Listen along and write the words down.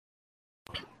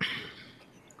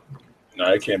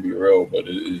No, it can't be real, but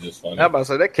it's just funny. I'm about to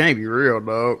say that can't be real,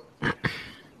 dog.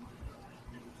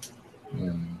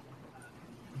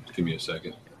 Give me a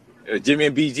second. Jimmy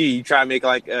and BG, you try to make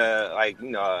like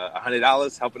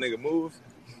 $100 help a nigga move.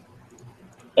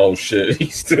 Oh shit,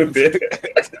 he's still there.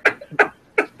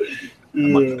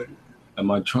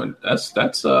 Am I trying? That's.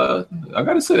 I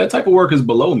gotta say that type of work is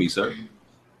below me, sir.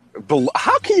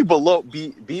 How can you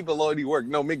be below any work?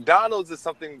 No, McDonald's is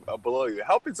something below you.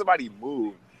 Helping somebody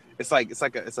move, it's a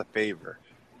favor.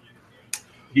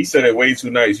 He said it way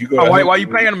too nice. You go. Why you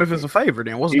paying him if it's a favor?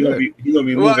 Then what's good? He gonna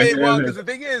be moving. Well, because the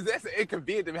thing is, that's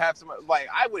inconvenient to have somebody. Like,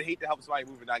 I would hate to help somebody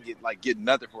move and not get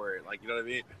nothing for it. Like, you know what I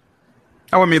mean?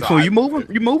 Oh, I mean, so you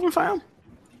moving, fam?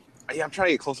 Yeah, I'm trying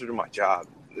to get closer to my job.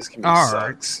 This can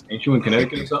sucks. Ain't you in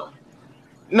Connecticut or something?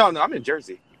 No, I'm in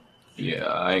Jersey. Yeah,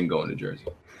 I ain't going to Jersey.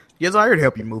 Yes, I heard to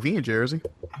help you move. He in Jersey.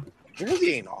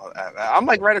 Jersey ain't all that. I'm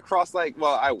like right across, like,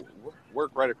 well, I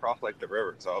work right across like the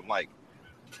river, so I'm like,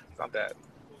 it's not that.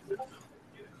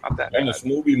 Not that. And the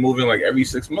Smooth be moving like every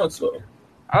 6 months, though.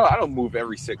 I don't move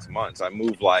every 6 months. I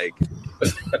move like.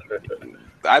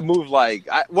 Nah, for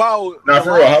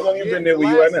real. How long you been there where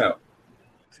you at now?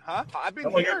 Huh? I've been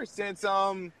here since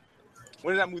when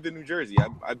did I move to New Jersey?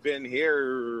 I've been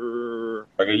here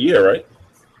like a year, right?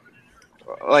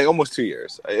 Like almost 2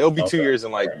 years. It'll be 2 years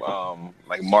in like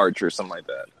March or something like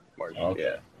that. March. Okay.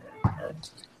 Yeah.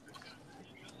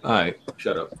 All right,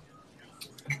 shut up.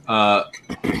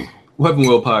 Weapon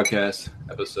Will Podcast,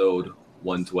 episode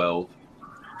 112.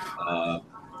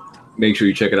 Make sure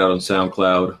you check it out on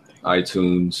SoundCloud,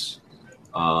 iTunes.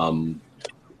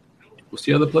 What's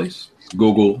the other place?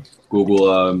 Google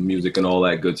Music and all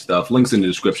that good stuff. Links in the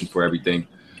description for everything.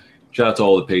 Shout out to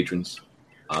all the patrons.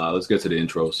 Let's get to the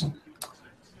intros.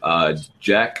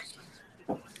 Jack.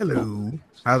 Hello.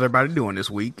 How's everybody doing this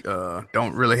week?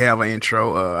 Don't really have an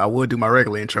intro. I would do my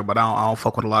regular intro, but I don't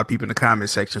fuck with a lot of people in the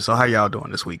comment section. So how y'all doing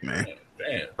this week, man?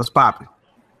 Damn. What's popping?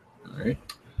 All right.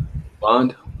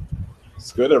 Bond.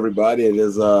 It's good, everybody. It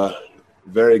is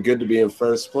very good to be in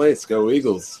first place. Go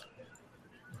Eagles.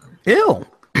 Ew.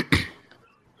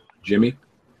 Jimmy.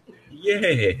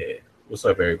 Yeah. What's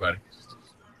up, everybody?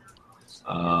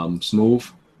 Smooth.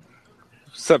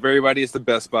 What's up, everybody? It's the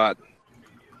best spot.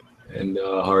 And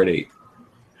Hard 8.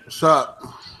 What's up?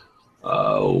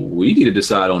 We need to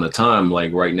decide on a time,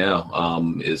 like right now.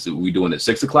 Is we doing it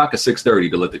 6 o'clock or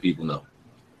 6:30 to let the people know?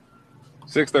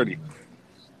 6:30.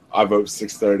 I vote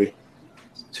 6:30.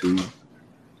 2.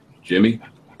 Jimmy.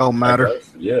 Don't matter.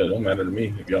 Yeah, it don't matter to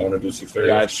me. If y'all want to do 6:30,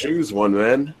 Yeah, choose one,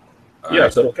 man. Yeah, I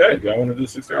said okay. If y'all want to do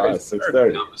 6:30,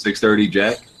 6:30. 6:30,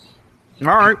 Jack. All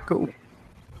right, cool.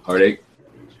 Hard 8.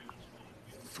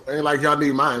 Ain't like y'all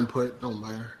need my input. Don't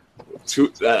matter.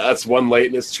 That's one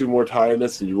lateness, 2 more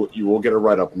tiredness, and you will get a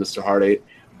write-up, Mr. Hard 8.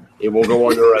 It will go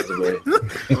on your resume.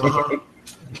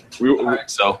 All right,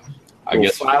 so I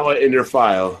guess file it in your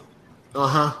file.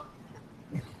 So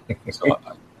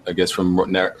I guess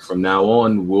from now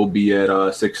on we'll be at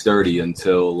 6:30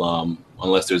 until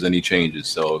unless there's any changes.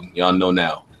 So y'all know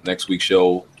now. Next week's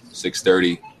show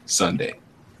 6:30 Sunday.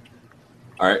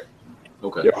 All right.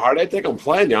 Okay. Yeah, Hard 8, I think I'm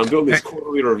playing you. I'm doing these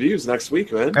quarterly reviews next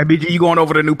week, man. Hey, BG, you going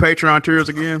over the new Patreon tiers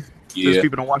again? Yeah. Since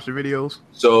people don't watch the videos.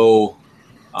 So,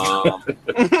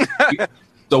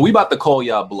 so we about to call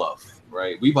y'all bluff,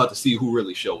 right? We about to see who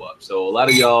really show up. So a lot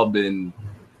of y'all been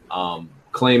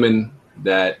claiming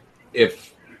that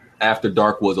if After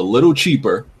Dark was a little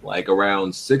cheaper, like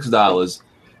around $6,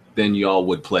 then y'all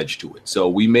would pledge to it. So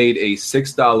we made a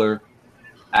 $6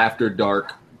 After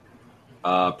Dark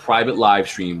private live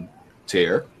stream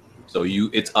tier. So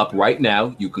it's up right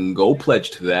now. You can go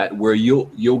pledge to that, where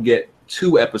you'll get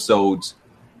 2 episodes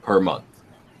per month,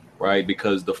 right?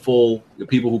 Because the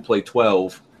people who play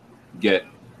 12 get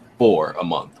 4 a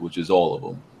month, which is all of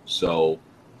them. So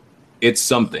it's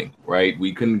something, right?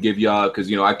 We couldn't give y'all,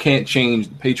 because I can't change.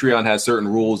 Patreon has certain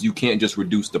rules. You can't just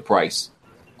reduce the price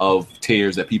of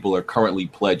tiers that people are currently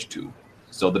pledged to.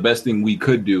 So the best thing we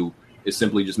could do is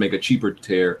simply just make a cheaper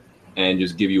tier and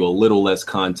just give you a little less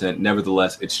content.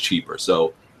 Nevertheless, it's cheaper.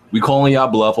 So we calling y'all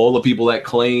bluff. All the people that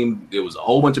claimed, there was a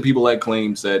whole bunch of people that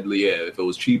claimed, said, yeah, if it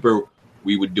was cheaper,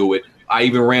 we would do it. I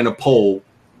even ran a poll.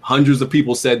 Hundreds of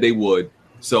people said they would.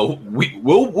 So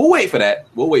we'll wait for that.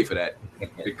 We'll wait for that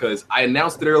because I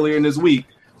announced it earlier in this week.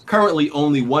 Currently,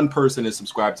 only one person is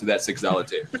subscribed to that $6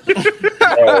 tier.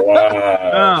 Oh,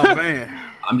 wow. Oh, man.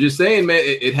 I'm just saying, man,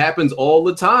 it happens all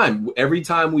the time. Every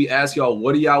time we ask y'all,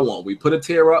 what do y'all want? We put a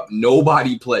tier up,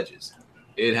 nobody pledges.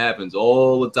 It happens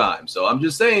all the time. So I'm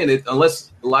just saying,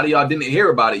 unless a lot of y'all didn't hear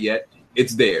about it yet,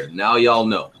 it's there. Now y'all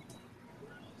know.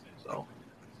 So,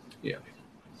 yeah.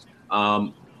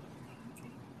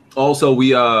 Also,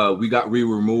 we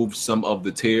removed some of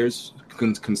the tiers,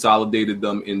 consolidated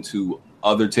them into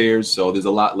other tiers. So there's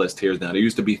a lot less tiers now. There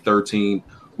used to be 13.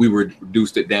 We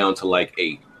reduced it down to like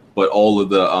 8. But all of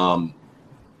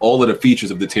the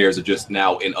features of the tiers are just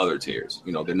now in other tiers.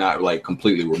 You know, they're not like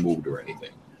completely removed or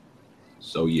anything.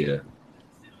 So yeah.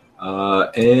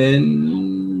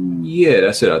 And yeah,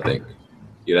 that's it, I think.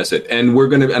 Yeah, that's it. And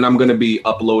I'm gonna be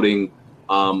uploading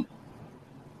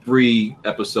 3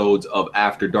 episodes of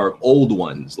After Dark, old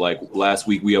ones. Like last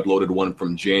week we uploaded one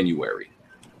from January.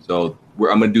 So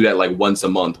I'm gonna do that like once a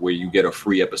month, where you get a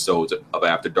free episode of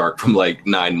After Dark from like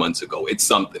 9 months ago. It's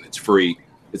something. It's free.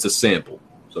 It's a sample.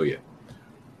 So yeah.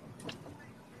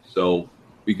 So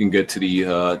we can get to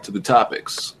the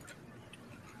topics.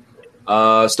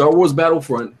 Star Wars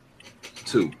Battlefront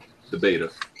 2, the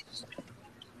beta.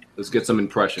 Let's get some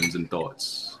impressions and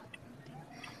thoughts.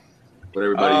 What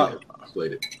everybody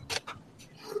played it.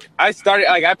 I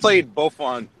played both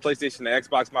on PlayStation and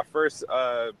Xbox. My first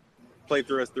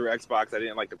playthrough was through Xbox. I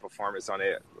didn't like the performance on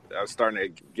it. I was starting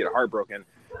to get heartbroken.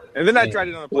 And then I tried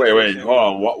it on the PlayStation. Wait, hold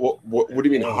on. What do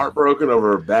you mean heartbroken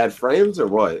over bad frames or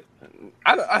what?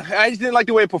 I just didn't like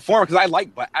the way it performed because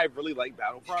I really like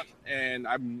Battlefront, and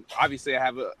I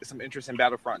have some interest in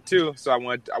Battlefront too. So I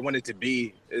want it to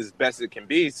be as best as it can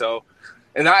be. So,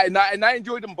 and I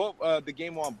enjoyed them both, the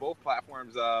game on both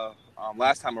platforms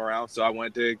last time around. So I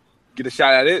wanted to get a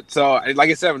shot at it. So like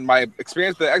I said, my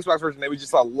experience with the Xbox version, it was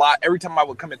just a lot. Every time I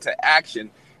would come into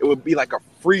action, it would be like a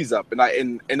freeze up, and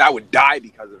I would die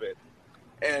because of it.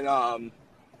 And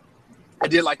I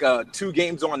did like 2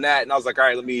 games on that, and I was like, all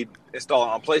right, let me install it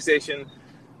on PlayStation.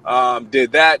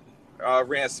 Did that,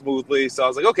 ran smoothly. So I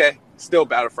was like, okay, still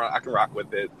Battlefront. I can rock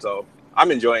with it. So I'm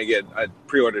enjoying it. I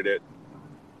pre-ordered it.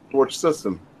 Which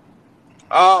system?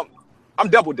 I'm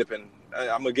double dipping.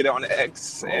 I'm gonna get it on the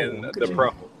X and the Pro.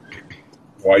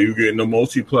 Why are you getting the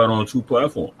multiplayer on 2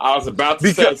 platforms? I was about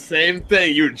to say the same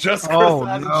thing. You just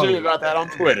criticizing about that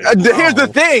on Twitter. Here's the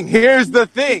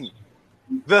thing.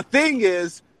 The thing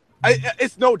is,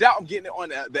 it's no doubt I'm getting it on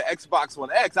the Xbox One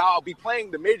X. I'll be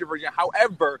playing the major version.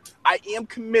 However, I am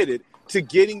committed to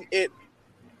getting it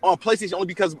on PlayStation only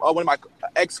because one of my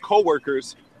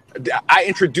ex-coworkers, I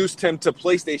introduced him to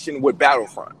PlayStation with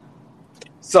Battlefront.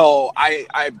 So I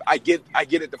get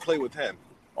it to play with him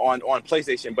on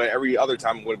PlayStation, but every other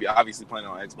time I'm going to be obviously playing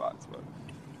on Xbox. But.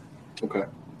 Okay.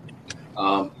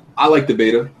 I like the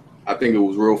beta. I think it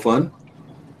was real fun.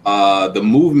 The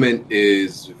movement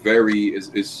is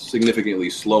significantly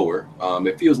slower.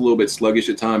 It feels a little bit sluggish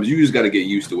at times. You just got to get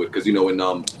used to it because, you know, in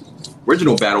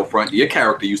original Battlefront, your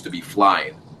character used to be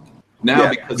flying. Now,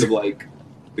 because of like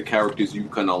the characters you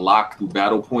can unlock through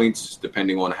battle points,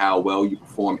 depending on how well you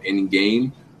perform in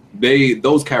game,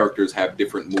 those characters have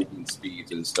different movement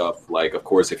speeds and stuff. Like, of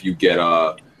course, if you get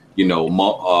Maul,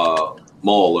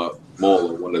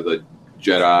 one of the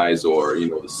Jedis, or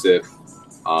the Sith.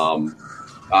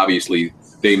 Obviously,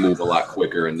 they move a lot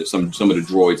quicker, and some of the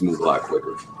droids move a lot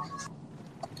quicker.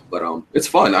 But it's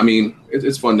fun. I mean,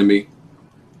 it's fun to me.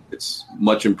 It's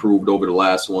much improved over the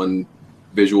last one.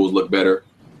 Visuals look better.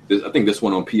 I think this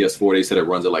one on PS4, they said it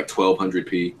runs at like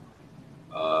 1200p.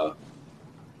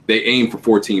 They aim for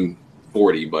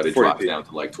 1440, but it drops down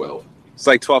to like 12. It's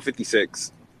like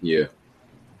 1256. Yeah.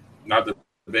 Not the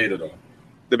beta, though.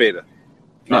 The beta.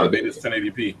 No, the beta is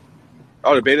 1080p.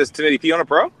 Oh, the beta is 1080p on a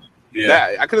Pro?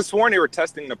 Yeah. I could have sworn they were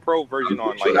testing the Pro version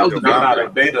on like. Not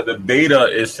the beta. The beta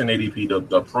is 1080p.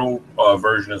 The Pro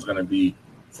version is going to be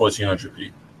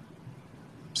 1400p.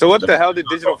 So what the hell did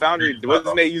Digital Foundry?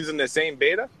 Wasn't they using the same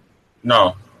beta?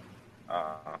 No.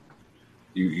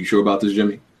 You sure about this,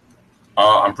 Jimmy?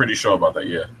 I'm pretty sure about that.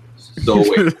 Yeah. So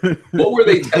wait, what were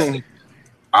they testing?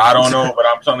 I don't know, but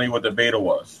I'm telling you what the beta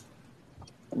was.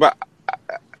 But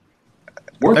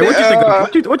what you think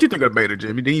of the beta,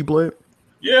 Jimmy? Did you play it?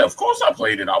 Yeah, of course I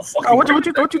played it. What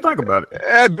you think about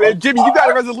it? Jimmy, you got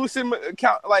a resolution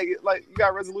count like you got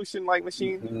a resolution like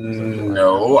machine?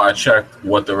 No, I checked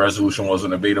what the resolution was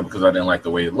in the beta because I didn't like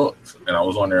the way it looked, and I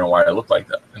was wondering why it looked like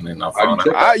that. And then I found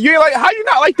out. You like how you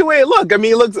not like the way it looked? I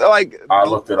mean, it looks like I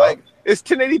looked it up. It's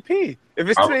 1080p. If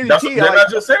it's 1080p,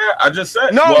 I just said.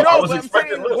 No, I was I'm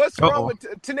saying, what's wrong with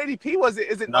 1080p?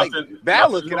 Is it like bad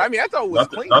looking? I mean, I thought it was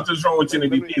clean. Nothing's wrong with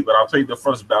 1080p, but I played the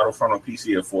first Battlefront on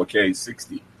PC at 4K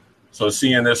 60. So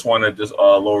seeing this one at this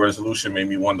low resolution made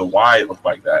me wonder why it looked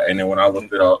like that. And then when I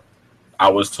looked it up, I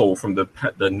was told from the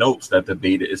notes that the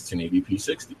beta is 1080p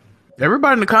 60.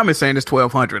 Everybody in the comments saying it's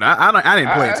 1200. I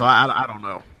didn't play it, so I don't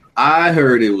know. I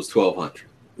heard it was 1200.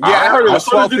 Yeah, I heard it was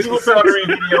 1250. The Digital Foundry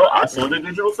video. I saw the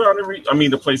Digital Foundry.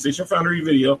 The PlayStation Foundry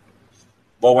video.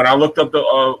 But when I looked up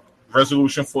the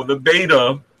resolution for the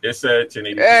beta, It said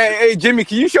 1080p. Hey, Jimmy,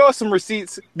 can you show us some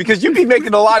receipts? Because you be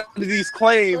making a lot of these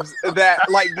claims that,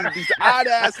 like, these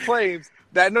odd-ass claims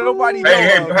that nobody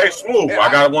knows. Hey, Smooth,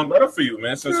 I got one better for you,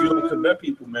 man. Since you like to bet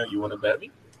people, man, you want to bet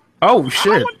me? Oh,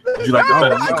 shit. Would you like to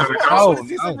bet me? I want to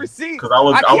see some receipts. Because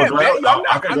I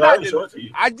can go ahead and show it to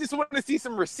you. I just want to see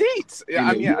some receipts. Yeah,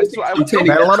 I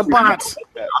bet a bots.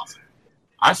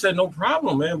 I said no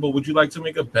problem, man. But would you like to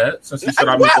make a bet? Since you said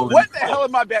what the hell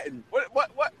am I betting? What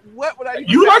would I?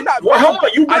 You like? Hold on,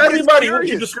 you bet everybody. Would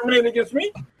you discriminate against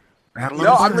me?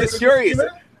 No, I'm just curious.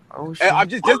 Oh, shit. I'm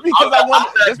just because I want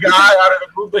that guy out of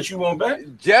the group that you won't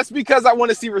bet. Just because I want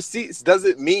to see receipts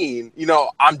doesn't mean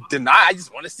I'm denied. I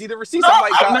just want to see the receipts. No,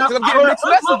 I'm getting mixed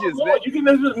messages, man. You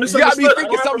got me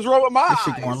thinking something's wrong with my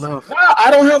eyes. No, I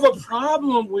don't have a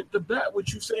problem with the bet.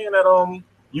 With you saying that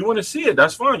you want to see it,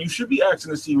 that's fine. You should be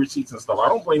asking to see receipts and stuff. I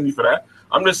don't blame you for that.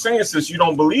 I'm just saying, since you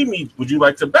don't believe me, would you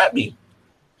like to bet me?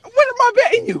 What am I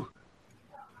betting you?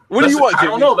 What do you want, Jimmy?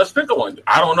 I don't know. Let's pick a one.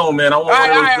 I don't know, man. I want all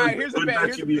right. Here's a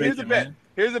bet.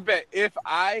 Here's a bet. If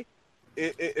I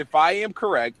am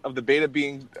correct of the beta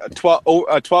being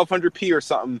 1200p or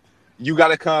something, you got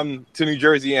to come to New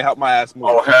Jersey and help my ass move.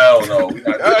 Oh hell no!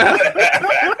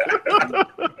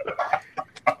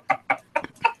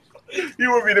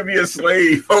 You want me to be a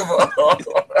slave?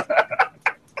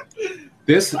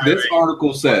 This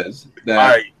article says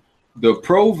that the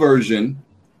pro version,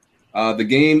 the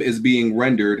game is being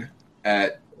rendered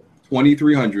at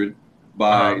 2300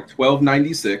 by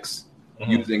 1296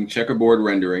 using checkerboard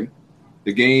rendering.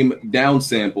 The game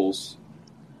downsamples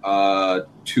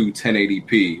to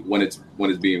 1080p when it's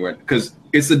being rendered because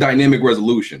it's a dynamic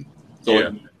resolution.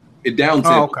 So it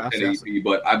downsamples 1080p,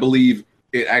 but I believe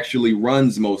it actually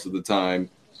runs most of the time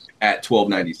at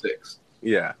 1296.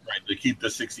 Yeah, right, to keep the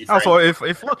 60 frames. Also,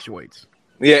 it fluctuates.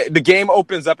 Yeah, the game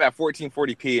opens up at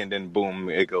 1440p and then boom,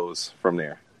 it goes from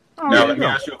there. Now let me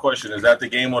ask you a question: is that the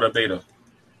game or the beta?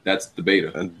 That's the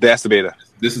beta. That's the beta.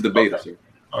 This is the beta, sir.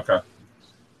 Okay. All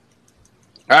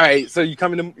right, so you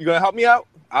gonna help me out?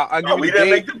 We didn't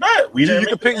make the bet.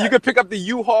 You could pick up the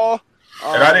U-Haul.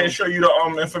 And I didn't show you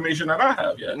the information that I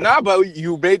have yet. Nah, but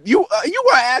you want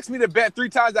to ask me to bet 3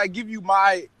 times? I give you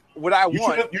what I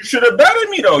want. You should have betted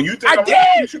me though. You think I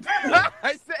did? You should bet me.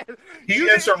 I said he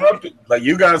interrupted. Like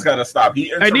you guys got to stop.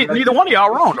 He neither one of y'all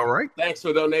wrong though, right? Thanks for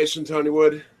the donation, Tony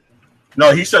Wood.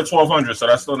 No, he said 1200, so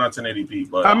that's still not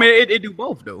 1080p. But I mean, it do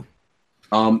both though.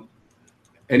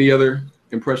 Any other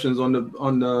impressions on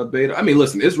the beta? I mean,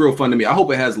 listen, it's real fun to me. I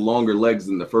hope it has longer legs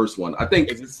than the first one. I think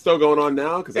is it still going on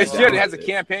now? Because it should. It has a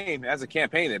campaign. It has a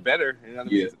campaign. It better. You know what I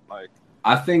mean? Like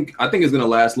I think it's gonna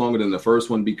last longer than the first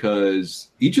one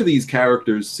because each of these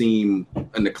characters and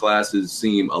the classes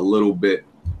seem a little bit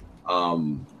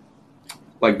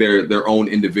like their own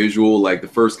individual. Like the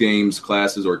first game's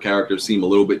classes or characters seem a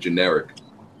little bit generic.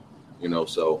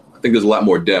 So I think there's a lot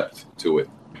more depth to it.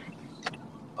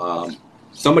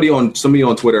 Somebody on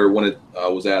Twitter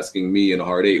was asking me and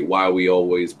Hard 8 why we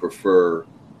always prefer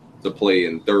to play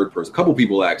in third person. A couple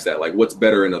people asked that, like, what's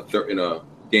better in a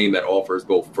game that offers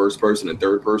both first person and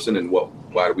third person, and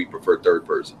why do we prefer third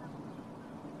person?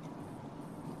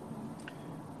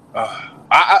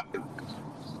 I'll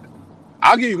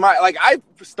give you I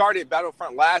started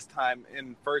Battlefront last time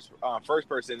in first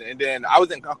person, and then I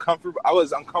was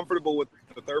uncomfortable with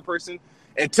the third person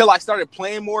until I started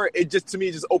playing more. It just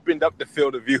opened up the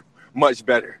field of view much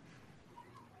better.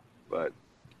 But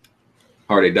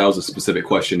Hard 8, that was a specific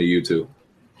question to you too.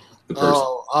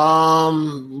 Well,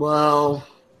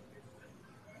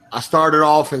 I started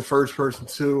off in first person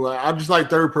too. I just like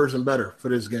third person better for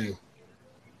this game.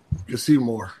 You see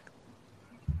more.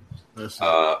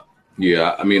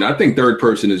 Yeah, I mean, I think third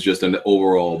person is just an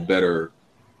overall better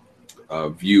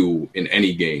view in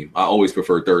any game. I always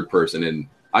prefer third person, and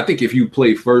I think if you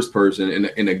play first person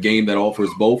in a game that offers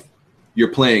both,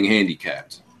 you're playing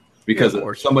handicapped because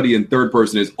somebody in third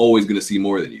person is always going to see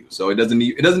more than you. So it doesn't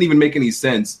even make any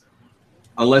sense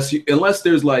unless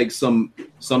there's like some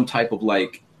type of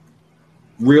like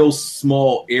real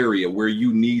small area where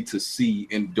you need to see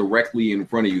directly in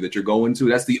front of you that you're going to.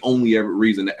 That's the only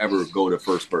reason to ever go to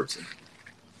first person.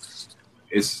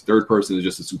 It's third person is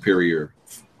just a superior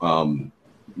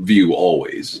view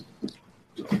always.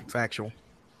 Factual.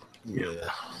 Yeah.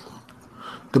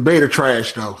 The beta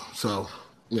trash though, so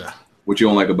yeah. What you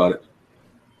don't like about it?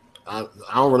 I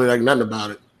don't really like nothing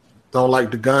about it. Don't like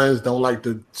the guns. Don't like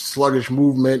the sluggish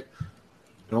movement.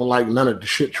 Don't like none of the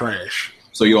shit trash.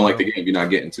 So you don't like the game? You're not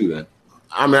getting to then?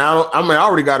 I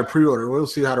already got a pre-order. We'll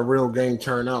see how the real game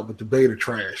turn out, but the beta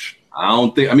trash.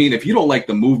 If you don't like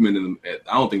the movement,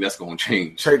 I don't think that's going to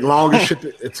change. It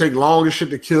take long as shit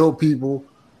to kill people.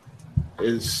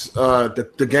 is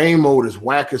the game mode is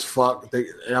whack as fuck.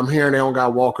 I'm hearing they don't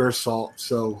got Walker Assault,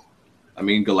 so I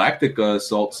mean, Galactic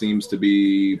Assault seems to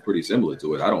be pretty similar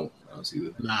to it. I don't see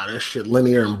that. Nah, that shit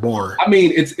linear and boring. I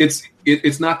mean,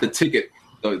 it's not the ticket,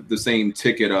 the same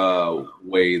ticket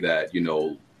way that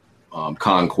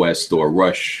Conquest or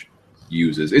Rush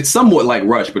uses. It's somewhat like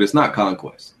Rush, but it's not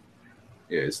Conquest.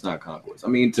 Yeah, it's not Conquest. I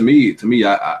mean, to me,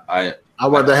 I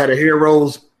rather had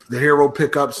the hero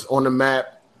pickups on the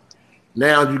map.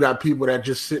 Now you got people that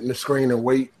just sit in the screen and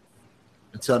wait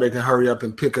until they can hurry up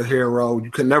and pick a hero.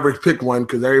 You can never pick one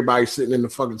because everybody's sitting in the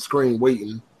fucking screen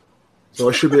waiting. So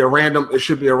it should be a random. It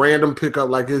should be a random pickup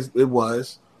like it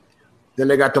was. Then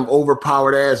they got them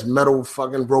overpowered ass metal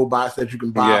fucking robots that you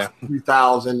can buy for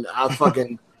 3,000. I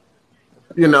fucking,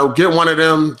 get one of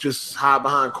them. Just hide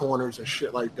behind corners and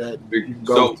shit like that. You can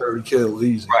go 30 kills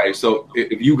easy. Right. So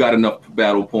if you got enough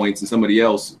battle points and somebody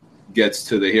else gets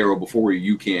to the hero before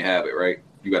you can't have it. Right.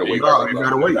 You gotta wait. You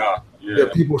gotta wait. Yeah,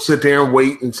 people sit there and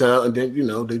wait and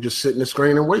then they just sit in the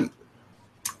screen and wait.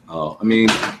 Oh, I mean,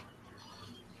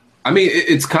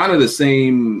 it's kind of the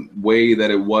same way that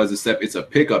it was, except it's a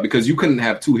pickup because you couldn't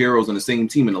have two heroes on the same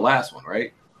team in the last one,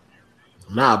 right?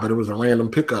 Nah, but it was a random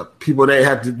pickup. You ain't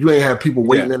have people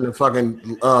waiting in the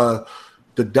fucking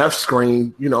the death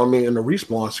screen, in the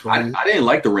respawn screen. I didn't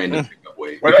like the random pickup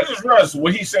way. Wait, I just realized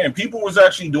what he's saying. People was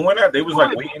actually doing that. They was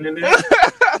like waiting in there.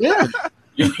 Yeah.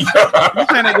 You're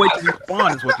saying they wait to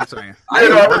respawn is what you're saying.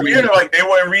 Like they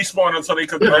wouldn't respawn until they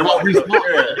could. They won't respawn.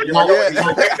 No,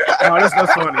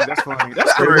 that's funny. That's funny.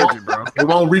 That's crazy, bro. They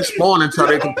won't respawn until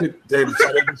they can pick. They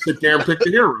can sit there and pick the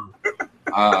hero.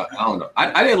 I don't know.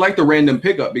 I didn't like the random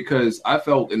pickup because I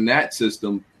felt in that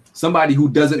system somebody who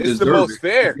doesn't deserve the most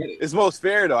fair. It's most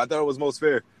fair though. I thought it was most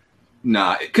fair.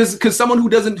 Nah, because someone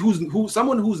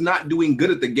who's not doing good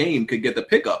at the game could get the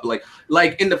pickup.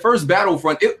 Like in the first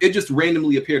Battlefront, it just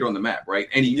randomly appeared on the map, right?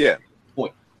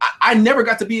 Point. I never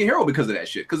got to be a hero because of that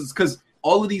shit. Because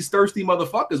all of these thirsty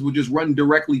motherfuckers would just run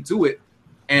directly to it,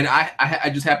 and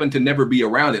I just happened to never be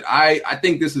around it. I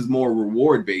think this is more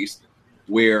reward based,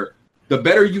 where the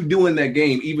better you do in that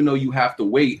game, even though you have to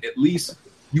wait, at least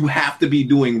you have to be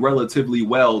doing relatively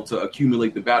well to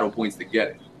accumulate the battle points to get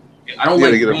it. I don't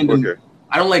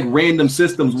like random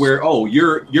systems where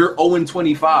you're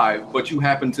 0-25, but you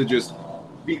happen to just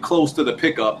be close to the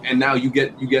pickup, and now you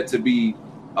get to be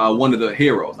one of the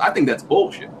heroes. I think that's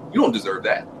bullshit. You don't deserve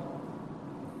that.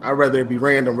 I'd rather it be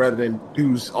random rather than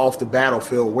dudes off the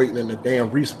battlefield waiting in the damn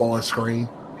respawn screen.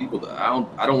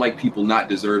 I don't like people not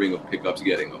deserving of pickups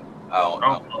getting them.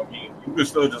 I mean, you can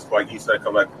still just, like he said,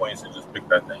 collect points and just pick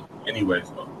that thing. Anyways,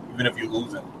 though, even if you're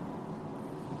losing.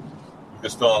 You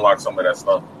can still unlock some of that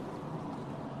stuff.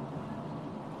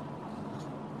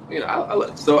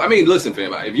 Listen,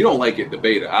 fam. If you don't like it, the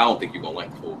beta, I don't think you're gonna like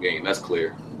the full game. That's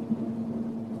clear.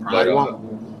 But,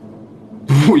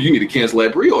 you need to cancel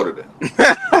that pre-order then.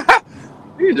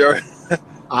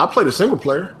 I played a single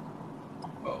player.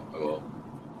 Oh, well,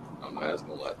 I'm not asking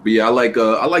a lot. But yeah, I like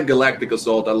Galactic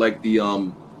Assault. I like the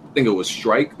I think it was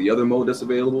Strike, the other mode that's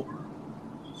available.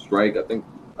 Strike, I think.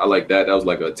 I like that. That was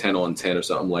like a 10-on-10 or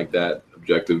something like that.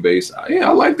 Objective base.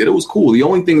 I liked it. It was cool. The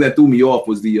only thing that threw me off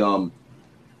was the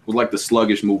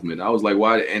sluggish movement. I was like,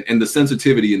 why? And the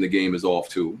sensitivity in the game is off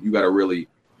too. You got to really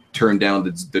turn down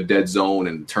the dead zone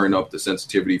and turn up the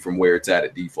sensitivity from where it's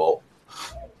at default.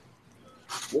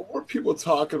 What were people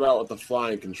talking about with the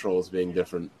flying controls being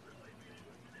different?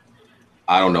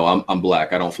 I don't know. I'm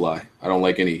black. I don't fly. I don't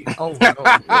like any. Oh my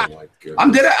God.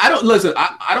 I'm dead. I don't listen.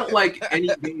 I don't like any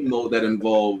game mode that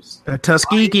involves. The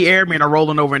Tuskegee Airmen are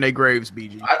rolling over in their graves,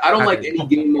 BG. I don't like any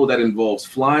game mode that involves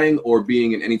flying or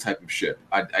being in any type of ship.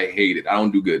 I hate it. I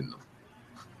don't do good in them.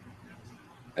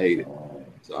 I hate it.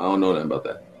 So I don't know nothing about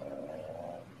that.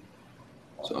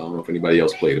 So I don't know if anybody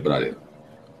else played it, but I did.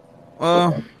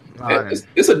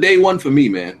 It's a day one for me,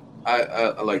 man.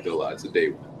 I liked it a lot. It's a day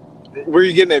one. Where are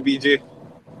you getting at, BJ?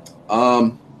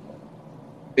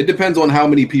 It depends on how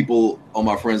many people on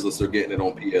my friends list are getting it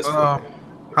on PS4.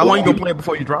 How long you gonna play it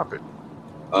before you drop it?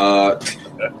 I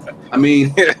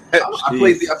mean, I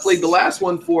played the last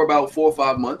one for about 4 or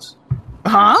 5 months.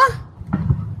 Huh?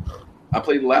 I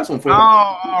played the last one for.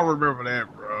 I remember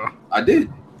that, bro. I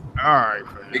did. All right,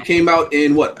 man. It came out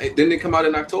in what? Didn't it come out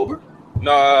in October?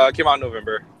 No, it came out in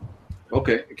November.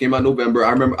 Okay, it came out in November.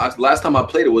 I remember last time I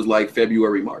played it was like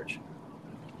February, March.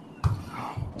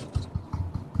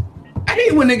 I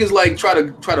hate when niggas like try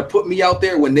to put me out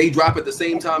there when they drop at the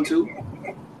same time too.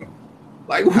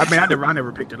 Like, I mean, I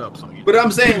never picked it up. So but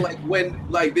I'm saying like when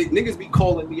like the niggas be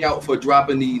calling me out for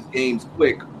dropping these games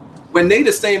quick, when they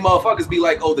the same motherfuckers be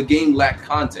like, oh, the game lacked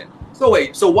content. So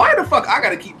wait, so why the fuck I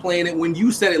gotta keep playing it when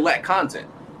you said it lacked content?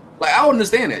 Like, I don't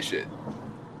understand that shit.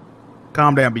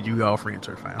 Calm down, BG. All free and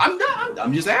turf fans. I'm not.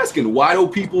 I'm just asking. Why do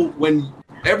people, when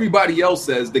everybody else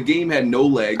says the game had no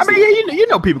legs? I mean, yeah, you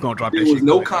know people gonna drop that shit. There was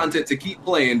no content to keep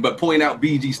playing, but point out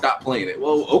BG stopped playing it.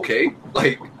 Well, okay,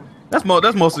 like that's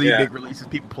most of these big releases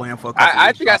people playing for.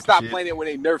 I think I stopped playing it when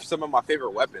they nerfed some of my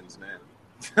favorite weapons, man.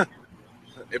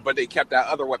 But they kept that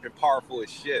other weapon powerful as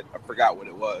shit. I forgot what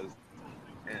it was.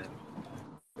 And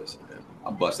listen, man,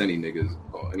 I'll bust any niggas,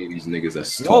 or any of these niggas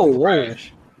that's talking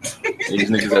trash. These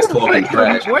niggas that's talking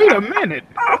trash. Wait a minute.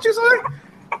 What you say?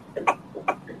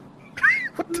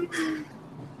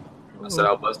 I said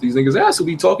I'll bust these niggas ass who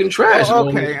be talking trash. Oh,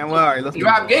 okay, well, all right, let's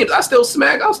drop games. I'll still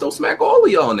smack all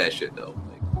of y'all on that shit though.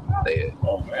 Like,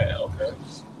 oh man, okay.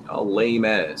 Y'all lame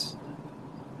ass.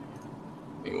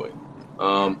 Anyway,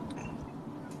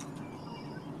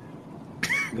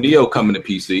 Neo coming to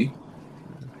PC.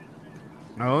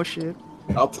 Oh shit.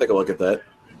 I'll take a look at that.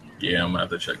 Yeah, I'm gonna have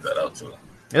to check that out too.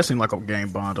 That seemed like a game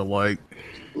bond to like.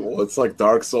 Well, it's like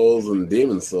Dark Souls and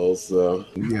Demon Souls, so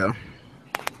yeah.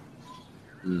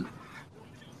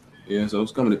 Yeah, so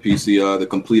it's coming to PC. The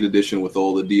complete edition with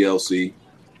all the DLC.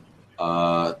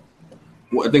 I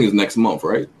think it's next month,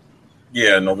 right?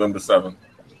 Yeah, November 7th.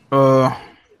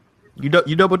 You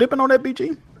double dipping on that,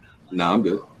 BG? Nah, I'm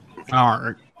good. All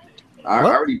right. I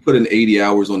already put in 80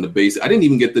 hours on the base. I didn't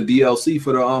even get the DLC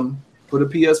for the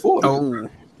PS4. Oh,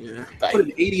 yeah. I put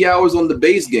in 80 hours on the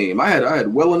base game. I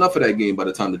had well enough of that game by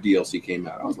the time the DLC came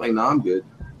out. I was like, nah, I'm good.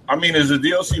 I mean, is the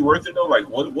DLC worth it though? Like,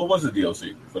 what was the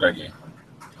DLC for that game?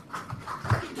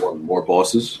 More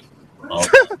bosses. Oh.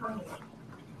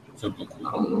 Typical.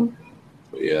 I don't know.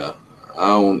 But yeah,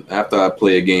 after I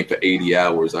play a game for 80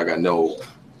 hours, I got no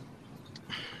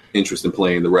interest in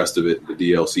playing the rest of it, the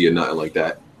DLC or nothing like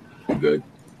that. I'm good.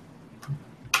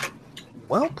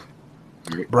 Well,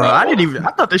 bro, I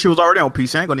thought this shit was already on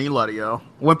PC. I ain't gonna need a lot of y'all.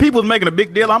 When people was making a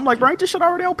big deal, I'm like, bro, ain't this shit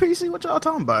already on PC? What y'all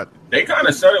talking about? They kind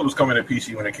of said it was coming to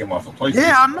PC when it came off of PlayStation.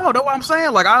 Yeah, I know. That's what I'm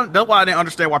saying. Like, that's why I didn't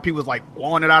understand why people was like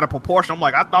blowing it out of proportion. I'm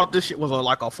like, I thought this shit was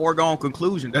like a foregone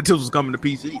conclusion that this was coming to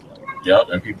PC. Yep,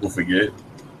 and people forget.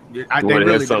 Yeah, you want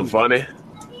to hear something funny?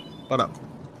 What up?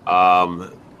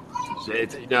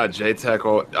 JTech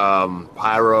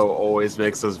Pyro always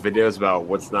makes those videos about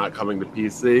what's not coming to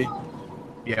PC.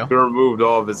 Yeah. He removed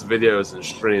all of his videos and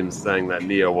streams saying that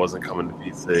Neo wasn't coming to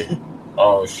PC.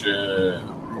 Oh shit!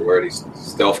 Where he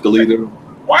stealth deleted him?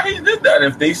 Why he did that?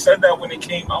 If they said that when it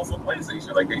came out for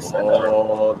PlayStation, like they said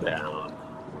that. Down.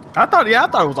 I thought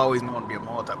it was always known to be a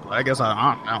multiplayer. I guess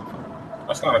I don't know.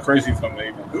 That's kind of crazy for them to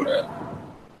even do that.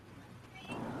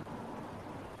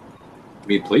 I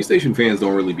mean, PlayStation fans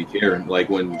don't really be caring. Like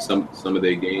when some of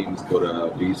their games go to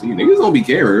PC, niggas don't be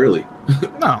caring really.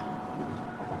 No.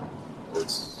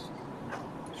 It's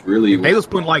really. If they was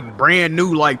putting like brand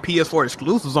new like PS4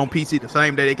 exclusives on PC the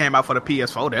same day they came out for the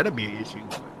PS4, that'd be an issue.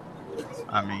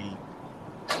 I mean,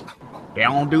 they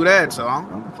don't do that, so I'm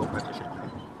gonna fuck with this shit.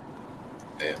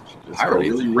 Damn, I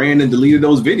really ran and deleted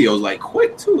those videos like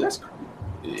quick too. That's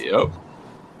crazy. Yep.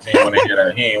 He ain't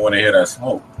want to hear that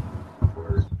smoke.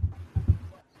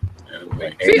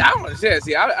 See, I don't understand.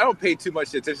 See, I don't pay too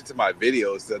much attention to my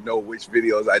videos to know which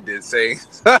videos I did saying.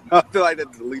 I feel like I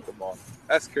had to delete them all.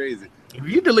 That's crazy. If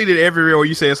you deleted every reel where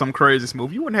you said some crazy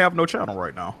smooth, you wouldn't have no channel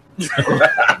right now.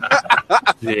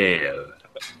 Yeah.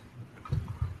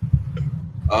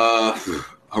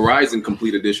 Horizon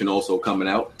Complete Edition also coming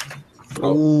out.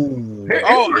 Ooh. I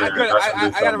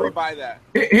gotta rebuy that.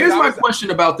 Here's my question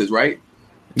about this, right?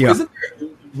 Yeah.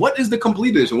 What is the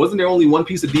Complete Edition? Wasn't there only one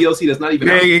piece of DLC that's not even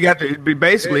out? Yeah, you got the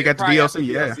DLC,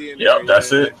 yeah. Yep,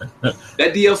 that's it.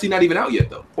 That DLC not even out yet,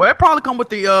 though. Well, it probably come with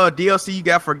the DLC you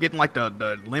got for getting like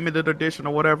the limited edition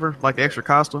or whatever, like the extra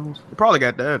costumes. You probably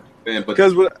got that. Man, but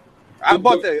because I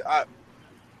bought the.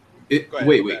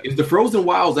 Wait, is the Frozen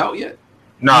Wilds out yet?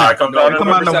 Nah, it comes out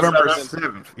November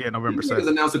 7th. Yeah, November 7th.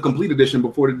 They announced a Complete Edition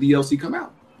before the DLC come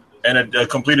out. And a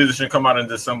Complete Edition come out in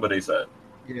December, they said.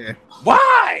 Yeah.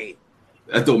 Why?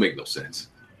 That don't make no sense.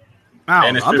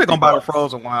 I'm just gonna buy the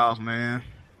Frozen Wilds, man.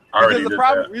 Because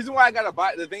the reason why I gotta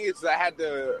buy the thing is I had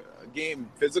the game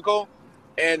physical,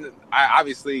 and I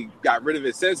obviously got rid of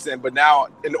it since then. But now,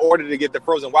 in order to get the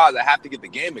Frozen Wilds, I have to get the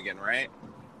game again, right?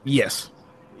 Yes.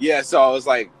 Yeah. So I was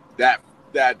like, that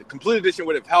Complete Edition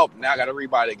would have helped. Now I gotta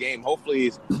rebuy the game.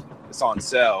 Hopefully, it's on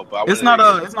sale. But it's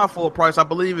not full price. I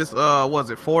believe it's was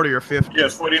it 40 or 50? Yeah,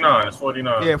 it's 49. It's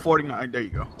 49. Yeah, 49. There you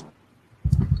go.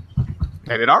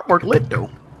 Hey, that artwork lit though.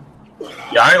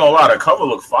 Yeah, I ain't gonna lie, the cover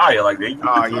look fire. Like they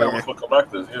yeah. for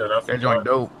collectors. Yeah, that joint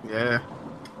dope. Yeah.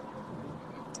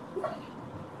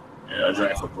 Yeah, that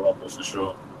joint for collectors for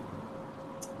sure.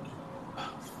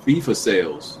 FIFA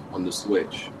sales on the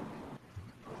Switch,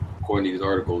 according to these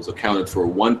articles, accounted for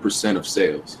 1% of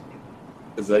sales.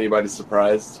 Is anybody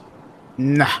surprised?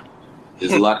 Nah.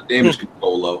 There's a lot of damage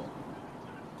control, though.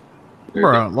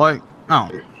 Bro, like, oh.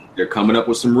 They're coming up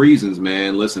with some reasons,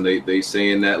 man. Listen, they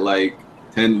saying that like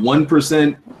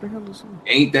 1%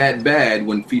 ain't that bad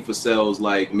when FIFA sells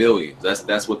like millions.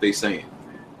 That's what they saying.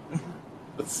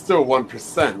 It's still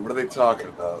 1%. What are they talking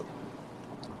about?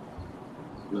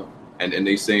 No. And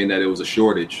they saying that it was a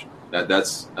shortage.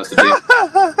 That's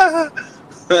the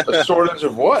big A shortage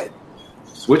of what?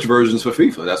 Switch versions for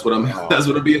FIFA. That's what I'm. Oh, that's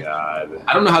what it'll be. God.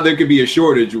 I don't know how there could be a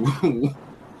shortage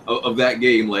of that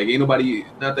game. Like, ain't nobody,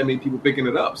 not that many people picking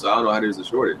it up. So I don't know how there's a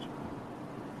shortage.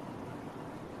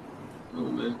 Oh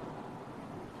man,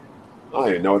 I don't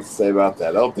even know what to say about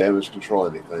that. They'll damage control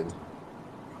anything.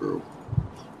 True.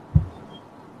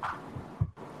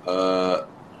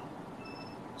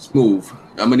 Smooth.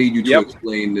 I'm gonna need you to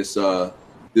explain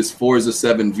this Forza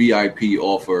 7 VIP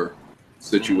offer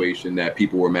situation that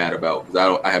people were mad about,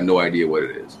 because I have no idea what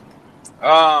it is.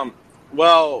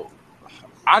 Well,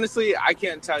 honestly, I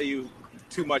can't tell you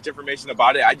too much information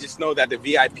about it. I just know that the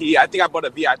VIP, I think I bought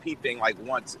a VIP thing like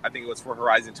once. I think it was for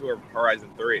Horizon 2 or Horizon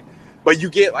 3. But you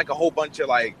get like a whole bunch of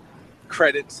like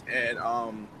credits and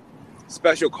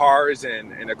special cars,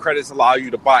 and the credits allow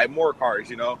you to buy more cars,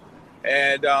 you know?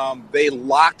 And they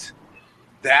locked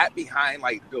that behind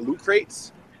like the loot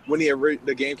crates when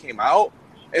the game came out.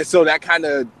 And so that kind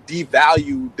of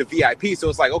devalued the VIP. So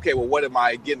it's like, okay, well, what am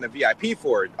I getting the VIP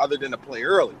for other than to play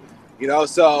early? You know,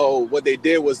 so what they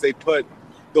did was they put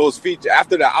those features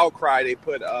after the outcry. They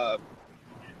put, I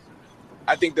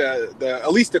think the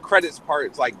at least the credits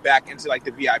parts like back into like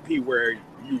the VIP where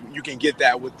you can get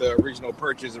that with the original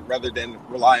purchase rather than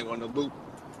relying on the loot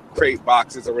crate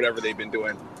boxes or whatever they've been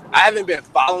doing. I haven't been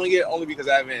following it only because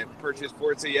I haven't purchased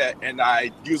Forza yet, and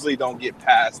I usually don't get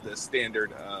past the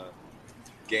standard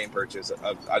game purchase.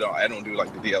 I don't do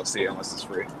like the DLC unless it's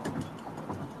free.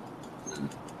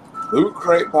 Loot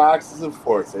crate boxes of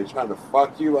Forza. They trying to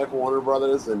fuck you like Warner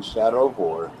Brothers and Shadow of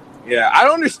War. Yeah, I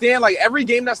don't understand. Like every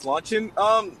game that's launching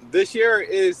this year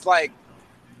is like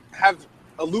have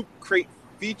a loot crate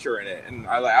feature in it, and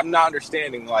I'm not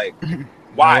understanding like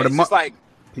why. It's just like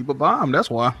people buy them. That's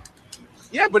why.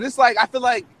 Yeah, but it's like I feel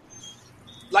like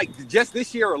just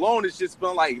this year alone, it's just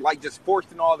been like just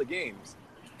forced in all the games.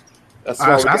 That's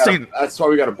why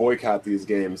we got to boycott these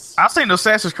games. I seen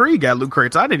Assassin's Creed got loot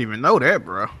crates. I didn't even know that,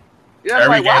 bro. Yeah,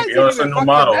 every game, it's a new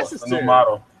model. It's a new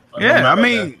model. I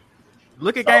mean,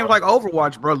 look at games like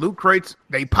Overwatch, bro. Loot crates,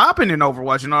 they popping in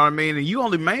Overwatch. You know what I mean? And you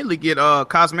only mainly get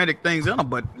cosmetic things in them,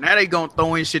 but now they gonna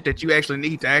throw in shit that you actually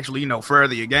need to actually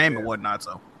further your game and whatnot.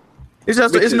 So it's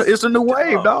just it's a new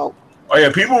wave, dog. Oh yeah,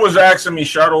 people was asking me,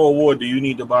 Shadow of War, do you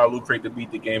need to buy a loot crate to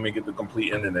beat the game and get the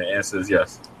complete ending? The answer is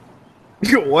yes.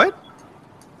 What?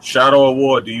 Shadow of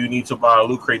War, do you need to buy a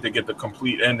loot crate to get the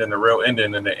complete ending, the real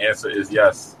ending? And the answer is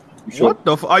yes. Sure? What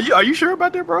the? Are you sure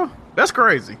about that, bro? That's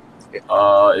crazy.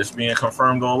 It's being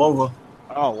confirmed all over.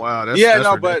 Oh wow,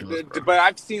 but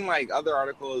I've seen like other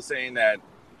articles saying that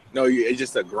no, it's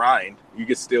just a grind. You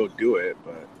can still do it,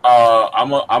 but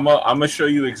I'm gonna show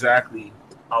you exactly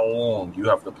how long you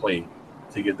have to play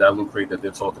to get that loot crate that they're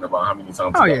talking about. How many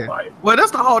times you buy it? Well,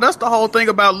 that's the whole thing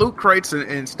about loot crates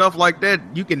and stuff like that.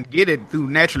 You can get it through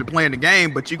naturally playing the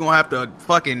game, but you're gonna have to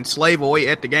fucking slave away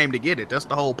at the game to get it. That's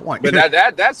the whole point. But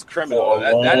that's criminal.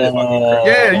 That is fucking criminal.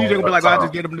 Yeah, you're gonna be like, I'll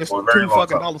just get them this $2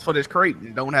 fucking for this crate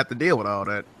and don't have to deal with all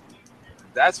that.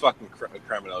 That's fucking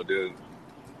criminal, dude.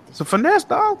 It's a finesse,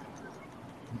 dog.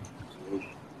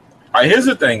 All right, here's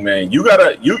the thing, man. You can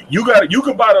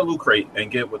buy the loot crate and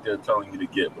get what they're telling you to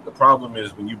get, but the problem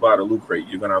is when you buy the loot crate,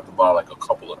 you're gonna have to buy like a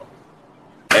couple of them.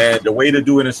 And the way to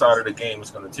do it inside of the game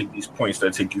is gonna take these points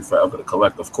that take you forever to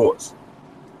collect, of course.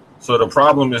 So the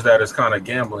problem is that it's kind of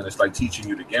gambling. It's like teaching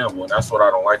you to gamble, and that's what I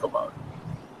don't like about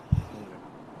it.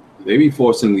 They be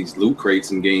forcing these loot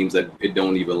crates in games that it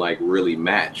don't even like really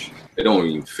match. They don't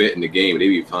even fit in the game. They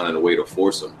be finding a way to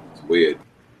force them. It's weird.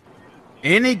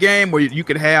 Any game where you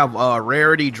could have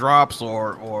rarity drops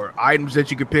or items that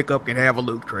you could pick up can have a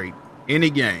loot crate. Any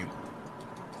game.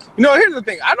 Here's the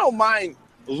thing. I don't mind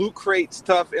loot crate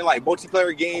stuff in like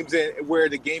multiplayer games and where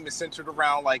the game is centered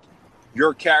around like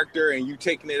your character and you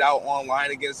taking it out online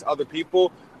against other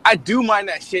people. I do mind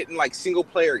that shit in like single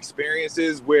player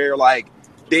experiences where like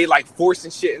they like forcing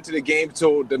shit into the game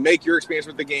to make your experience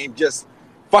with the game just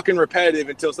fucking repetitive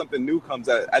until something new comes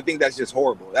out. I think that's just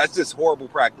horrible. That's just horrible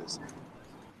practice.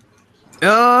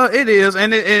 It is,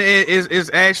 and it's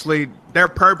actually they're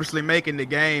purposely making the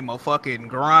game a fucking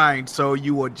grind, so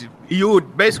you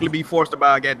would basically be forced to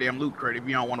buy a goddamn loot crate if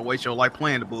you don't want to waste your life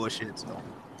playing the bullshit. So,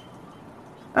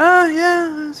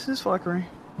 yeah, it's fuckery.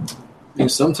 I mean,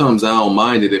 sometimes I don't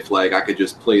mind it if like I could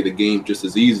just play the game just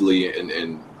as easily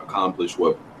and accomplish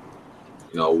what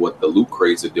the loot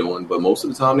crates are doing, but most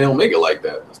of the time they don't make it like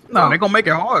that. No, they're gonna make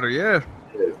it harder. Yeah,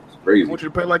 it's crazy. I want you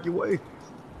to pay like you weigh.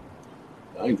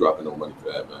 I ain't dropping no money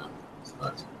for that, man. It's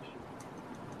nuts.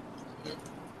 Yeah.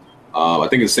 I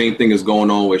think the same thing is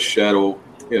going on with Shadow.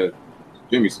 Yeah,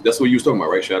 Jimmy, that's what you was talking about,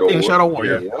 right? Shadow War? Shadow War.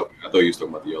 Yeah. I thought you was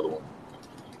talking about the other one.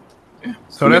 Yeah.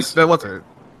 So that's what's it?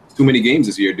 Too many games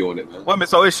this year doing it, man. Well, I mean,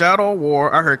 so it's Shadow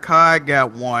War. I heard Kai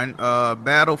got one.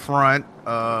 Battlefront,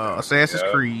 Assassin's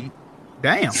Creed.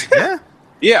 Damn. Yeah.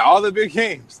 Yeah, all the big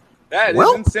games. That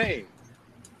is insane.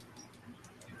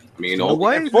 I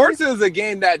mean, Forza is a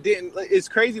game that didn't. It's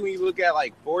crazy when you look at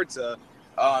like Forza,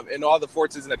 and all the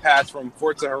Forzas in the past from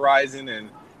Forza Horizon,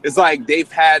 and it's like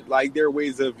they've had like their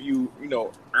ways of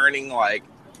earning like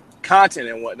content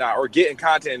and whatnot, or getting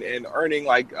content and earning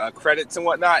like credits and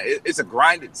whatnot. It's a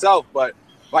grind itself, but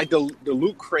like the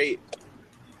loot crate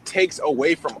takes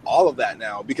away from all of that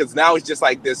now, because now it's just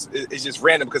like this. It's just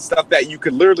random, because stuff that you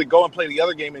could literally go and play the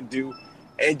other game and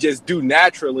just do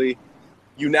naturally,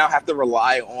 you now have to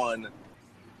rely on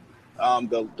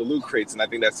the loot crates, and I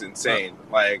think that's insane.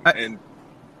 And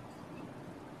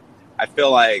I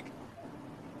feel like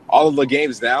all of the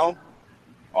games now,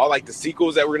 all like the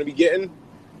sequels that we're gonna be getting,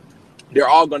 they're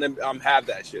all gonna have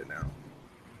that shit now.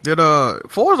 Did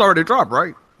Forza already drop,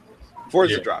 right?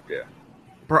 Forza dropped, yeah.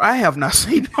 Bro, I have not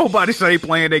seen nobody say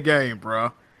playing that game,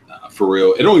 bro. For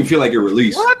real, it don't even feel like it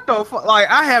released. What the fuck? Like,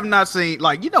 I have not seen,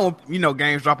 like,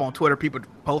 games drop on Twitter. People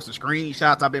posting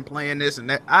screenshots. I've been playing this and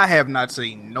that. I have not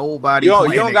seen nobody. You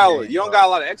don't got a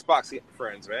lot of Xbox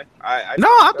friends, man. I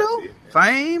do.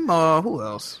 Fame. Who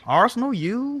else? Arsenal.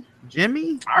 You.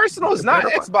 Jimmy. Arsenal's not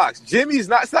Xbox. Jimmy's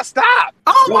not. Stop.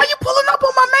 Oh, why you pulling up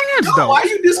on my mans though? Why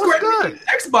you discrediting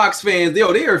Xbox fans? They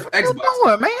are Xbox.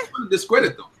 What, man?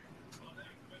 Discredit them.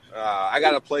 I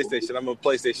got a PlayStation. I'm a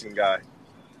PlayStation guy.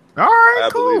 All right,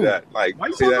 cool. I believe that. Like, why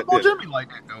you pulling up on Jimmy like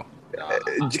that though?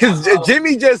 Because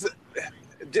Jimmy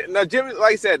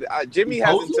like I said, Jimmy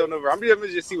has until November. I'm gonna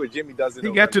just see what Jimmy does.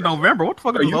 He got to November. What the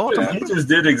fuck is he just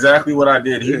did exactly what I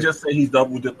did. He just said he's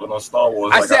double dipping on Star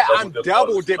Wars. I said I'm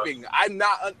double dipping. I'm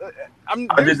not.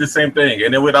 I did the same thing,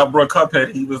 and then when I brought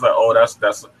Cuphead, he was like, "Oh,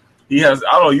 that's." He has.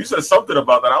 I don't know. You said something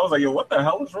about that. I was like, "Yo, what the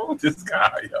hell is wrong with this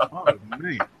guy?" Oh,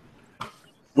 man.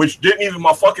 Which didn't even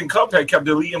my fucking Cuphead kept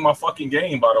deleting my fucking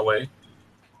game. By the way.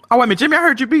 Oh wait a minute, Jimmy. I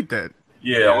heard you beat that.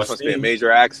 Yeah, it must be a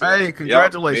major accident. Hey,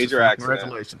 congratulations! Yep, major accident.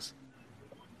 Congratulations.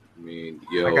 I mean,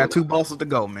 I got 2 bosses to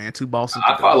go, man. 2 bosses.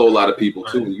 I follow a lot of people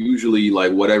too. Usually,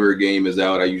 like whatever game is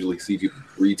out, I usually see people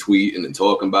retweet and then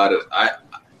talking about it.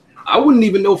 I wouldn't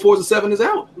even know Forza 7 is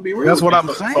out. To be real. That's what I'm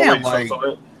saying.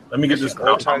 Let me get this.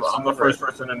 I'm the first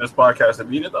person in this podcast to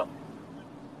beat it though.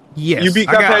 Yes, you beat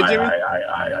Cuphead, Jimmy.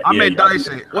 I made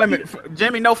Dicey. Wait a minute,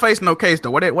 Jimmy. No face, no case though.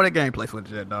 What that gameplay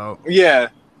footage that dog? Yeah.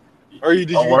 Or did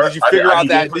you figure out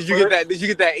that? Did you get that? Did you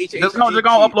get that? Just gonna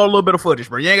upload a little bit of footage,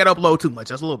 bro. You ain't gotta upload too much.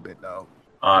 Just a little bit, though.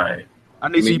 All right. I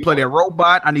need to see you play that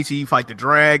robot. I need to see you fight the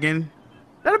dragon.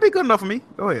 That'll be good enough for me.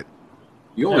 Go ahead.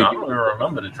 I don't even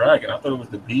remember the dragon. I thought it was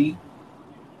the bee.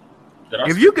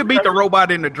 If you could beat the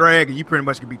robot and the dragon, you pretty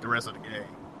much can beat the rest of the game.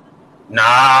 Nah,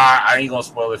 I ain't gonna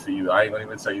spoil it for you. I ain't gonna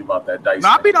even tell you about that dice.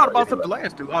 I beat all the bosses the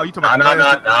last 2. Oh, you talking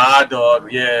about Nah, dog.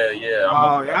 Yeah.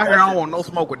 I hear I don't want no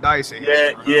smoke with Dicey.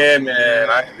 Yeah, man.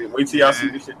 Wait till y'all see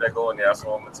the shit that go in there. That's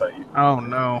all I'm gonna tell you. Oh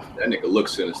no, that nigga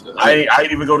looks sinister. I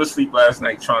ain't even go to sleep last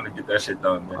night trying to get that shit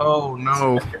done, man. Oh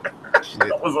no,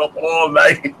 I was up all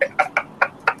night.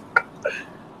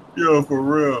 Yo, for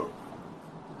real.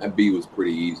 That B was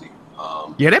pretty easy.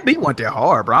 Yeah, that beat went that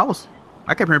hard, bro.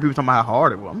 I kept hearing people talking about how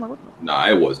hard it was. I'm like, what the? Nah,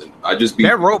 it wasn't. I just beat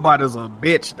that robot is a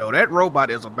bitch, though. That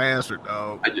robot is a bastard,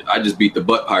 dog. I just beat the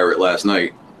butt pirate last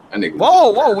night.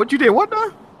 Whoa! What you did? What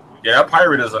the? Yeah, that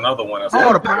pirate is another one.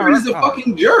 The pirate is a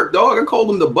fucking jerk, dog. I called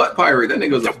him the butt pirate. That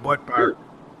nigga was a butt pirate.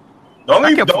 The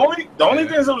only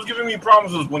things that was giving me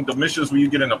problems was when the missions where you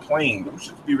get in a plane. Them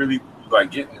should be really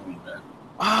like getting to me, man.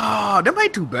 Oh, that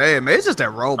ain't too bad, man. It's just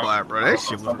that robot, bro. That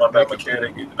shit was about that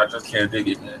mechanic. I just can't dig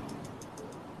it, man.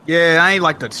 Yeah, I ain't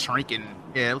like the shrinking.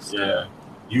 Yeah,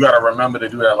 you gotta remember to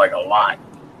do that like a lot.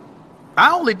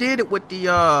 I only did it with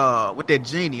that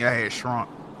genie I had shrunk.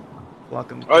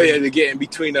 Oh yeah, to get in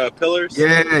between pillars.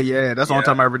 Yeah. That's the only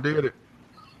time I ever did it.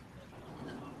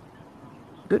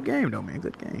 Good game though, man.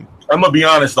 Good game. I'm gonna be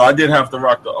honest though, I did have to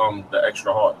rock the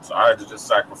extra heart, so I had to just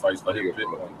sacrifice the hit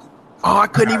points. Oh, I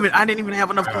didn't even have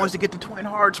enough coins to get the Twin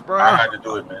Hearts, bro. I had to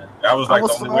do it, man. That was like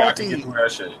the only way I could get through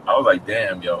that shit. I was like,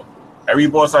 damn, yo. Every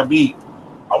boss I beat,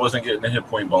 I wasn't getting the hit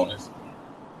point bonus.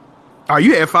 Oh,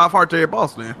 you had 5 hearts every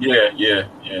boss, then? Yeah.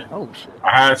 Oh, shit.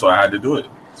 I had to do it.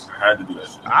 I had to do that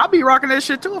shit. I'll be rocking that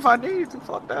shit, too, if I need to.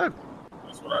 Fuck that.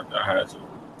 That's what I had to.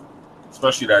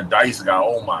 Especially that dice guy.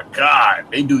 Oh, my God.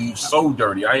 They do you so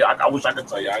dirty. I wish I could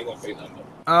tell you. I ain't gonna say nothing.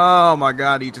 Oh, my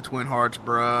God. Eat the Twin Hearts,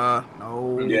 bruh.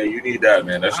 No. Yeah, you need that,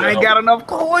 man. That shit I ain't got enough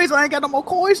coins. I ain't got no more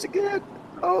coins to get.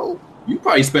 Oh. You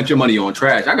probably spent your money on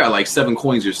trash. I got like 7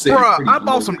 coins or 6. Bruh, I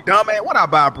bought some dumb ass. What I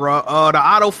buy, bruh? The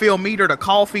autofill meter, the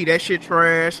coffee, that shit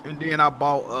trash. And then I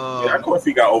bought yeah, that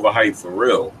coffee got overhyped for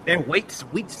real. And wheat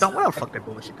don't well fuck that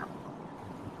bullshit.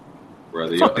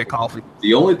 Brother, fuck that coffee.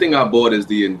 The only thing I bought is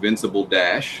the Invincible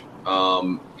Dash,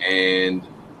 and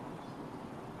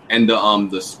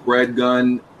the spread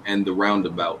gun and the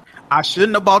roundabout. I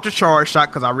shouldn't have bought the charge shot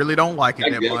because I really don't like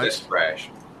it that much. That's trash.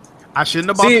 I shouldn't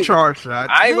have bought the charge shot.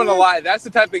 I ain't gonna lie, that's the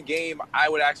type of game I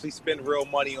would actually spend real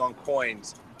money on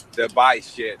coins to buy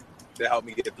shit to help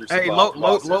me get through some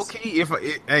low key,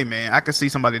 hey man, I could see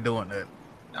somebody doing that.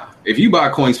 Nah. If you buy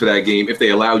coins for that game, if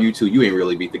they allow you to, you ain't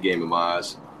really beat the game in my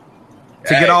eyes.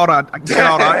 Get all that.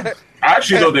 I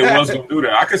actually thought they was gonna do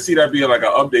that. I could see that being like an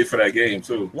update for that game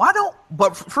too.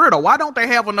 But for real, why don't they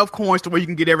have enough coins to where you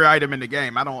can get every item in the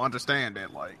game? I don't understand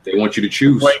that. Like they want you to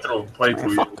choose. Play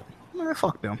through. Man,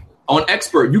 fuck them. On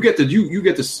expert, you get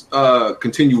to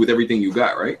continue with everything you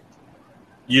got, right?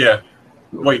 Yeah.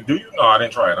 Wait, do you? No, I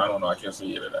didn't try it. I don't know. I can't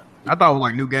see it of that. I thought it was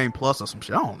like New Game Plus or some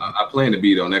shit. I don't know. I plan to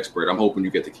beat it on expert. I'm hoping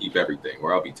you get to keep everything,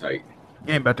 or I'll be tight.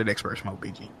 You ain't about that expert smoke,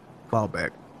 BG. Fall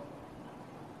back.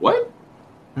 What?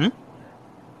 You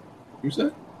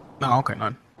said? No, okay,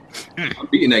 none. I'm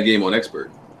beating that game on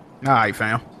expert. All right,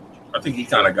 fam. I think he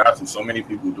kind of got to so many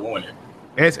people doing it.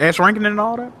 S ranking and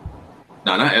all that?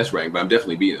 No, not S rank, but I'm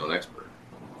definitely beating it on expert.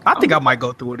 I think I might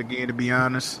go through it again, to be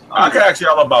honest. I can ask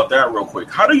y'all about that real quick.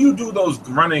 How do you do those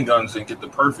running guns and get the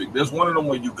perfect? There's one of them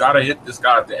where you gotta hit this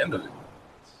guy at the end of it.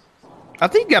 I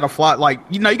think you gotta fly, like,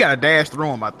 you gotta dash through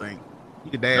him, I think.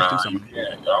 You can dash through something. You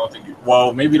can't. I don't think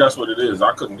well, maybe that's what it is.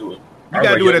 I couldn't do it. You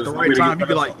gotta do it at the right time. You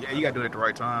be like, you gotta do it at the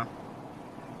right time.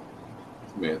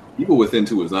 Man, Evil Within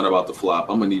 2 is not about to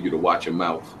flop. I'm gonna need you to watch your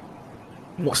mouth.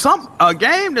 Well, a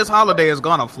game this holiday is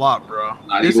gonna flop, bro.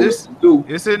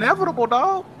 It's inevitable,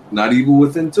 dog. Not Evil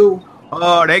Within 2.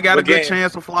 They got a good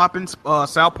chance of flopping.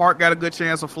 South Park got a good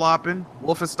chance of flopping.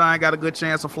 Wolfenstein got a good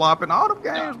chance of flopping. All them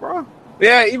games, bro.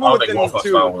 Yeah, Evil Within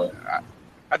 2.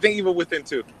 I think Evil Within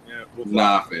 2. Yeah,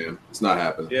 nah, fam. It's not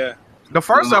happening. Yeah. The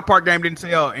first South Park game didn't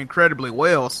sell incredibly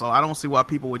well, so I don't see why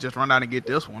people would just run out and get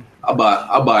this one. I'll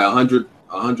buy 100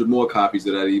 more copies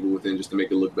of that Evil Within just to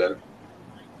make it look better.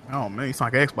 Oh man, it's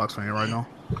like an Xbox fan right now.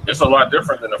 It's a lot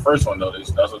different than the first one, though.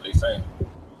 That's what they're saying.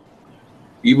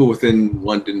 Evil Within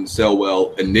 1 didn't sell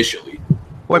well initially.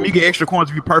 Well, if you get extra coins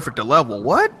if you're perfect to level.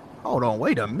 What? Hold on,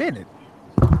 wait a minute.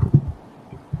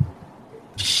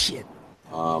 Shit.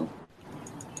 So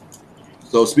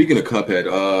speaking of Cuphead,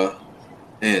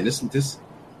 man, this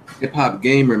hip hop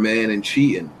gamer, man, and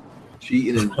cheating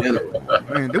in general.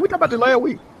 Man, did we talk about this last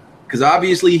week? Because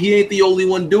obviously he ain't the only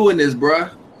one doing this,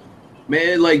 bruh.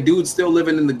 Man, like, dude's still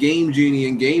living in the Game Genie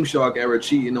and Game Shark era,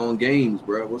 cheating on games,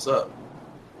 bruh. What's up?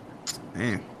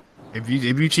 Man, if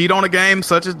you cheat on a game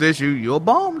such as this, you're a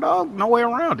bum, dog. No way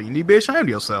around it. You need to be ashamed of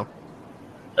yourself.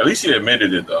 At least he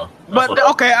admitted it, though. But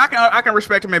okay, I can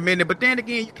respect him admitting it. But then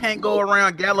again, you can't go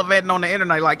around gallivanting on the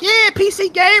internet like, yeah,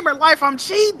 PC gamer life, I'm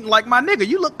cheating. Like, my nigga,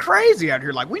 you look crazy out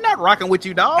here. Like, we not rocking with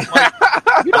you, dog. Like,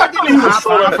 you not getting high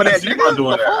five for that.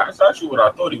 That's actually what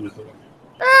I thought he was doing.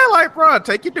 Yeah, like, bro,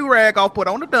 take your do-rag off, put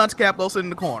on the dunce cap, go sit in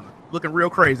the corner, looking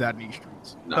real crazy out in these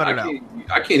streets.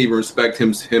 I can't even respect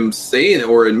him saying it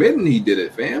or admitting he did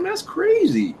it, fam. That's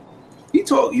crazy. You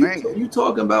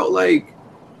talking about like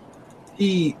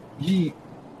he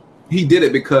did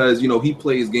it because he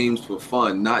plays games for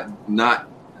fun, not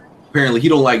apparently he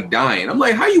don't like dying. I'm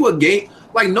like, how you a game?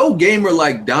 Like, no gamer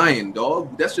like dying,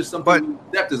 dog. That's just something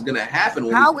that is gonna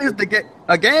happen. How is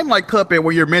a game like Cuphead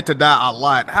where you're meant to die a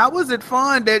lot? How is it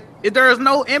fun that there is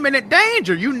no imminent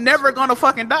danger? You never gonna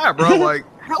fucking die, bro. Like,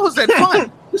 how is that fun?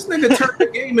 This nigga turned the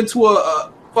game into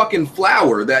a fucking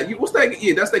flower. What's that?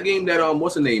 Yeah, that's the game that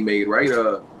what's the name made, right?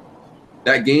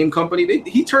 That game company.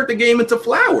 He turned the game into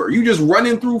flower. You just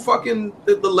running through fucking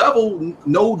the level,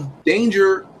 no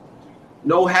danger,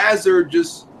 no hazard.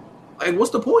 Just like,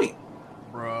 what's the point?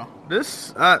 Bro,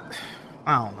 this I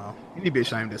don't know. You need to be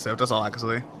ashamed of yourself. That's all I can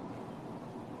say.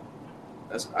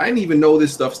 I didn't even know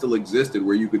this stuff still existed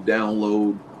where you could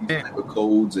download these type of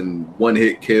codes and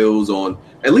one-hit kills on,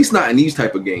 at least not in these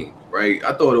type of games, right?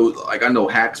 I thought it was like, I know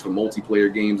hacks for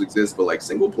multiplayer games exist, but like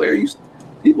single player,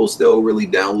 people still really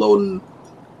downloading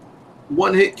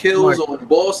one-hit kills on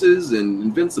bosses and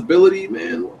invincibility,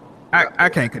 man. I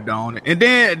can't condone it. And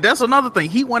then that's another thing.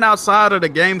 He went outside of the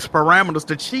game's parameters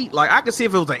to cheat. Like, I could see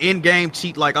if it was an in-game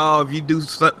cheat, like, oh, if you do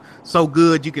so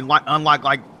good, you can unlock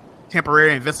like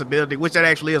temporary invincibility, which that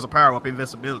actually is a power-up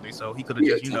invincibility. So he could have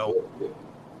just,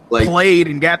 like, played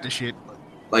and got the shit.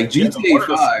 Like GTA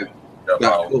 5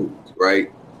 got codes, right?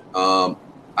 I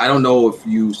don't know if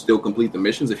you still complete the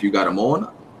missions if you got them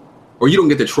on, or you don't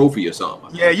get the trophy or something.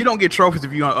 Yeah, you don't get trophies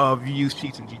if you use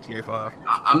cheats in GTA 5.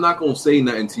 I'm not gonna say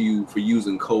nothing to you for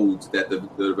using codes that the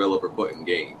developer put in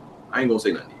game. I ain't gonna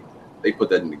say nothing to you. They put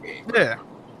that in the game. Yeah.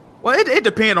 Well, it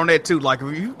depends on that too. Like,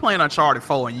 if you're playing Uncharted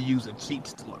 4 and you're using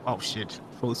cheats, to, oh shit,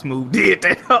 Full Smooth did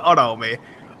that. Hold on, man.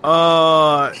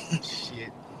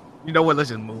 Shit. You know what? Let's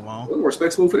just move on. I don't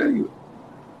respect Smooth for that either.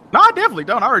 No, I definitely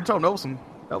don't. I already told him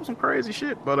that was some crazy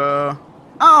shit. But I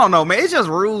don't know, man. It's just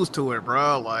rules to it,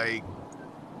 bro. Like,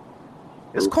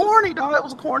 it's corny, dog. It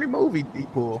was a corny movie he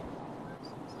pulled.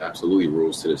 Absolutely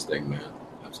rules to this thing, man.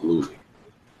 Absolutely.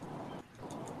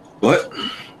 But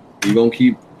you're gonna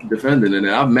keep defending it. And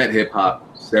I've met hip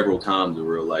hop several times in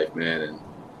real life, man, and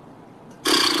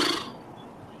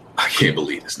I can't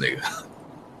believe this nigga.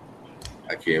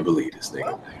 I can't believe this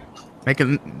nigga.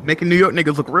 Making New York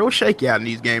niggas look real shaky out in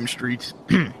these game streets.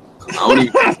 I don't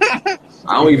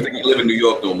even think he live in New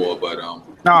York no more, but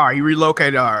Nah, he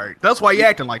relocated. All right, that's why he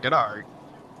acting like that. All right.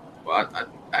 Well, I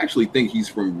actually think he's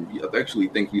from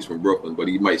Brooklyn, but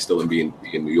he might still be in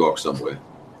New York somewhere.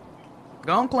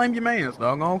 Go on, claim your mans,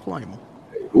 dog. Go on, claim him.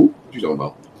 Hey, who? What you talking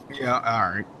about?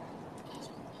 Yeah,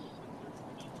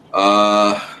 all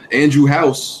right. Andrew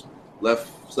House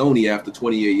left Sony after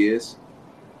 28 years.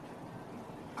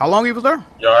 How long he was there?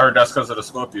 Yo, I heard that's because of the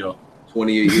Scorpio.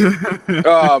 28 years.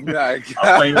 Oh man,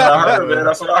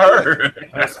 that's what I heard.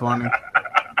 That's funny.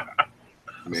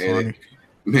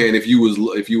 Man, if you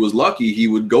was lucky, he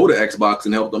would go to Xbox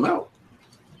and help them out.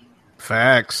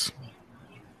 Facts.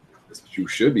 That's what you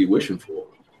should be wishing for.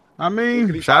 I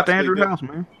mean, shout out to Andrew House,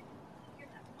 man.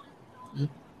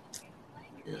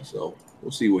 Yeah, so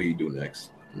we'll see what he do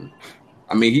next.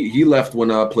 I mean, he left when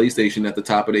PlayStation at the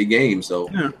top of their game, so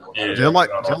just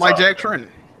like Jack Trenton.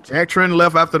 Jack Trenton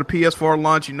left after the PS4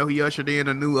 launch. You know, he ushered in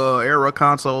a new era of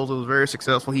consoles. It was very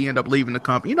successful. He ended up leaving the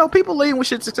company. You know, people leaving when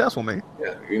shit's successful, man.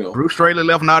 Yeah, you know. Bruce Straley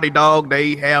left Naughty Dog.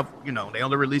 They have, they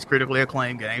only release critically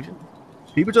acclaimed games.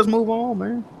 People just move on,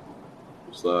 man.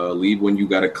 Just leave when you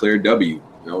got a clear W.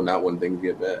 Not when things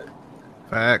get bad.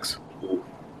 Facts.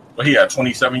 But he had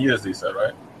 27 years, they said,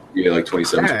 right? Yeah, like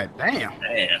 27. God damn.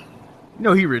 You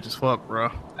know he rich as fuck, bro.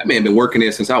 That man been working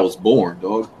there since I was born,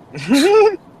 dog.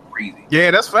 Crazy.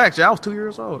 Yeah, that's facts. I was 2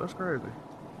 years old. That's crazy.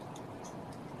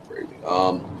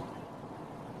 So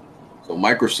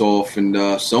Microsoft and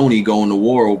Sony going to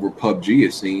war over PUBG,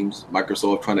 it seems.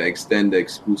 Microsoft trying to extend the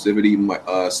exclusivity.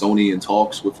 Sony in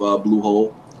talks with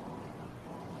Bluehole.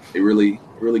 They really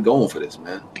going for this,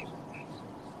 man.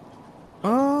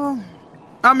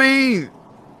 I mean,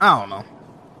 I don't know.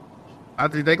 I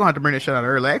think they're going to have to bring that shit out of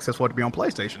early access for it to be on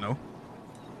PlayStation, though.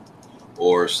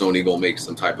 Or Sony going to make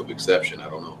some type of exception. I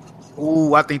don't know.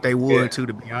 Ooh, I think they would, too,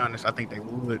 to be honest. I think they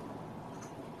would.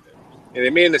 Yeah,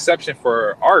 they made an exception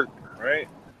for Ark, right?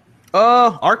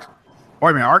 Ark?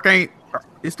 Wait a minute, Ark ain't...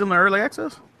 It's still in early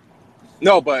access?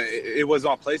 No, but it was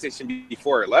on PlayStation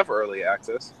before it left early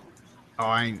access. Oh,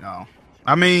 I ain't know.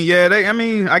 I mean, yeah,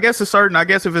 I guess it's certain. I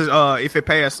guess if it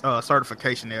passed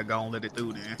certification, they'll go and let it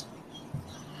through then.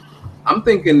 I'm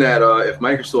thinking that if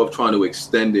Microsoft trying to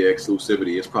extend the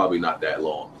exclusivity, it's probably not that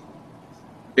long.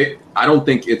 I don't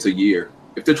think it's a year.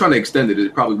 If they're trying to extend it,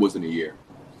 it probably wasn't a year.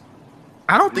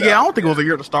 I don't think it was a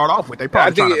year to start off with. They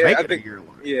probably trying to make it a year.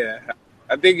 Yeah,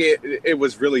 I think it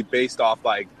was really based off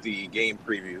like the game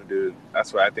preview, dude.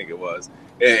 That's what I think it was.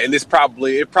 And it's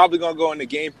probably gonna go in the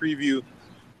game preview,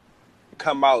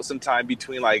 come out sometime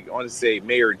between like I want to say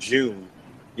May or June.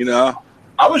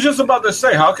 I was just about to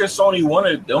say, how can Sony want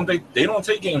it? They don't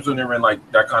take games when they're in like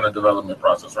that kind of development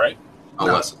process, right?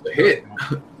 Unless it's a hit.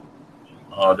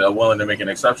 They're willing to make an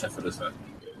exception for this thing.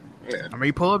 Yeah. I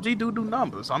mean, PUBG do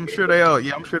numbers. I'm sure they'll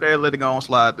let it go on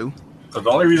slide through. Because the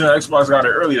only reason Xbox got it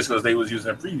early is because they was using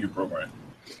a preview program.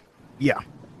 Yeah.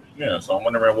 Yeah, so I'm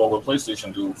wondering what would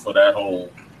PlayStation do for that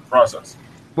whole process.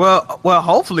 Well,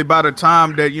 hopefully by the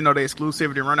time that, the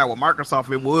exclusivity run out with Microsoft,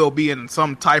 it will be in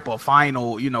some type of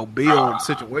final, build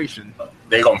situation.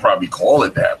 they gonna probably call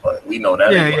it that, but we know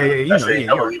that. Yeah. That shit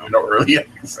never leaving no early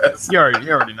access. You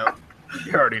already know.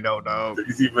 You already know, dog.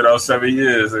 He's been out 7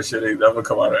 years and shit ain't never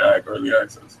come out of early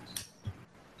access.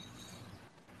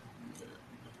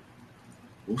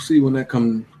 We'll see when that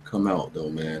come out though,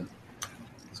 man.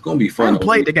 It's gonna be fun. I haven't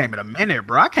played the game in a minute,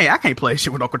 bro. I can't play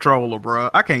shit with no controller, bro.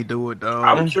 I can't do it, dog.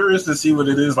 I'm curious to see what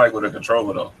it is like with a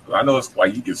controller though. I know it's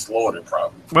like you get slaughtered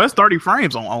probably. Well, it's 30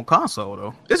 frames on console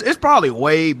though. It's probably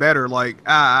way better. Like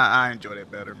I enjoy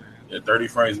that better, man. Yeah, 30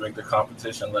 frames make the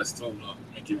competition less too, though.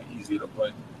 Make it easier to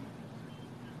play.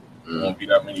 Won't be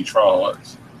that many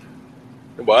tryhards.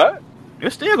 What?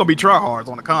 It's still gonna be tryhards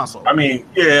on the console. I mean,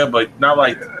 yeah, but not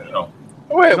like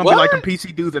Wait, it's gonna what? be like the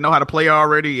PC dudes that know how to play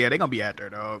already. Yeah, they're gonna be out there,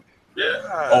 dog.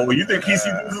 Yeah. Oh, well, you think PC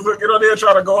dudes is gonna get on there and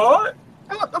try to go hard?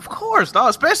 Of course, dog.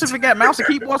 Especially if we got mouse and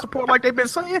keyboard support like they've been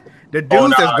saying. The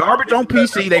dudes that's garbage on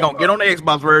PC, they gonna get on the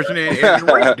Xbox version and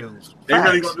race dudes. They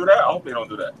really gonna do that? I hope they don't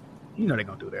do that. You know they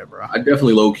gonna do that, bro. I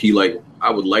definitely low key like. I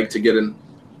would like to get in.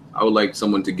 I would like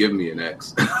someone to give me an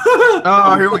X.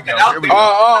 Oh, here we go.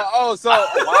 So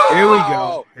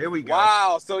wow. Here we go.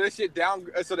 Wow. So this shit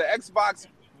so the Xbox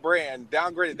brand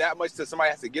downgraded that much that somebody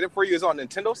has to get it for you is on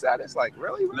Nintendo status? Like,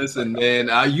 really? Listen, man.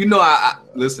 I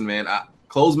listen, man.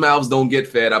 Closed mouths don't get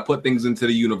fed. I put things into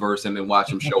the universe and then watch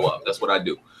them show up. That's what I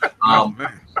do.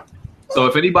 So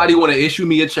if anybody want to issue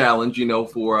me a challenge,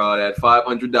 for that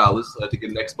 $500 to get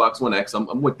an Xbox One X,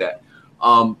 I'm with that.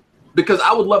 Because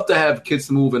I would love to have kids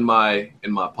move in my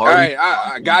party. All right,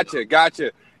 I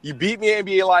gotcha. You beat me in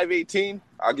NBA Live 18,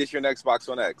 I'll get you an Xbox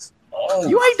One X. Oh,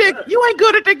 You ain't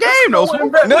good at the game, though.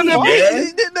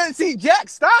 No. See, Jack,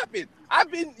 stop it. I've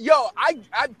been, I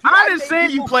didn't see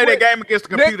you play that game against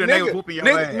the computer and they was whooping your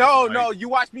ass. No, you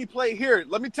watched me play here.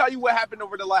 Let me tell you what happened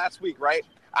over the last week, right?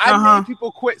 I made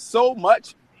people quit so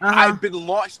much, I've been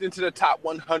launched into the top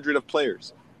 100 of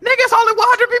players. Niggas, only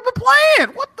 100 people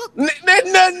playing. What the?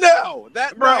 No.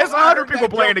 It's 100 people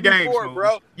playing the game, before,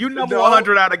 bro. You number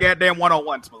 100 out of goddamn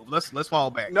 101, Smooth. Let's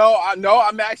fall back. No,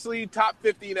 I'm actually top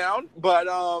 50 now, but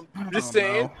just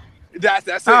saying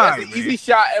that's an easy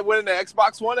shot at winning the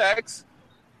Xbox One X.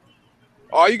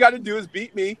 All you got to do is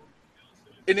beat me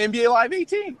in NBA Live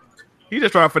 18. He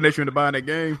just trying to finish you into buying that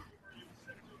game.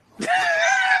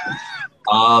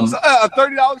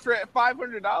 $30 for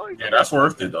 $500. Yeah, that's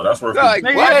worth it though. That's worth it. Like,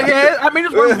 yeah. I mean,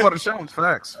 it's worth it for the show.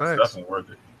 Facts. That's definitely worth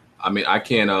it. I mean, I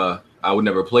can't. I would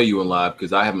never play you in live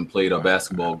because I haven't played a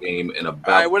basketball game in about.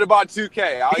 All right, what about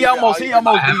 2K? He almost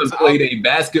I haven't played a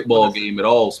basketball game at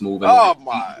all, Smooth. Oh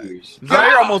my! He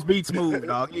almost beat Smooth,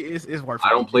 dog. It's worth it. I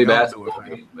don't play basketball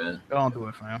games, man. Don't do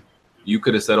it, fam. You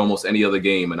could have said almost any other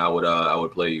game, and I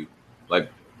would play you.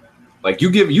 Like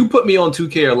you put me on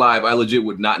 2K or live, I legit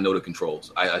would not know the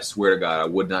controls. I swear to God, I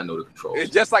would not know the controls.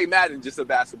 It's just like Madden, just a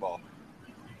basketball.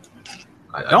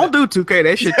 Don't do 2K.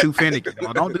 That shit too finicky.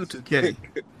 Don't do 2K.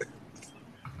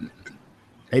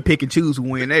 They pick and choose who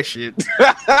win that shit.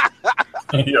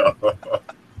 Yeah.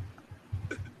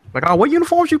 Like, what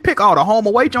uniforms you pick? Oh, the home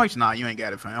away joints? Nah, you ain't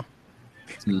got it, fam.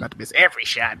 About to miss every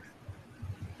shot.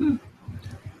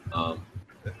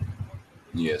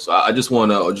 Yeah, so I just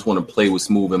want to play with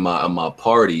Smooth in my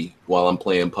party while I'm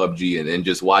playing PUBG and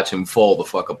just watch him fall the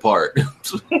fuck apart.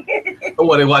 I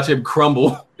want to watch him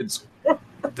crumble.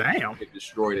 Damn, get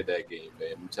destroyed at that game,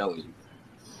 man. I'm telling you,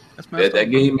 that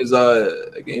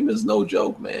game is no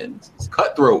joke, man. It's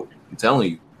cutthroat. I'm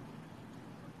telling you,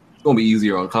 it's gonna be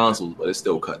easier on consoles, but it's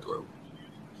still cutthroat.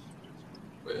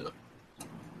 Yeah.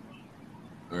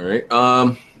 All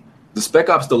right. The Spec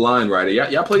Ops: The Line Rider.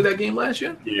 Y'all played that game last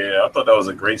year? Yeah, I thought that was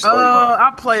a great story.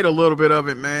 I played a little bit of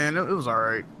it, man. It was all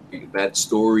right. That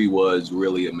story was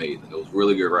really amazing. It was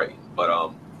really good writing.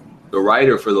 But the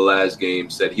writer for the last game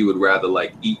said he would rather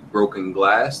eat broken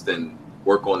glass than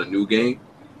work on a new game.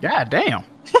 God damn.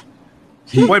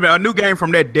 Wait a minute, a new game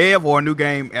from that dev or a new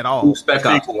game at all? Spec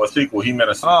Ops. A sequel. He meant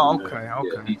a sequel. Oh, okay.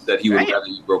 Yeah, he said he would rather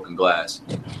eat broken glass.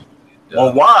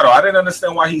 Well, why though? I didn't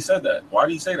understand why he said that. Why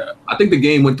did he say that? I think the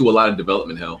game went through a lot of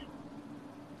development hell.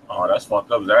 Oh, that's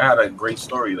fucked up. That had a great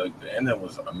story. Like the ending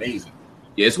was amazing.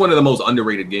 Yeah, it's one of the most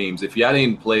underrated games. If y'all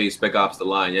didn't play Spec Ops: The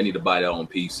Line, you need to buy that on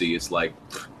PC. It's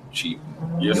cheap.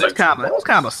 Yeah, it was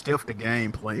kind of stiff the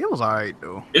gameplay. It was alright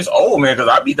though. It's old, man, because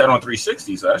I beat that on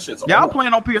 360, so that shit's old. Y'all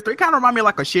playing on PS3 kind of remind me of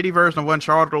like a shitty version of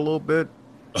Uncharted a little bit.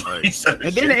 And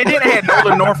then it had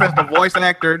Nolan North as the voice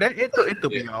actor. It threw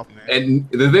me off, man. And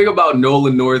the thing about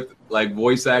Nolan North,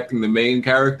 voice acting the main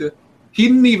character, he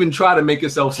didn't even try to make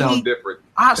himself sound different.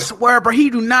 I swear, bro, he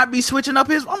do not be switching up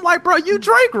his. I'm like, bro, you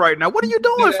Drake right now. What are you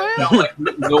doing, fam? Like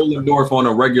Nolan North on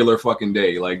a regular fucking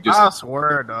day, I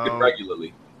swear, dog.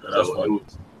 regularly. That's funny.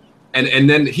 And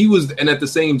then he was, and at the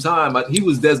same time, he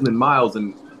was Desmond Miles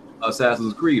in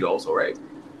Assassin's Creed also, right?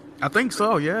 I think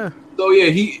so, yeah. So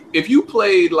yeah, if you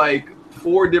played like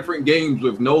 4 different games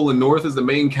with Nolan North as the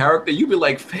main character, you'd be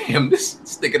like, fam, this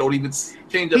nigga don't even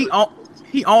change up.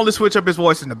 He only switched up his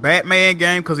voice in the Batman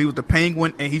game because he was the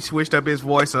Penguin, and he switched up his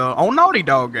voice on Naughty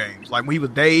Dog games. Like when he was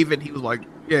David, he was like,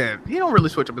 yeah, he don't really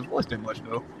switch up his voice that much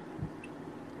though.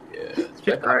 Yeah,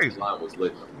 that crazy. Line was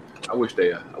lit. I wish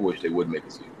they would make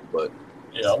a sequel, but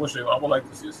yeah, I would like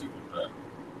to see a sequel to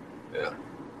Yeah.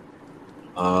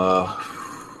 that.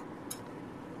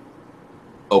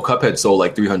 Cuphead sold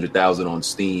like 300,000 on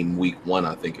Steam week 1,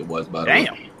 I think it was. By the way.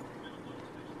 Damn.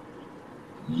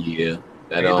 Yeah.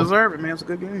 They deserve it, man. It's a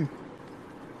good game.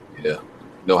 Yeah.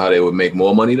 Know how they would make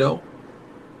more money though?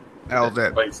 How's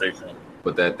that? PlayStation.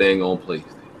 Put that thing on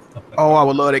PlayStation. Oh, I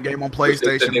would love that game on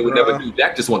PlayStation. They would never do.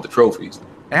 Jack just want the trophies.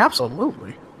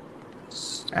 Absolutely.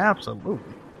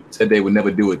 Said they would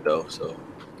never do it though. So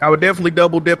I would definitely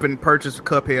double dip and purchase a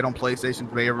Cuphead on PlayStation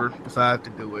if they ever decide to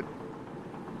do it.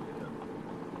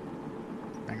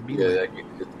 Yeah,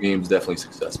 the game's definitely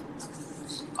successful.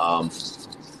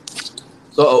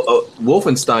 So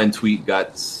Wolfenstein tweet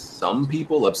got some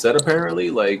people upset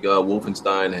apparently. Like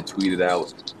Wolfenstein had tweeted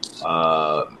out,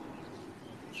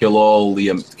 "Kill all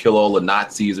the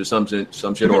Nazis" or some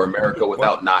shit, or America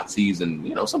without Nazis,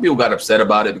 and some people got upset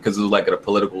about it because it was like a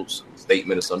political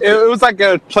statement or something. It was like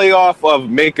a playoff of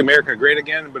 "Make America Great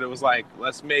Again," but it was like,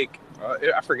 let's make.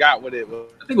 I forgot what it was.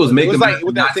 I think it was "Make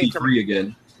America Nazi Free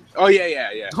Again." Oh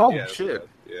yeah. Oh yeah, shit.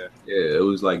 Yeah, it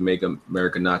was like "Make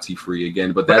America Nazi Free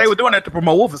Again," but they were doing that to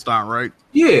promote Wolfenstein, right?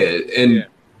 Yeah, and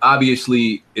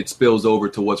obviously it spills over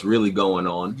to what's really going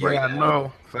on. Yeah, right I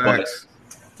know. Facts.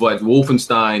 But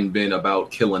Wolfenstein been about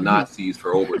killing Nazis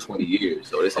for over 20 years,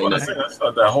 so this ain't nothing.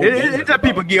 It's that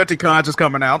people guilty conscience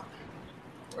coming out.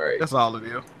 Right. That's all it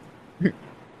is.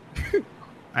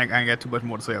 I ain't got too much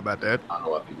more to say about that. I don't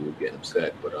know why people would get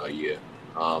upset, but yeah.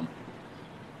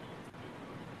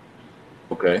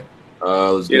 Okay.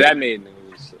 That made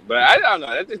news, but I don't know.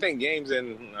 I just think games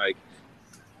and like,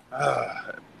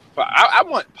 I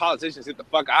want politicians to get the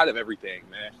fuck out of everything,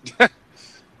 man.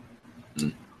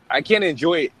 I can't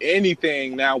enjoy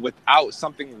anything now without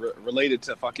something related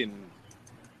to fucking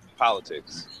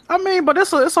politics. I mean, but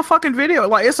it's a fucking video.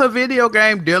 Like, it's a video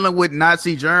game dealing with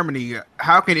Nazi Germany.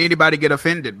 How can anybody get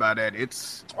offended by that?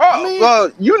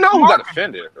 Well, you know who got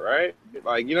offended, right?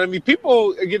 Like, you know what I mean?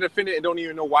 People get offended and don't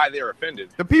even know why they're offended.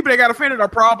 The people that got offended are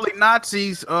probably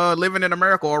Nazis living in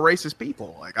America or racist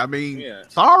people. Like, I mean,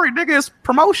 sorry, nigga, it's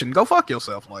promotion. Go fuck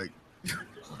yourself. Like,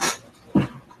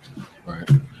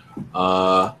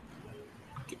 right.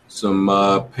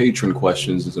 Some patron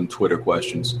questions and some Twitter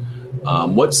questions.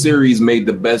 What series made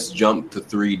the best jump to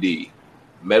 3D?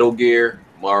 Metal Gear,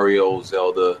 Mario,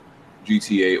 Zelda,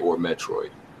 GTA, or Metroid?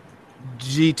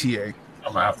 GTA.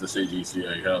 I'm gonna have to say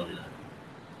GTA. Hell yeah.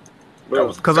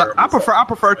 Because I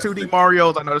prefer 2D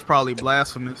Marios. I know it's probably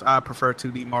blasphemous. I prefer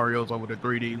 2D Marios over the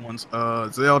 3D ones.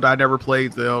 Zelda, I never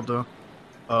played Zelda.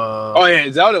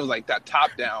 Zelda was like that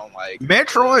top down, like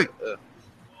Metroid.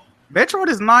 Metroid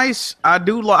is nice. I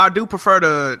do prefer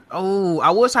I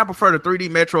prefer the 3D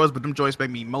Metroids, but them joints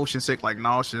make me motion sick, like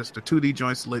nauseous. The 2D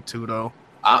joints lit too, though.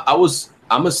 I'm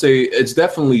gonna say it's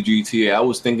definitely GTA. I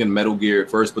was thinking Metal Gear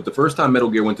at first, but the first time Metal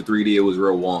Gear went to 3D, it was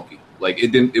real wonky. Like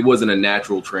it wasn't a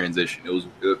natural transition.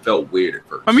 It felt weird at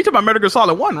first. I mean, you talking about Metal Gear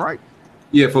Solid 1, right?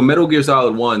 Yeah, from Metal Gear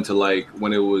Solid 1 to like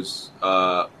when it was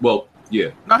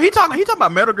yeah. No, he talking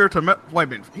about Metal Gear to wait a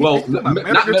minute. Not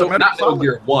Metal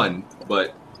Gear 1,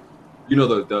 but you know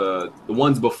the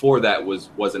ones before that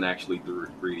wasn't actually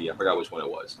 3D. I forgot which one it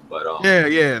was, but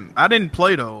yeah. I didn't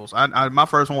play those. My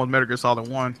first one was Metal Gear Solid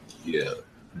 1. Yeah,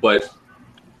 but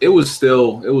it was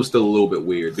still a little bit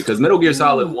weird because Metal Gear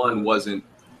Solid 1 wasn't.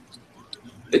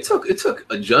 It took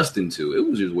adjusting to. It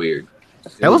was just weird.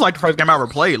 That was like the first game I ever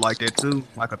played like that too,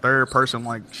 like a third person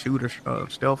like shooter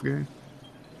stealth game.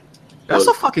 That's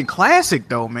a fucking classic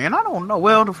though, man. I don't know.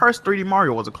 Well, the first 3D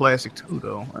Mario was a classic too,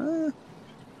 though.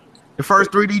 The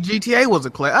first 3D GTA was a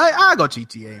classic. I go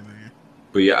GTA, man.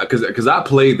 But yeah, because I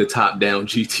played the top-down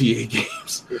GTA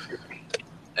games,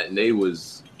 and they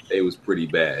was pretty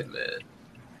bad, man.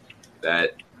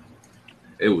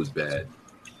 It was bad.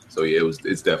 So yeah,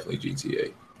 it's definitely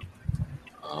GTA.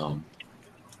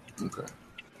 Okay.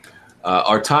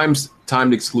 Are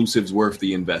timed exclusives worth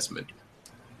the investment?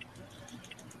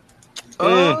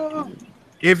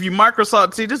 If you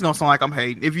Microsoft, see, this is gonna sound like I'm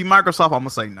hating. If you Microsoft, I'm gonna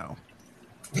say no.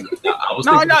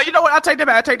 No, you know what? I take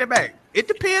that back. It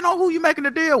depends on who you're making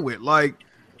the deal with. Like,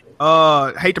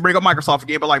 hate to bring up Microsoft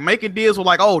again, but like making deals with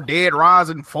like Dead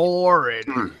Rising 4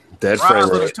 and Dead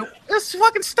Friendly. it's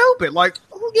fucking stupid. Like,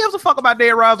 who gives a fuck about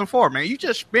Dead Rising 4, man? You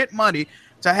just spent money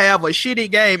to have a shitty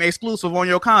game exclusive on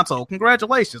your console.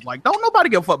 Congratulations. Like, don't nobody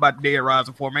give a fuck about Dead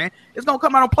Rising 4, man. It's gonna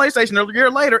come out on PlayStation a year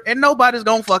later, and nobody's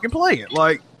gonna fucking play it.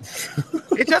 Like,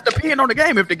 it just depends on the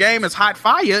game. If the game is hot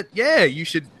fire, yeah, you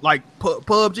should, like,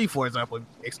 PUBG, for example.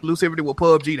 Exclusivity with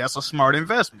PUBG, that's a smart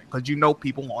investment, because you know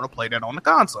people want to play that on the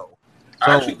console.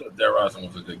 I actually thought Dead Rising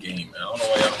was a good game, man. I don't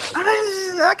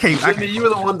know why I can't. Jimmy, you were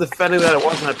the one defending that it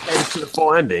wasn't a page to the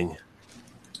full ending.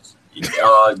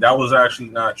 That was actually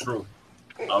not true.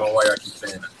 I don't know why I keep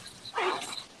saying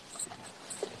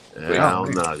that. I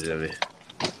don't know, Jimmy.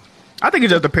 I think it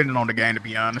just depended on the game, to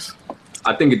be honest.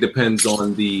 I think it depends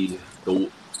on the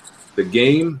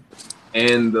game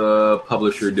and the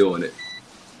publisher doing it.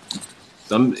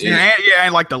 And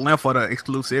like the length of the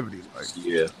exclusivity. Like,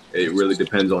 yeah, it really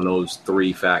depends on those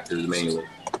three factors mainly.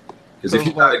 Because if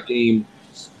you got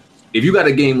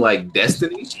a game like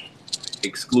Destiny,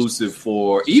 exclusive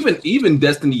for even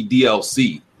Destiny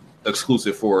DLC,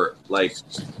 exclusive for like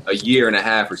a year and a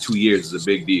half or 2 years is a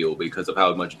big deal because of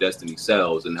how much Destiny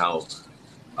sells and how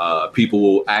people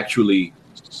will actually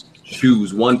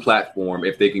choose one platform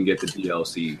if they can get the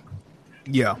DLC.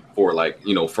 Yeah, for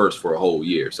first for a whole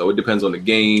year. So it depends on the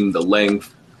game, the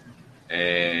length,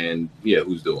 and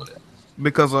who's doing it.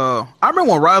 Because I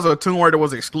remember when Rise of the Tomb Raider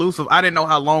was exclusive, I didn't know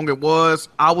how long it was.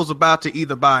 I was about to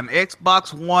either buy an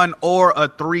Xbox One or a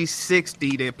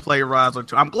 360 to play Rise of the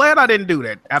Tomb. I'm glad I didn't do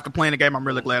that. After playing the game, I'm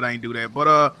really glad I didn't do that.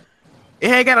 But it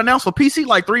had got announced for PC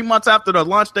like 3 months after the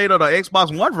launch date of the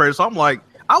Xbox One version. So I'm like,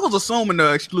 I was assuming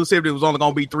the exclusivity was only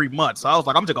going to be 3 months. So I was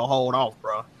like, I'm just going to hold off,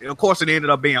 bro. And of course, it ended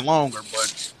up being longer,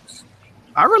 but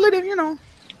I really didn't,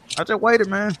 I just waited,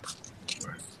 man.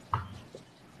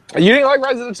 You didn't like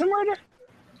Rise of the Tomb Raider?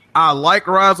 I like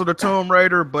Rise of the Tomb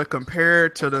Raider, but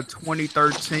compared to the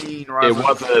 2013 Rise, it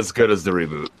wasn't as good as the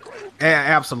reboot.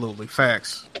 Absolutely,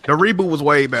 facts. The reboot was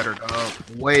way better, dog.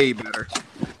 Way better.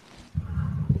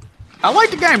 I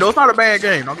like the game, though. It's not a bad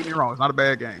game. Don't get me wrong. It's not a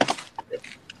bad game.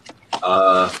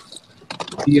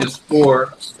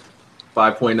 PS4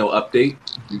 5.0 update.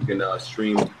 You can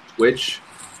stream Twitch,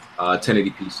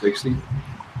 1080p 60.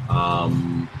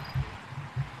 My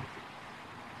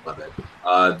bad.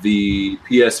 The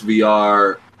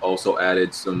PSVR also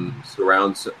added some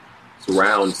surround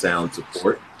sound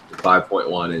support to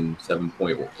 5.1 and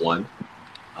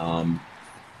 7.1.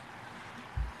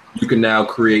 You can now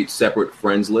create separate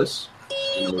friends lists.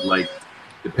 Like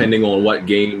depending on what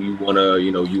game you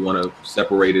wanna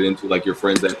separate it into, like your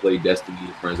friends that play Destiny,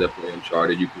 your friends that play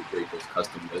Uncharted. You can create those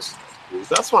custom lists.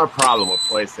 That's my problem with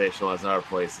PlayStation as other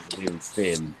places, and even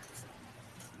Steam.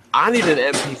 I need an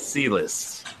NPC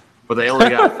list, but they only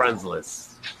got friends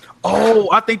lists. Oh,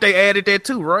 I think they added that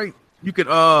too, right? You could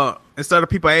instead of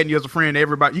people adding you as a friend,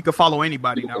 everybody you can follow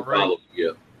anybody now, right?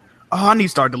 Yeah. Oh, I need to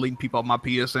start deleting people off my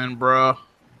PSN, bro.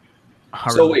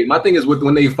 Wait, my thing is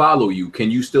when they follow you, can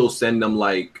you still send them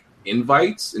like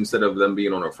invites instead of them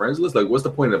being on a friends list? Like, what's the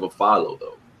point of a follow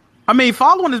though? I mean,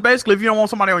 following is basically if you don't want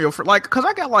somebody on your because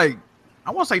I got like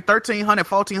I want to say 1,300,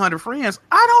 1,400 friends.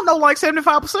 I don't know like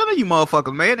 75% of you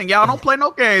motherfuckers, man, and y'all don't play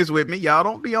no games with me. Y'all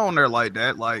don't be on there like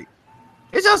that. Like,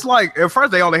 it's just like at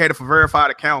first they only had it for verified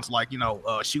accounts, like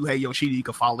Shuhei Yoshida. You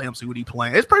can follow him, see what he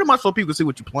playing. It's pretty much so people can see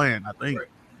what you're playing, I think. Right.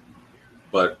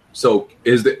 But so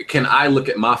can I look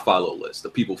at my follow list, the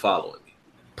people following me?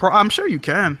 I'm sure you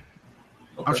can.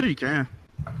 Okay. I'm sure you can.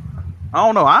 I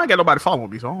don't know. I ain't got nobody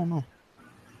following me, so I don't know.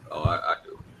 Oh, I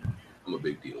do. I'm a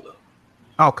big deal though.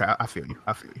 Okay, I feel you.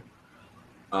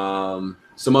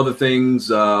 Some other things: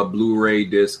 Blu-ray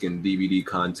disc and DVD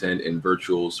content and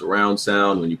virtual surround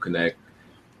sound when you connect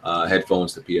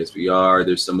headphones to PSVR.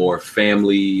 There's some more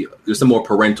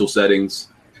parental settings.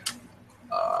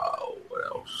 What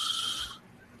else?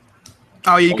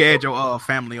 Oh, you can add your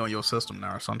family on your system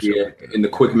now or something. Yeah, in the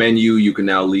quick menu, you can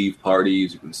now leave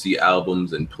parties. You can see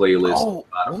albums and playlists. Oh,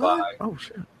 on Spotify. What? Oh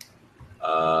shit.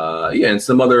 And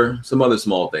some other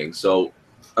small things. So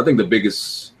I think the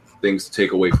biggest things to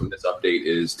take away from this update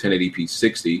is 1080p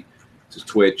 60 to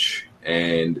Twitch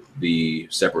and the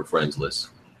separate friends list.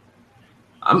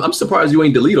 I'm surprised you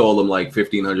ain't delete all them like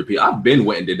 1,500p. I've been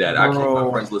went and did that. I keep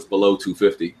my friends list below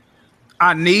 250.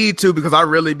 I need to because I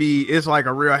really it's like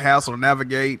a real hassle to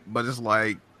navigate, but it's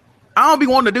like I don't be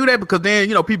wanting to do that because then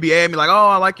people be adding me like, oh,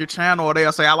 I like your channel, or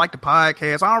they'll say I like the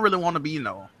podcast. I don't really want to be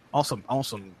on some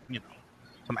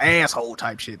some asshole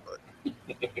type shit, but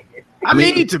I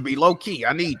need to be low key.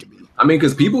 I need to be. I mean,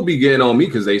 because people be getting on me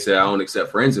because they say I don't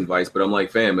accept friends invites, but I'm like,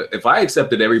 fam, if I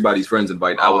accepted everybody's friends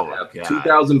invite, I would have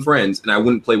 2,000 friends and I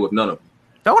wouldn't play with none of them.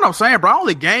 That's what I'm saying, bro. I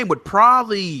only game with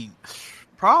probably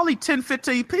probably 10,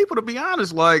 15 people, to be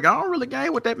honest. Like, I don't really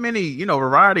game with that many,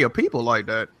 variety of people like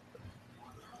that.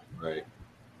 Right.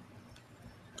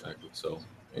 Exactly. So,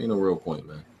 ain't no real point,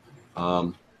 man.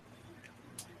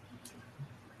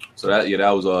 So that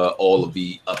was all of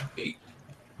the update.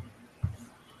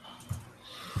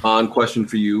 On question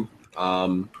for you.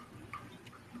 I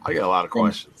got a lot of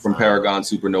questions from Paragon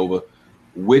Supernova.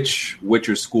 Which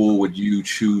Witcher school would you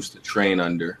choose to train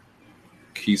under?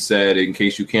 He said, in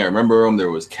case you can't remember them,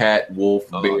 there was Cat, Wolf,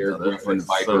 Bear, Griffin,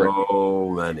 Viper. So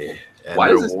many. Why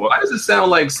does it sound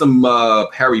like some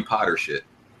Harry Potter shit?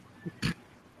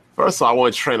 First of all, I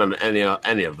won't train on any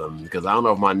of them because I don't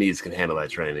know if my knees can handle that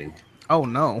training. Oh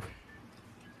no!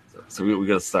 So we're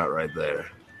gonna start right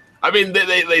there. I mean,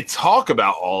 they talk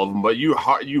about all of them, but you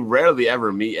rarely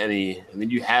ever meet any. I mean,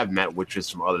 you have met witches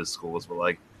from other schools, but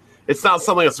like, it's not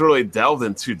something that's really delved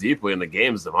in too deeply in the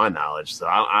games, to my knowledge. So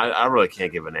I really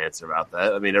can't give an answer about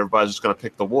that. I mean, everybody's just gonna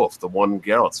pick the wolf, the one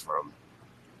Geralt's from.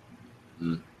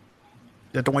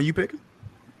 That the one you pick?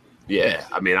 Yeah,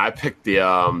 I mean, I picked the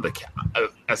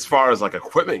as far as like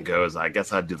equipment goes, I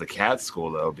guess I'd do the cat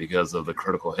school though because of the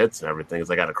critical hits and everything. Because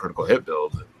I got a critical hit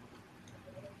build.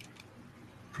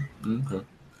 Okay.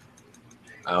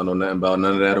 I don't know nothing about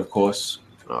none of that, of course.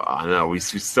 I know we're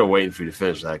still waiting for you to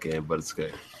finish that game, but it's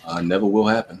good. Never will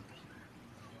happen.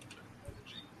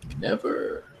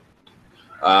 Never.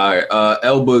 All right,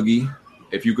 L Boogie.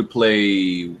 If you could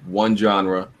play one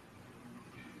genre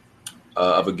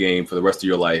of a game for the rest of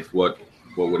your life, what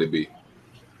would it be?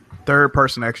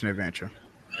 Third-person action adventure.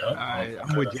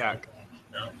 I'm with Jack.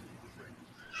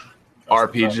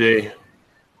 RPG.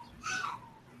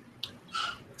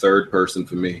 Third person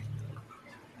for me.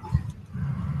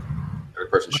 Third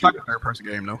person shooter. Like a third-person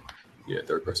game, though. Yeah,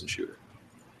 third person shooter.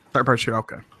 Third-person shooter,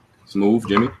 okay. Smooth,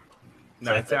 Jimmy.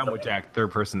 No, I'm with Jack.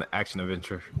 Third person action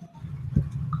adventure.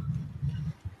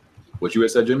 What you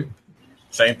had said, Jimmy?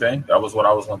 Same thing. That was what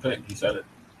I was gonna pick. He said it.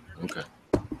 Okay.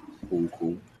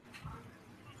 Cool.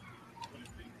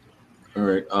 All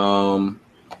right.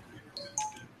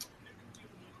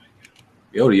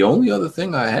 The only other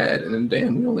thing I had, and then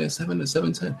damn, we only had 7 to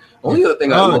 7:10. Only other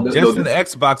thing just in the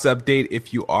Xbox update,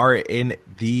 if you are in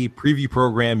the preview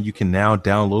program, you can now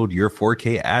download your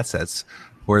 4K assets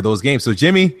for those games. So,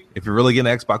 Jimmy, if you're really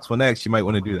getting Xbox One X, you might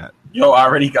want to do that. Yo, I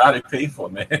already got it paid for,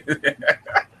 man.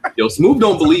 Yo, Smooth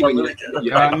don't believe in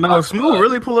you. No, Smooth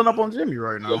really pulling up on Jimmy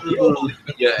right now. You don't believe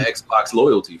in your Xbox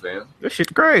loyalty, fam. This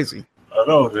shit's crazy. I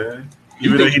know, man.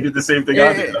 Even though he did the same thing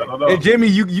I did. I don't know. And Jimmy,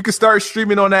 you can start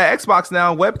streaming on that Xbox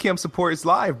now. Webcam support is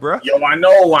live, bro. Yo, I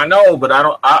know, but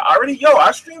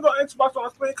I streamed on Xbox when I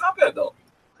was playing Cuphead, though.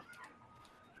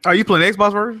 Oh, you playing the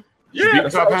Xbox version? Yeah.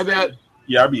 Cuphead that?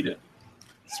 Yeah, I beat it.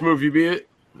 Smooth, you beat it?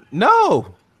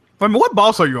 No. I mean, what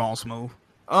boss are you on, Smooth?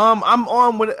 I'm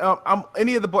on with I'm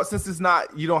any of the boss since it's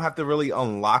not you don't have to really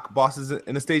unlock bosses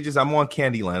in the stages. I'm on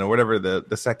Candyland or whatever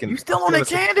the second. You still on that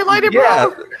Candyland, bro? Yeah,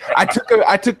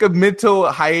 I took a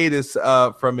mental hiatus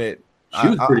from it. She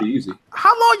was pretty easy.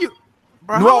 How long you?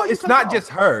 Bro, well, it's not just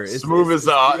her. Smooth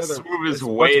is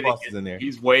waiting. In there.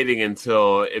 He's waiting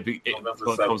until it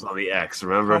comes on the X.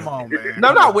 Remember? Come on, man. No,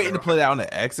 I'm not waiting to play that on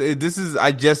the X. I've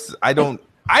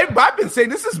been saying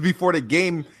this is before the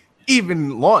game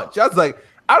even launched. I was like,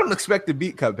 I don't expect to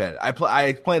beat Cuphead. I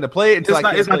plan to play it until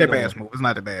it's not that bad, Smooth. It's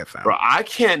not that bad, fam. Bro, I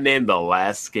can't name the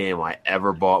last game I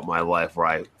ever bought in my life where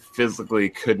I physically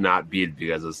could not beat it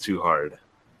because it was too hard.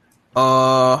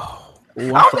 I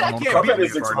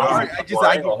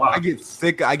get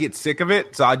sick of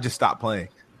it, so I just stop playing.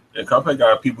 Yeah, Cuphead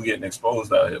got people getting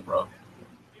exposed out here, bro.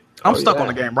 I'm stuck on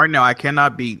the game right now. I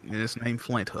cannot beat this name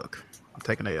Flint Hook. I'm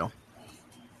taking a L.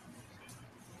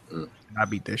 I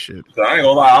beat that shit. So I ain't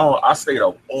gonna lie, I stayed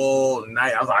up all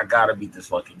night. I was like, I gotta beat this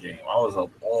fucking game. I was up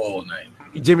all night.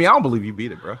 Jimmy, I don't believe you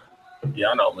beat it, bro.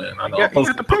 Yeah, I know, man. I know. You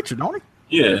got the picture, don't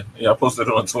you? Yeah, I posted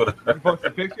it on Twitter. You posted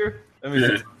the picture? Let me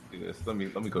see this. Let me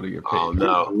go to your page. Oh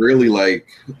no, really? Like,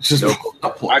 just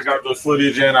I got the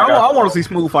footage and I want to see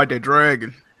Smooth fight that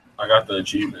dragon. I got the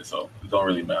achievement, so it don't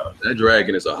really matter. That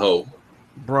dragon is a hoe,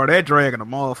 bro. That dragon, a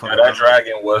motherfucker. Yeah, that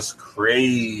dragon was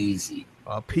crazy.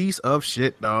 A piece of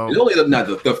shit, dog. It's only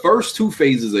the first two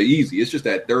phases are easy. It's just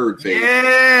that third phase.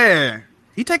 Yeah,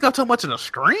 he take up too much of the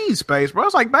screen space, bro.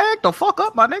 It's like back the fuck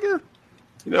up, my nigga.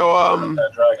 You know,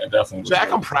 that dragon definitely.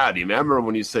 Jack, I'm proud of you. Remember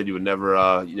when you said you would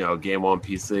never, game on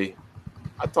PC?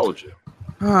 I told you.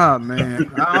 Oh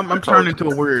man, I'm turning into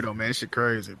a weirdo, man. Shit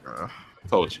crazy, bro. I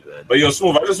told you that. But yo,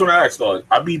 Smooth, I just want to ask though.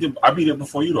 I beat it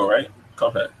before you though, right?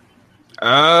 Cuphead.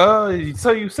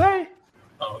 So you say?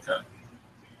 Oh, okay.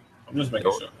 I'm just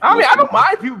making sure. I mean, I don't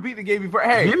mind people beat the game before.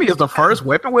 Hey, Jimmy is the first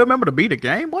weapon wheel member to beat the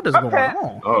game. What is going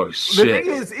on? Oh the shit!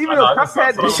 thing is, even though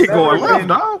Cuphead This shit going left,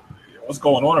 dog. What's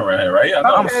going on around here, right? I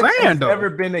know. I'm saying though. never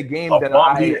been a game A that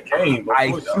bumpy game I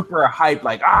before, super hyped.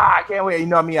 Like, I can't wait. You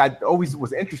know what I mean? I always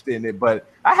was interested in it, but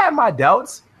I had my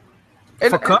doubts.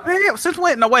 For Cuphead? Since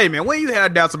when? No, wait a minute. When you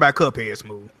had doubts about Cuphead,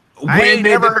 Smooth? I When ain't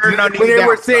never heard none of when these they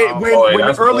were doubts, saying dog. when the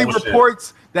that's early bullshit.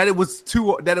 reports that it was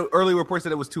too early reports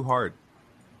that it was too hard.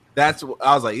 That's what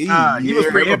I was like. He was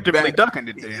preemptively ducking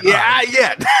it then.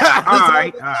 Yeah. All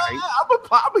right. I'm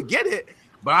gonna get it,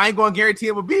 but I ain't gonna guarantee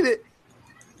I'm gonna beat it.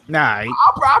 Nah.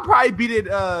 I'll probably beat it.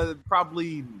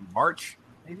 Probably March.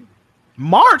 Maybe.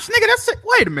 March, nigga. That's it.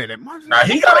 Wait a minute. March, Nah,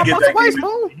 he gotta get that away, game.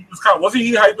 Smooth. Wasn't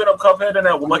he hyping up Cuphead in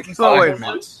that Lucky So wait a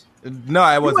Star? minute. No,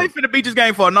 I You wasn't. ain't finna beat this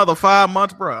game for another 5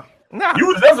 months, bro. Nah. You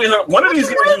was definitely one of these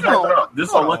games. You was hyping up.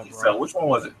 This Hold on on, Lucky bro. Cell. Which one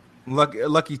was it?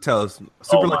 Lucky Tells. Oh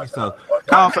Super my Lucky Tells.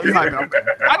 God. Oh, so you hyping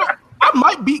up. I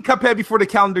might beat Cuphead before the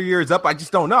calendar year is up. I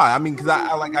just don't know. I mean, because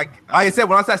like I said,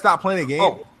 once I stop playing the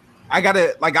game, I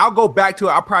gotta I'll go back to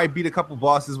it. I'll probably beat a couple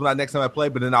bosses when next time I play,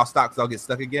 but then I'll stop because I'll get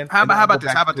stuck again. How And then I'll about go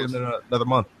this? back How about to it this? in another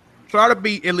month. Try to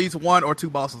beat at least 1 or 2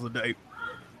 bosses a day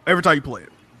every time you play it.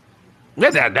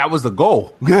 Yeah, that was the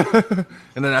goal, and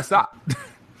then I stopped.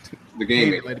 The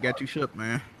game. Lady got you shook,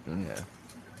 man. Yeah,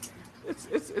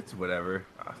 it's whatever.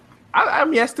 I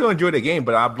mean, I still enjoy the game,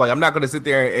 but I'm not gonna sit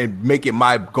there and make it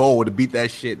my goal to beat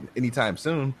that shit anytime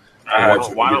soon. Why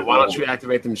don't you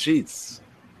activate them sheets?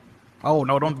 Oh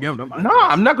no, don't give them. No,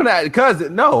 I'm not gonna because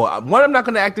I'm not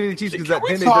gonna activate the cheats because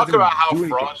Can we talk about how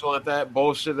fraudulent that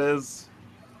bullshit is?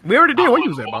 We already did. Where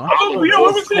you was at, Bon? Where you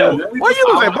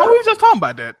was at, Bon? We was just talking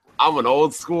about that. I'm an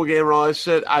old school gamer and all this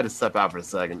shit. I had to step out for a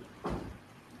second.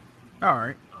 All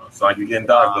right. It's like you're getting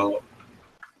dogged, though.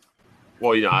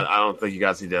 Well, I don't think you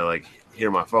guys need to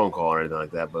hear my phone call or anything like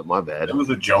that. But my bad. It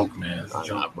was a joke, man. It's a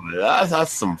joke.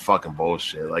 That's some fucking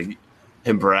bullshit. Like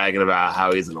him bragging about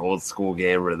how he's an old school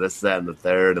gamer, this, that, and the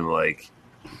third, and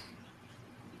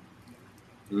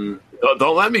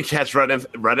Don't let me catch Red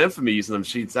Infamy using them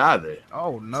sheets either.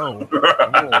 Oh no!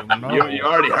 Oh no! You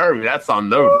already heard me. That's on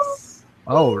notice.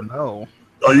 Oh no!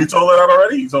 Oh, you told her that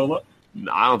already? You told her?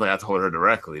 No, I don't think I told her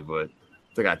directly, but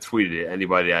I think I tweeted it.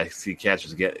 Anybody I see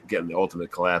catches getting the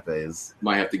ultimate Calapes.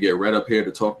 Might have to get Red up here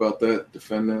to talk about that,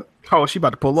 defend that. Oh, she about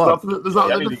to pull up. There's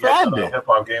nothing to defend it. Hip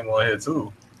hop game on here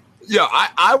too. Yeah,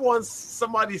 I once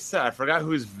somebody said, I forgot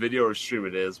whose video or stream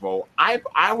it is. Well,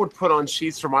 I would put on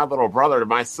cheats for my little brother and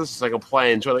my sister so I can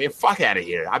play and enjoy. Like, fuck out of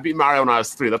here! I beat Mario when I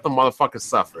was 3. Let the motherfuckers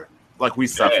suffer like we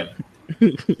suffered.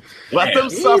 Let them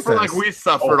suffer like we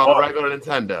suffered on the regular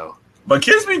Nintendo. But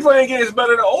kids be playing games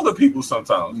better than older people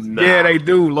sometimes. Nah. Yeah, they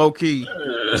do, low key.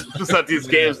 Just that these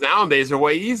games nowadays are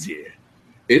way easier.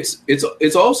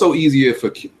 It's also easier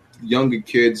for younger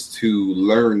kids to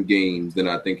learn games than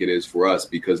I think it is for us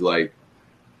because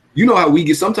you know how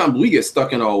sometimes we get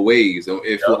stuck in our ways.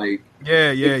 If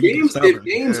if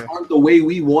games aren't the way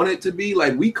we want it to be,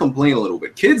 we complain a little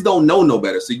bit. Kids don't know no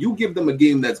better, so you give them a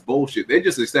game that's bullshit. They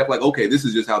just accept okay, this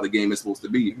is just how the game is supposed to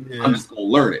be. Yeah. I'm just gonna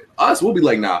learn it. Us, we'll be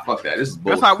like, nah, fuck that. This is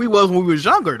bullshit. That's how we was when we was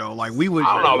younger, though. We would.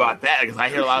 I don't know about that because I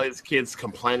hear a lot of these kids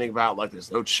complaining about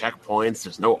there's no checkpoints,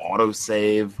 there's no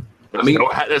autosave.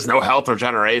 There's no health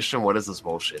regeneration. What is this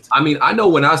bullshit? I mean, I know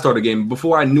when I started gaming,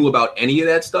 before I knew about any of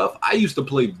that stuff, I used to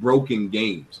play broken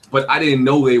games, but I didn't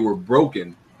know they were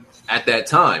broken at that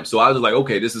time. So I was like,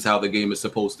 okay, this is how the game is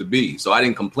supposed to be. So I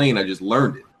didn't complain. I just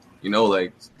learned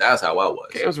it. That's how I was.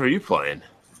 What games were you playing?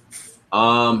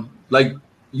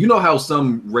 You know how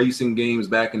some racing games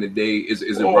back in the day is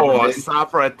Oh,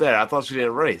 stop right there. I thought you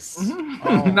didn't race.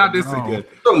 Not this again.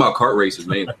 I'm talking about kart races,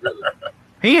 mainly.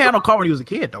 He ain't had no car when he was a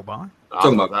kid, though, Bon.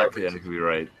 Talking about that could be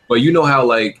right. But you know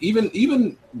how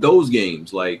even those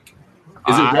games I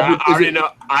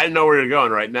know where you're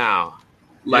going right now.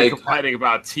 You're complaining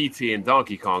about TT and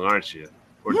Donkey Kong, aren't you?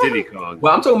 Or Diddy Kong?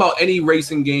 Well, I'm talking about any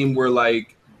racing game where a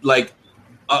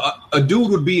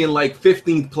dude would be in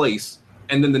 15th place,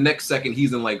 and then the next second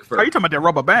he's in first. Are you talking about that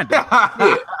Rubber Bandit?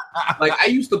 Yeah. I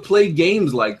used to play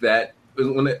games like that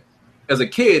as a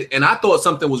kid, and I thought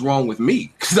something was wrong with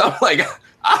me because I'm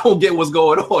I don't get what's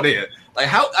going on here.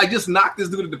 How I just knocked this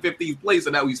dude into 15th place,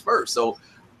 and now he's first. So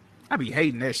I be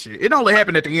hating that shit. It only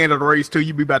happened at the end of the race too.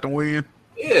 You be about to win.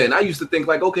 Yeah, and I used to think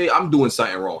okay, I'm doing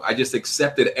something wrong. I just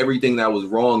accepted everything that was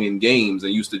wrong in games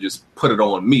and used to just put it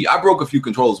on me. I broke a few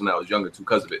controls when I was younger too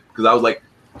because of it. Because I was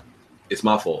it's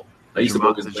my fault. Did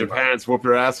your parents whoop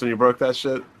your ass when you broke that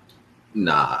shit?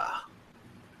 Nah.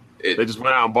 They just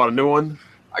went out and bought a new one?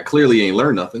 I clearly ain't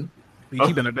learned nothing.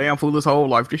 He been a damn fool his whole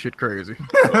life. This shit crazy.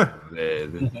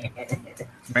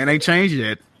 Man ain't changed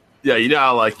yet. Yeah, you know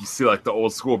how like you see like the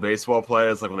old school baseball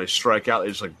players, like when they strike out, they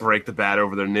just like break the bat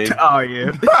over their knee. Oh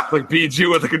yeah, like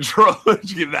BG with the controller,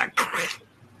 you get that.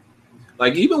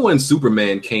 Like even when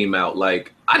Superman came out,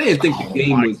 like I didn't think the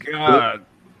game was good.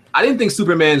 I didn't think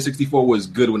Superman 64 was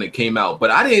good when it came out, but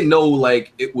I didn't know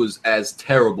like it was as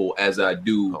terrible as I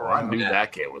do. Oh, I knew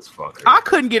that game was fucking. I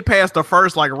couldn't get past the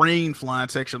first like ring flying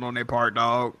section on their part,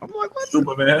 dog. I'm like, what?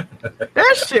 Superman.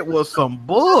 That shit was some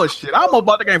bullshit. I almost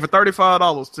bought the game for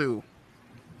 $35 too.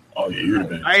 Oh yeah, you'd have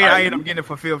been. I ended up getting it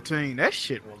for $15. That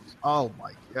shit was, oh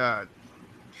my god,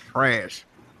 trash.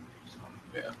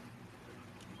 Yeah.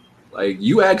 Like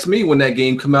you asked me when that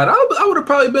game came out, I would have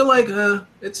probably been like,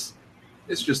 it's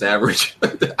just average.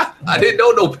 I didn't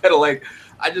know no better. Like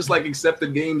I just like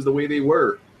accepted games the way they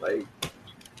were. Like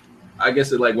I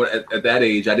guess it like at that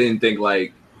age, I didn't think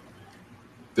like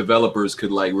developers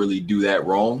could like really do that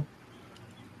wrong.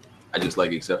 I just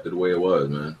like accepted the way it was,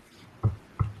 man.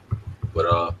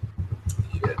 But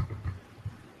yeah.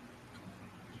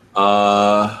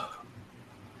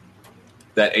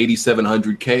 That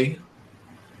 8700K.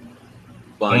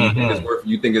 Fine.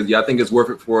 You think it's worth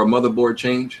it for a motherboard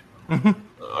change?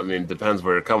 I mean, depends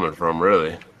where you're coming from,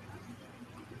 really.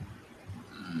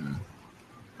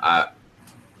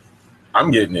 I'm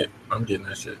getting it. I'm getting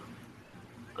that shit.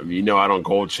 I mean, you know, I don't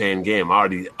gold chain game. I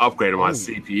already upgraded my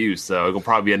CPU, so it'll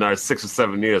probably be another 6 or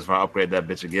 7 years before I upgrade that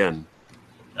bitch again.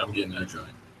 I'm getting that joint.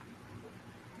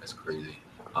 That's crazy.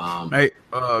 Hey,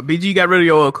 BG, got rid of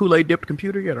your Kool-Aid dipped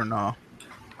computer yet or no?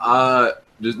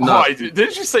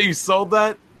 Didn't you say you sold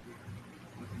that?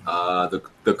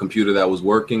 The computer that was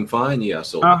working fine, yeah.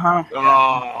 So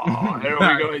oh, here we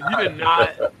go. You did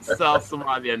not sell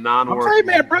somebody a non-working. Okay,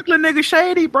 man, Brooklyn nigga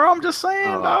shady, bro. I'm just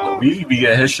saying, dog. We be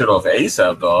getting his shit off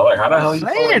ASAP, dog. Like, how the hell you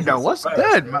saying, though? What's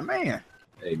good, my man?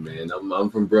 Hey, man, I'm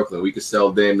from Brooklyn. We can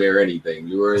sell damn near anything.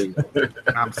 You already know.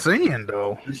 I'm saying,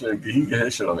 though. He get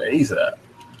his shit off ASAP.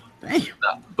 Damn.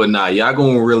 But y'all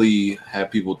gonna really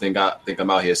have people think I'm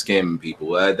out here scamming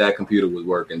people. That computer was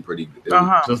working pretty good.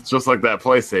 Just like that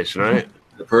PlayStation, right?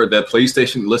 That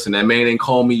PlayStation. Listen, that man ain't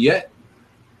called me yet.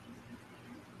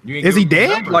 Is he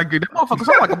dead? Like that motherfucker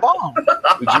sound like a bomb.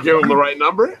 Did you give him the right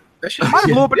number? That shit might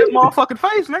blow up in his motherfucking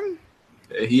face, nigga.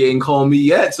 He ain't called me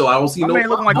yet, so I don't see no. Man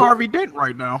looking like Harvey Dent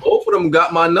right now. Both of them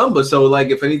got my number, so like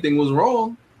if anything was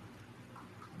wrong.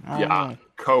 Yeah,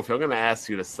 Kofi, I'm gonna ask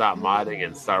you to stop modding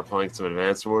and start playing some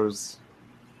Advance Wars.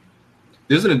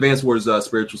 There's an Advance Wars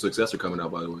spiritual successor coming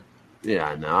out, by the way. Yeah,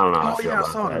 I know. I don't know how I feel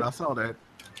about that. I saw that.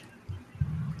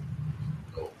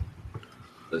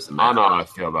 Listen, man, I don't know how I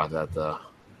feel about that though.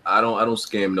 I don't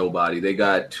scam nobody. They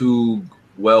got 2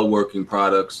 well-working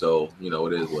products, so you know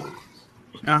it is what it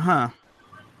is.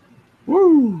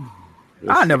 Woo!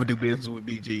 I never do business with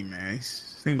BG, man. He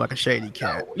seems like a shady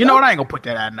cat. You know what? I ain't gonna put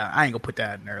that out there. I ain't gonna put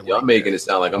that in there. Y'all making it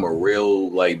sound like I'm a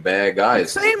real like bad guy. You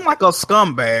seem like a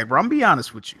scumbag, bro. I'm be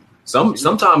honest with you.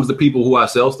 Sometimes the people who I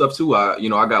sell stuff to, I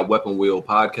got Weapon Wheel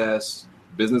podcast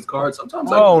business cards. Sometimes.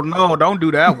 No, don't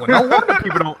do that one. No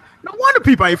wonder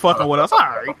people ain't fucking with us. All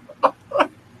right.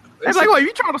 It's like,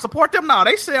 you trying to support them? No,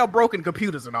 they sell broken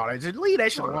computers and all that. Just leave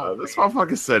that shit alone. This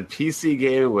motherfucker said PC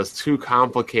gaming was too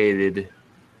complicated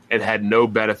and had no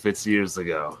benefits years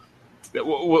ago.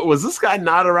 Was this guy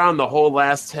not around the whole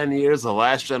last 10 years, the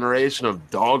last generation of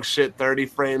dog shit 30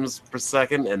 frames per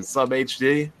second and sub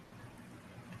HD?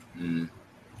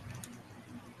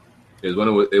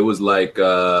 It was like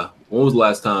when was the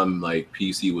last time like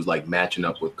PC was like matching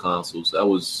up with consoles? That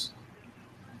was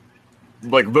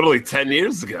like literally 10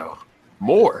 years ago.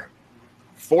 More.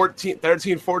 13,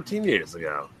 14 years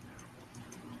ago.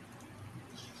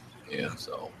 Yeah,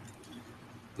 so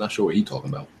not sure what he's talking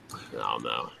about. I don't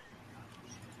know.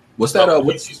 What's that?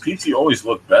 PC always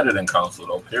looked better than console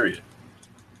though, period.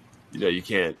 You know, you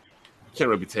can't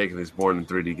really be taking these born in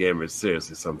 3D gamers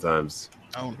seriously sometimes.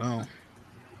 Oh no.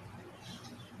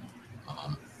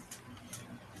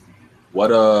 What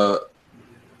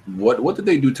did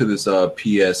they do to this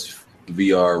PS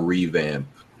VR revamp?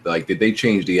 Like, did they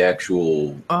change the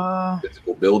actual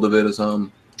physical build of it or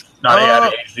something? No, they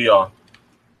added HDR.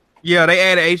 Yeah, they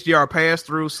added HDR pass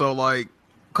through. So like,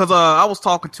 cause I was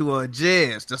talking to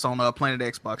Jez that's on Planet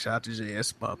Xbox. Shout out to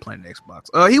Jez, Planet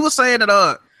Xbox. He was saying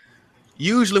that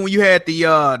usually when you had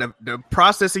the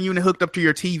processing unit hooked up to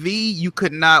your TV, you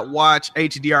could not watch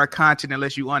HDR content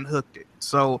unless you unhooked it.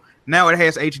 So now it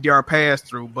has HDR pass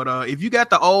through. But if you got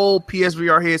the old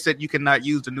PSVR headset, you cannot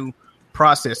use the new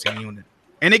processing unit.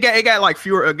 And it got like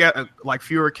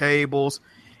fewer cables.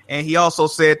 And he also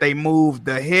said they moved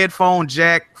the headphone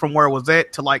jack from where it was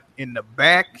at to like in the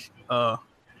back. I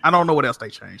don't know what else they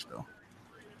changed though.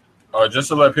 Just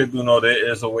to let people know,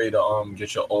 there is a way to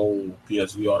get your old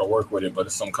PSVR to work with it, but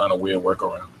it's some kind of weird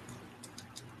workaround.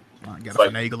 I gotta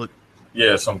finagle it.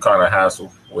 Yeah, some kind of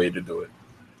hassle way to do it.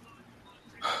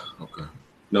 Okay.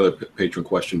 Another patron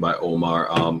question by Omar.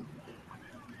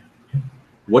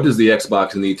 What does the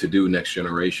Xbox need to do next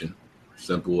generation?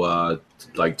 Simple,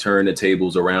 like turn the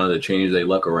tables around and change their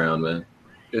luck around, man.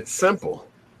 It's simple.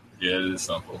 Yeah, it is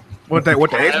simple. What the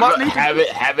Xbox needs?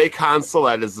 Have a console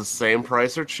that is the same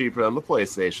price or cheaper than the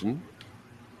PlayStation,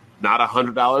 not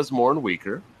 $100 more and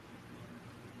weaker.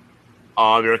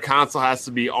 Your console has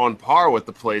to be on par with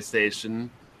the PlayStation,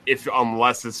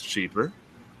 unless it's cheaper.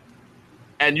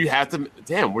 And you have to.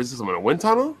 Damn, where's this? I'm in a wind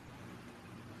tunnel.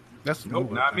 That's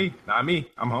not me. Not me.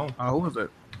 I'm home. Oh, who was it?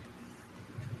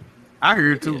 I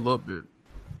hear it too a little bit.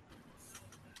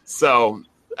 So,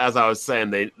 as I was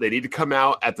saying, they need to come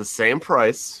out at the same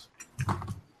price.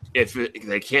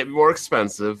 They can't be more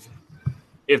expensive.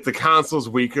 If the console's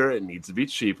weaker, it needs to be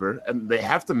cheaper, and they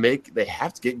have to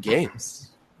get games.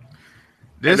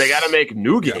 And they got to make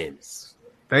new games.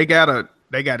 They gotta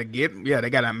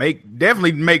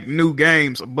definitely make new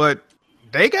games, but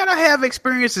they gotta have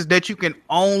experiences that you can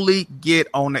only get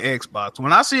on the Xbox.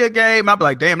 When I see a game, I'll be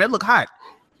like, damn, that look hot.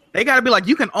 They gotta be like,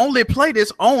 you can only play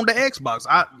this on the Xbox.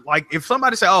 If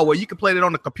somebody say, oh, well, you can play it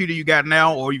on the computer you got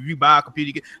now, or if you buy a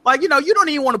computer, you don't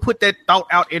even want to put that thought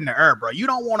out in the air, bro. You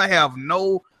don't want to have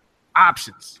no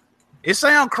options. It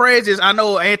sounds crazy, I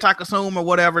know, anti-consumer,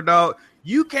 whatever, dog.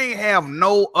 You can't have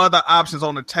no other options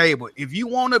on the table. If you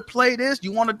want to play this,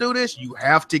 you want to do this, you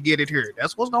have to get it here.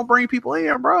 That's what's gonna bring people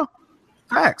in, bro.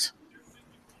 Facts.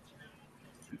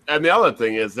 And the other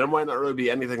thing is, there might not really be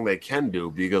anything they can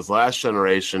do, because last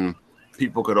generation,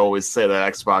 people could always say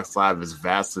that Xbox Live is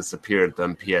vastly superior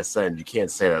than PSN. You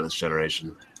can't say that this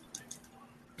generation.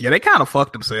 Yeah, they kind of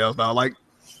fucked themselves, though. Like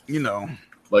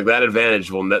that advantage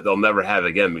they'll never have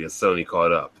again because Sony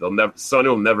caught up. Sony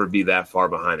will never be that far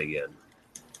behind again.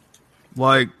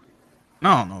 Like,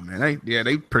 I don't know, man.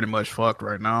 They pretty much fucked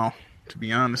right now, to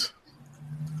be honest.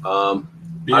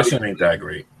 PSN ain't that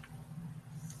great.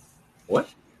 What?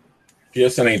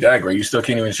 PSN ain't that great. You still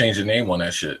can't even change the name on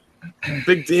that shit.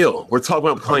 Big deal. We're talking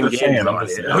about playing games.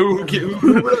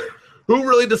 Who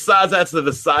really decides that's the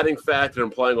deciding factor in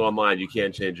playing online? You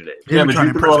can't change your name. Yeah, but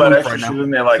you throw all that extra shit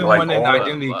in there, like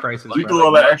identity crisis. You throw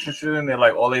all that extra shit in there,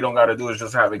 like all they don't got to do is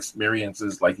just have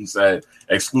experiences, like he said,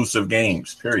 exclusive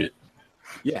games. Period.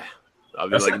 Yeah, I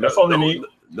mean, that's all they need.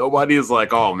 Nobody is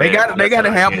like, oh man, they got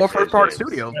to have more first-party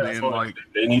studios, man. Like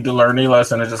they need to learn their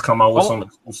lesson and just come out with some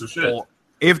exclusive shit.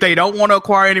 If they don't want to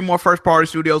acquire any more first-party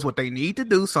studios, what they need to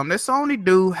do, something that Sony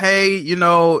do, hey,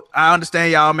 I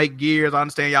understand y'all make Gears, I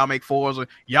understand y'all make Forza,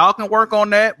 y'all can work on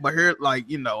that, but here,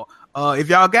 if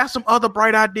y'all got some other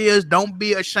bright ideas, don't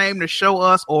be ashamed to show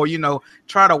us, or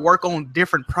try to work on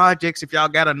different projects if y'all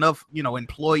got enough,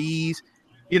 employees.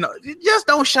 Just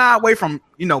don't shy away from,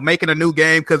 making a new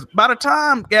game, because by the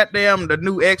time goddamn the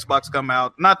new Xbox come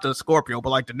out, not the Scorpio,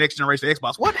 but like the next generation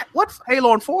Xbox, what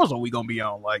Halo and Forza are we gonna be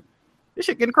on? Like, this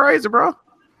shit getting crazy, bro.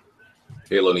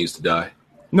 Halo needs to die.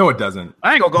 No, it doesn't.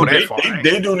 I ain't gonna go that far.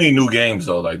 They do need new games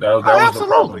though. Like that was the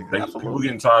problem. People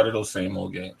getting tired of those same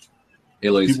old games.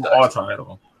 People are tired of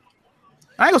them.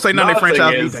 I ain't gonna say none of their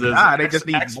franchises need to die. They just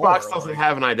need Xbox more. Doesn't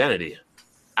have an identity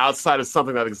outside of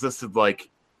something that existed like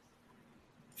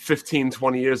 15,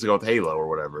 20 years ago with Halo or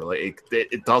whatever. Like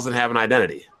it doesn't have an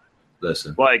identity.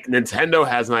 Listen, like Nintendo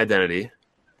has an identity.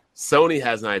 Sony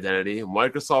has an identity.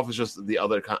 Microsoft is just the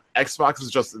other. Xbox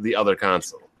is just the other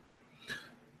console.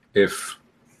 I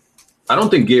don't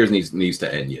think Gears needs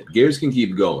to end yet. Gears can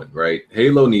keep going, right?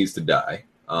 Halo needs to die.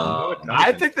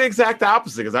 I think the exact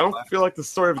opposite, because I don't feel like the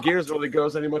story of Gears really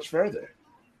goes any much further.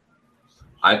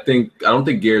 I don't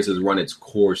think Gears has run its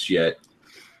course yet.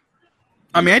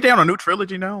 I mean, ain't they on a new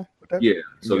trilogy now? Yeah,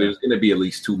 so there's going to be at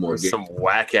least 2 more games. Some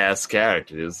whack ass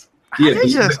characters. Yeah,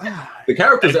 the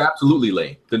characters are absolutely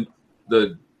lame.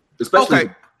 The especially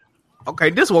okay.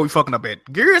 This is what we fucking up at.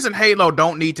 Gears and Halo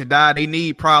don't need to die. They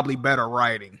need probably better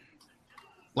writing.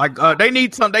 Like they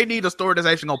need a story that's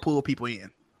actually gonna pull people in.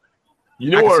 You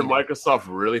know where Microsoft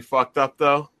really fucked up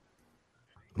though?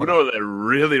 You know where they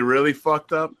really, really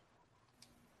fucked up?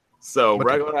 So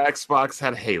regular Xbox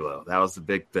had Halo. That was the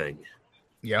big thing.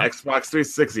 Yeah. Xbox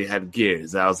 360 had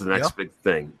Gears. That was the next big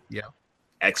thing. Yeah.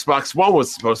 Xbox One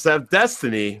was supposed to have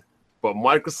Destiny, but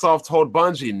Microsoft told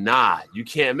Bungie, nah, you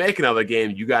can't make another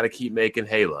game. You got to keep making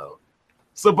Halo.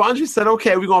 So Bungie said,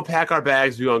 okay, we're going to pack our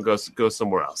bags. We're going to go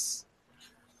somewhere else.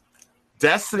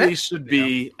 Destiny should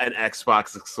be an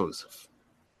Xbox exclusive.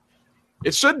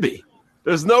 It should be.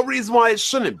 There's no reason why it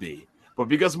shouldn't be. But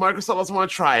because Microsoft doesn't want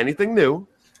to try anything new,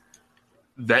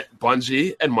 that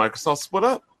Bungie and Microsoft split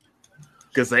up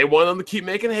because they wanted them to keep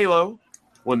making Halo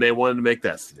when they wanted to make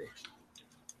Destiny.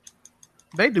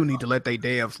 They do need to let their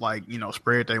devs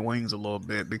spread their wings a little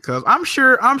bit because I'm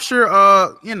sure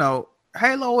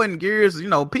Halo and Gears,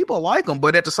 people like them,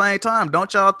 but at the same time,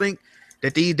 don't y'all think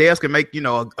that these devs can make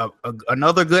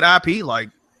another good IP? Like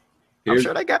I'm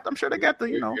sure they got the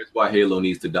Here's why Halo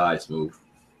needs to die, Smooth.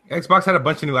 Xbox had a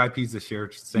bunch of new IPs this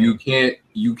year. You can't.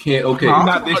 Okay,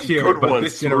 not this year, but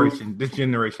this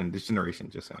generation.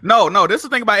 Just saying. No. This is the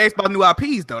thing about Xbox new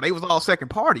IPs though. They was all second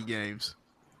party games.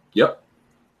 Yep.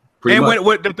 And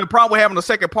the problem with having a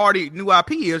second party new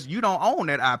IP is you don't own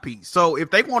that IP. So if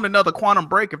they want another Quantum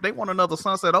Break, if they want another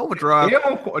Sunset Overdrive,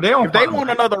 if they want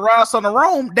another Rise on the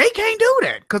Rome, they can't do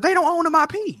that because they don't own them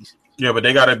IPs. Yeah, but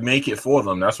they got to make it for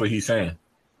them. That's what he's saying.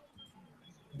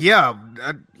 Yeah,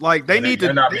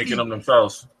 they're not making them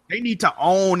themselves. They need to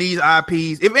own these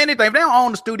IPs. If anything, if they don't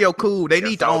own the studio, cool. They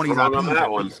need to own these IPs. That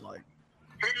one.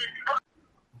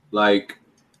 Like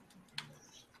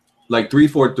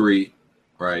 343,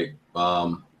 right?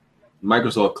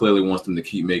 Microsoft clearly wants them to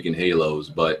keep making Halos,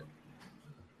 but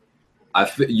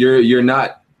you're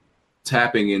not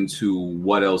tapping into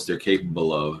what else they're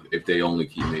capable of if they only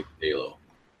keep making Halo.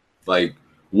 Like,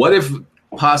 what if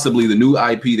possibly the new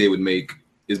IP they would make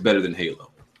is better than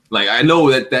Halo? Like, I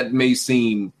know that may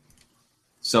seem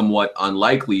somewhat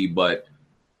unlikely, but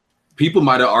people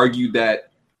might have argued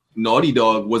that Naughty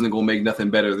Dog wasn't going to make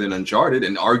nothing better than Uncharted,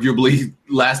 and arguably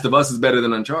Last of Us is better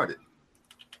than Uncharted.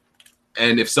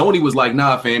 And if Sony was like,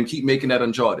 nah, fam, keep making that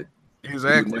Uncharted.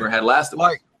 Exactly. We never had Last of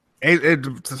Us.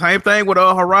 It's the same thing with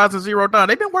Horizon Zero Dawn.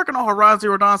 They've been working on Horizon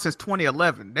Zero Dawn since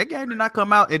 2011. That game did not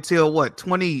come out until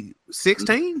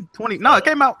 2016? It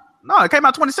came out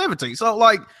 2017.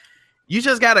 So you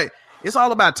just gotta. It's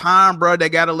all about time, bro. They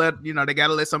gotta let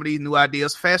some of these new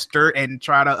ideas fester and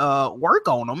try to work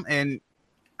on them. And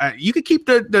you could keep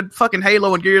the fucking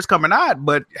Halo and Gears coming out,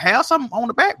 but have something on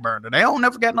the back burner. They don't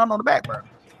never got nothing on the back burner.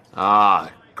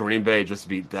 Green Bay just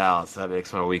beat Dallas. That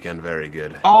makes my weekend very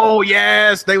good. Oh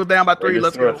yes, they were down by 3.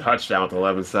 Let's threw a touchdown with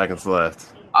 11 seconds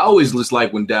left. I always just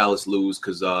like when Dallas lose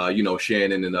because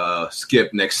Shannon and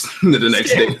Skip next to the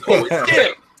next day.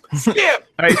 Skip.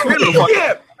 Hey,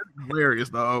 Skip. Hilarious,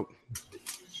 dog.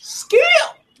 Skip.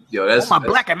 Yo, that's my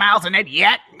black and miles in that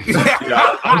yet.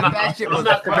 That shit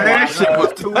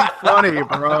was too funny,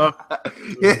 bro.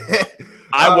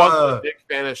 I wasn't a big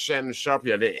fan of Shannon Sharp.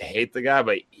 I didn't hate the guy,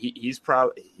 but he's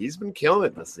been killing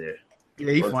it this year.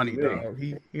 Yeah, he's funny, though.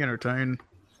 He entertained.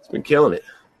 He's been killing it.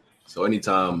 So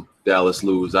anytime Dallas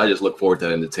lose, I just look forward to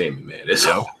entertainment, man. It's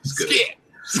good. Skip.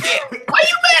 Why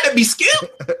you mad at me,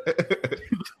 Skip?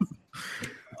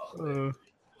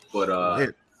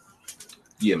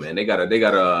 Yeah, man, they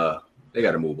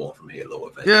gotta move on from Halo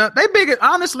eventually. Yeah, they big.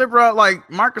 Honestly, bro,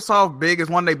 Microsoft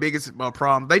one of their biggest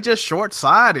problems. They just short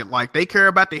sighted. They care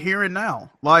about the here and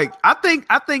now. I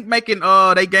think making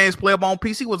their games playable on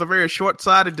PC was a very short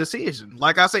sighted decision.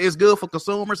 Like I say, it's good for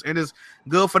consumers and it's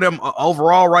good for them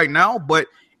overall right now. But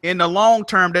in the long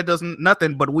term, that does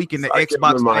nothing but weaken the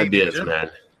Xbox. Them ideas, man.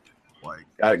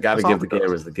 Gotta give the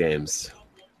gamers the games.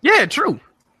 Yeah, true.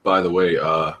 By the way,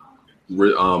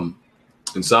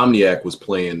 Insomniac was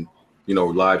playing,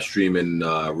 live streaming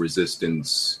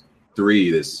Resistance 3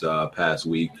 this past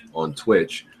week on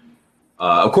Twitch.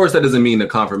 Of course, that doesn't mean a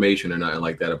confirmation or nothing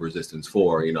like that of Resistance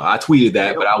 4. I tweeted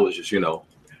that, but I was just,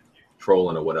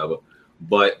 trolling or whatever.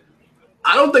 But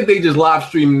I don't think they just live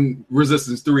stream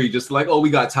Resistance 3 just we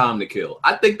got time to kill.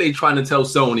 I think they trying to tell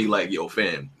Sony, yo,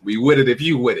 fam, we with it if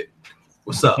you with it.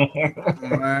 What's up?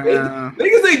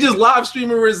 Niggas, they just live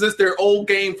streaming Resist their old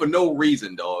game for no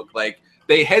reason, dog.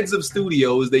 They heads of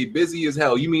studios, they busy as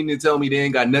hell. You mean to tell me they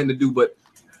ain't got nothing to do but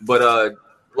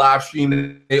live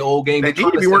stream their old game? They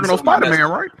need to be working on Spider-Man,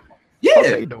 right?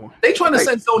 Yeah, they trying to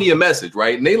send Sony a message,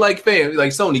 right? And they fam,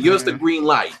 Sony, give us the green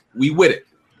light. We with it.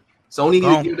 Sony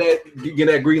need to get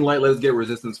that green light. Let's get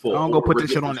Resistance 4. I'm gonna put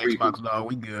this shit on Xbox, dog.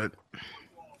 We good.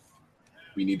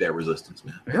 We need that Resistance,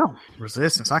 man. Yeah,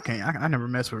 Resistance. I never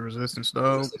messed with Resistance,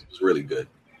 though. Resistance was really good.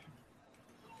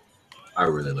 I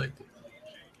really liked it.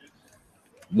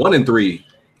 1 and 3,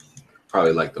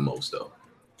 probably like the most though.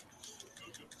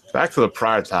 Back to the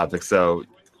prior topic. So,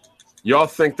 y'all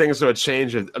think things would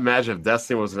change? Imagine if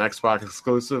Destiny was an Xbox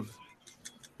exclusive.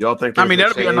 Y'all think? That'd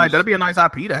be a nice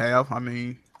IP to have.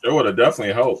 It would have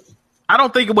definitely helped. I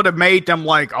don't think it would have made them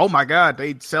oh my god,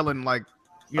 they selling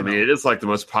it is the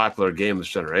most popular game this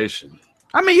generation.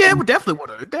 It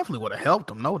definitely would have helped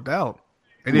them, no doubt.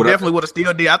 And it definitely would have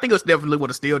still did. I think it definitely would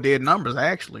have still did numbers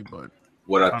actually, but.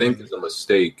 What I think is a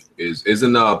mistake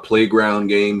isn't Playground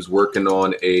Games working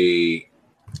on a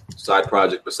side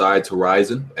project besides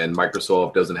Horizon, and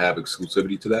Microsoft doesn't have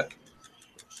exclusivity to that.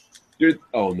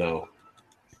 Oh no.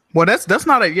 Well, that's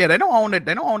not a they don't own it.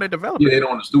 They don't own the developer. Yeah, they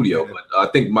don't own the studio, but I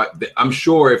think I'm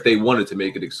sure if they wanted to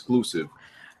make it exclusive,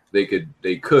 they could.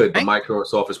 But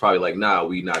Microsoft is probably like, nah,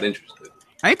 we not interested.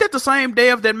 Ain't that the same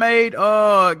dev that made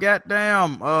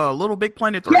Little Big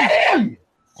Planet 3?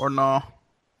 Or no?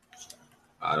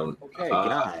 I don't. Okay,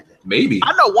 God. Maybe.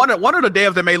 I know one of the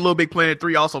devs that made Little Big Planet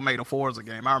 3 also made a Forza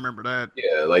game. I remember that.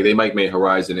 Yeah, like they might make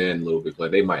Horizon and Little Big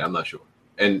Planet. They might. I'm not sure.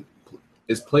 And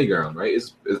it's Playground, right?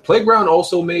 Is Playground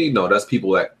also made? No, that's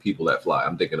people that fly.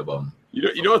 I'm thinking of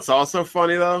You know what's also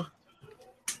funny though?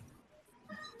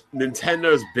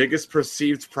 Nintendo's biggest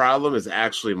perceived problem is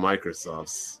actually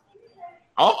Microsoft's.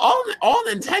 All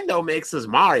Nintendo makes is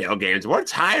Mario games. We're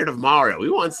tired of Mario.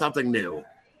 We want something new.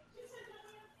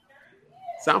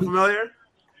 Sound familiar?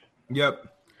 Yep.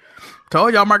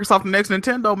 Told y'all Microsoft the next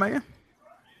Nintendo, man.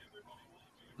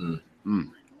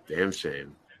 Damn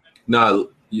shame. Nah,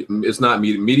 it's not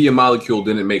Media Molecule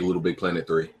didn't make Little Big Planet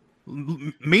 3.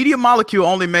 Media Molecule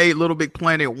only made Little Big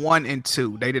Planet 1 and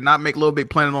 2. They did not make Little Big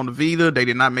Planet on the Vita. They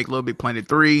did not make Little Big Planet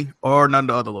 3 or none of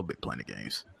the other Little Big Planet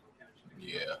games.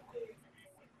 Yeah.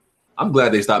 I'm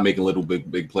glad they stopped making Little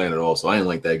Big Planet also. I didn't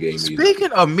like that game either.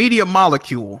 Speaking of Media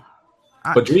Molecule,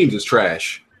 but Dreams is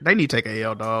trash. They need to take a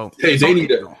L, dog. They need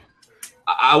to.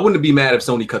 I wouldn't be mad if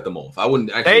Sony cut them off. I wouldn't.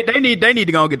 Actually, they need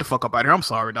to go and get the fuck up out of here. I'm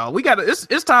sorry, dog.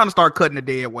 It's time to start cutting the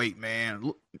dead weight,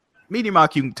 man. Media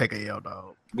Molecule can take a L,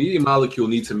 dog. Media Molecule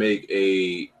needs to make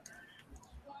a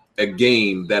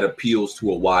game that appeals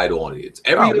to a wide audience.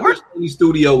 Every other Sony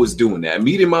studio is doing that.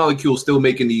 Media Molecule still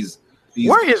making these.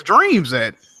 Where is Dreams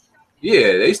at?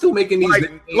 Yeah, they still making these.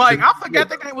 Like I forgot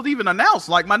that game was even announced.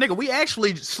 Like my nigga, we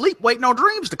actually sleep waiting on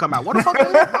Dreams to come out. What the fuck?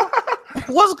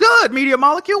 What's good, Media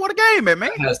Molecule? What a game, man!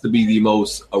 It has to be the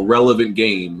most irrelevant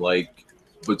game, like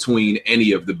between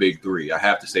any of the big three. I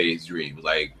have to say, it's Dreams.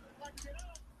 Like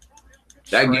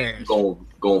that game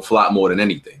going flop more than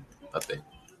anything. I think.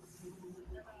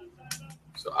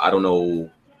 So I don't know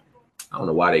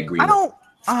why they agree.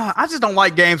 I just don't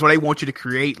like games where they want you to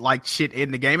create like shit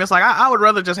in the game. It's like I would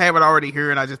rather just have it already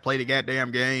here and I just play the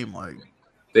goddamn game. Like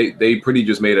they pretty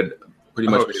much made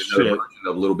another version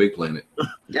of Little Big Planet.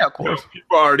 Yeah, of course.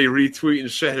 People already retweeting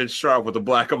Shannon Sharp with the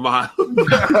Black of Mile.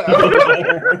 That's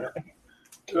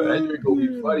gonna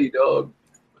be funny, dog.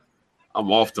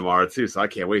 I'm off tomorrow too, so I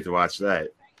can't wait to watch that.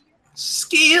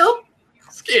 Skip.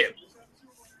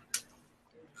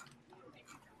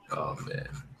 Oh man,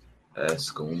 that's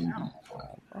going to be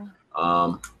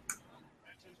fun.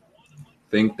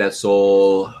 Think that's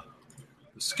all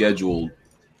the scheduled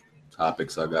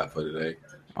topics I got for today.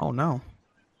 Oh no.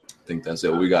 I think that's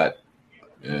it. We got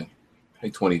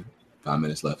like 25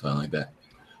 minutes left, something like that.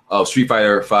 Oh, Street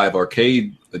Fighter 5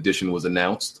 Arcade Edition was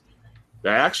announced.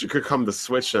 That actually could come to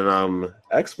Switch and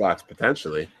Xbox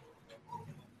potentially.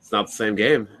 It's not the same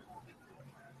game.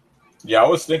 Yeah, I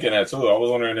was thinking that too. I was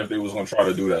wondering if they was going to try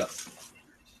to do that.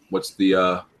 What's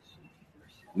the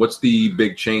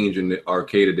big change in the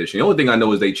Arcade Edition? The only thing I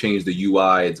know is they changed the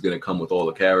UI. It's going to come with all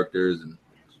the characters.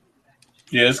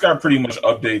 Yeah, it's got pretty much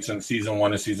updates in Season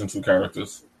 1 and Season 2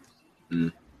 characters.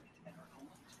 Mm.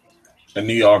 The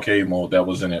new arcade mode that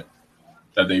was in it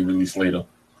that they released later.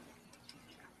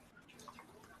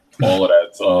 All of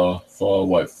that's for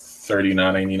what,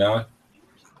 $39.99?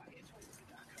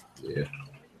 Yeah.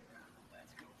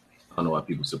 I don't know why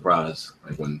people are surprised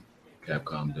like when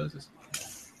Capcom does this.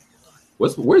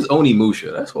 Where's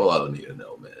Onimusha? That's all I need to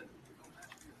know, man.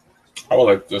 I would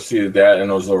like to see that in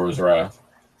Ozora's Wrath.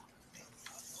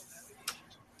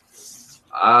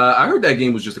 I heard that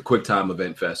game was just a quick time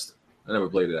event fest. I never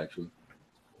played it actually.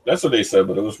 That's what they said,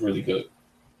 but it was really good.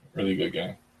 Really good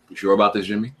game. You sure about this,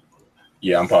 Jimmy?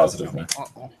 Yeah, I'm positive, man.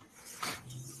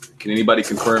 Can anybody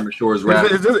confirm Assure's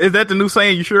Wrath? Is that the new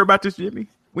saying? You sure about this, Jimmy?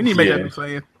 We need to make that new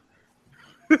saying.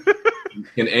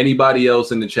 Can anybody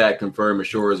else in the chat confirm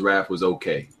Assure's Wrath was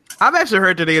okay? I've actually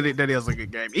heard that it is a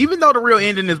good game. Even though the real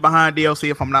ending is behind DLC,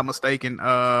 if I'm not mistaken,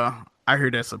 I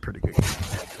heard that's a pretty good game.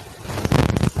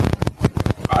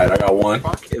 All right, I got one.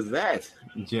 What the fuck is that?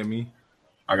 Jimmy.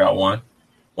 I got one.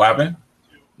 What happened?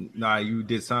 Nah, you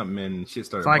did something and shit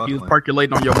started. It's like you was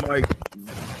percolating on your mic.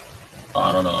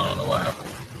 I don't know what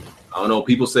happened. I don't know.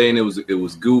 People saying it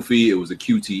was goofy. It was a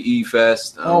QTE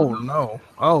fest. Oh no.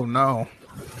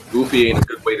 Goofy ain't a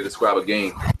good way to describe a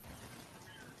game.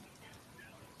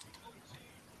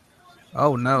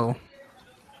 Oh no.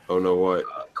 Oh no, what?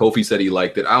 Kofi said he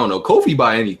liked it. I don't know. Kofi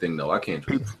buy anything though. I can't.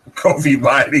 Kofi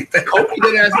buy anything. Kofi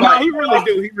did ask No, he really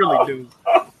do.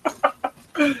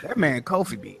 That man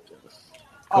Kofi beat.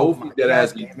 Kofi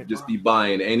deadass can just be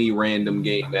buying any random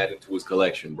game added to his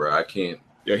collection, bro. I can't.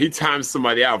 Yeah, he times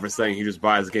somebody out for saying he just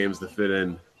buys games to fit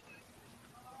in.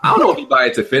 I don't know if he buy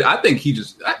it to fit. I think he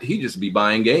just be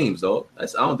buying games though. I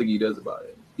don't think he does about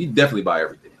it. He definitely buy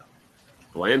everything.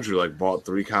 Well, Andrew bought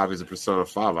 3 copies of Persona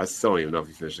 5. I still don't even know if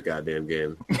he finished the goddamn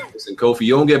game. Listen, Kofi,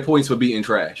 you don't get points for beating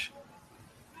trash.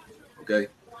 Okay.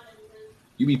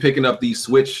 You be picking up these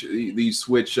Switch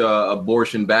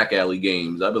abortion back alley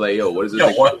games. I'd be like, yo, what is this?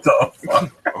 Yo, what the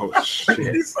fuck? Oh shit!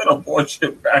 He said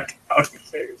abortion back alley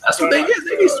games. That's what they get.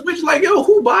 They be Switch like, yo,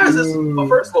 who buys this? Well,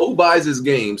 first of all, who buys this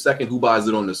game? Second, who buys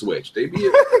it on the Switch? They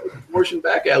be abortion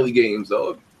back alley games,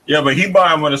 though. Yeah, but he buy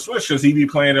them on the Switch because he be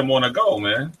playing them on the go,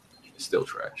 man. It's still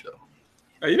trash though.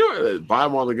 Hey, you know what? Buy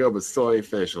them on the go, but still ain't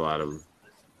finished a lot of them.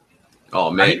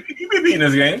 Oh man, he be beating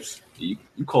his games. You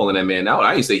calling that man out?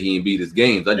 I didn't say he ain't beat his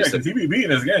games. I just said he be beating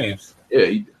his games.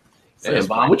 Yeah. Damn,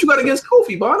 Bon, what you got against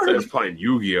Kofi, Bon? He's playing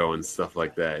Yu-Gi-Oh and stuff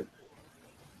like that.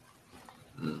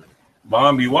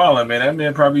 Bon be wildin', man. That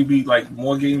man probably beat like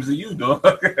more games than you, dog.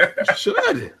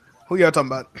 Should. Who y'all talking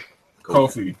about?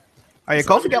 Kofi. Oh, yeah,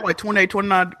 Kofi got like 28,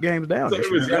 29 games down. So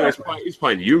he's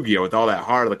playing Yu-Gi-Oh with all that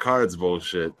heart of the cards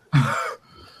bullshit.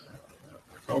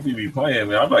 Kofi be playing,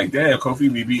 man. I'm like, damn,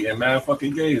 Kofi be beating mad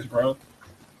fucking games, bro.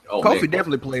 Oh, Kofi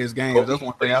definitely plays games. Kofi, that's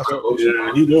one thing I saw.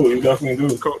 Yeah, he do. He definitely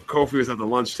do. Kofi was at the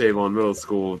lunch table in middle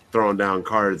school throwing down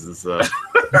cards and stuff.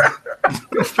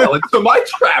 You fell into my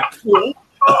trap, fool.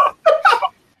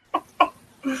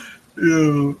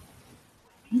 Yeah.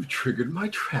 You triggered my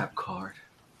trap card.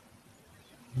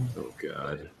 Oh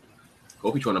god.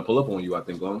 Kofi trying to pull up on you, I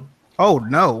think, Lone. Oh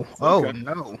no! Oh okay.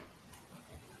 no!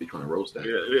 He trying to roast that.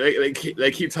 Yeah,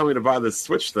 they keep telling me to buy this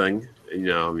Switch thing. You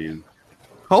know, I mean,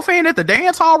 Kofi ain't at the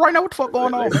dance hall right now. What the fuck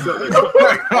going on?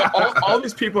 all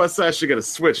these people that say I should get a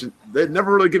Switch, they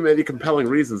never really give me any compelling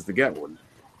reasons to get one.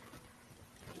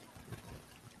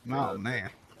 Oh man.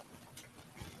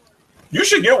 You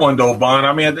should get one though, Bon.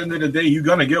 I mean, at the end of the day, you're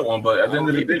gonna get one, but at the end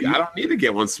of the day, I don't need to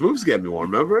get one. Smooth's get me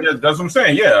one. Remember? Yeah, that's what I'm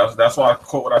saying. Yeah, that's why I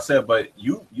quote what I said. But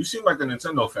you seem like a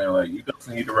Nintendo fan. Like you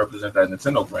definitely need to represent that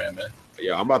Nintendo brand, man.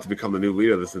 Yeah, I'm about to become the new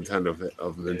leader of this Nintendo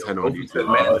Nintendo.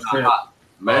 Man's not hot.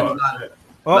 Man's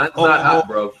not hot,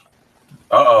 bro.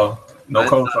 No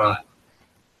cosign.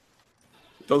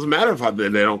 Doesn't matter if they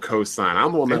don't co-sign.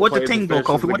 I'm the one that What the plays ting go,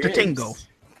 Kofi? What the games. ting go?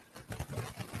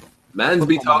 Man's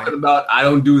be talking about I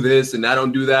don't do this and I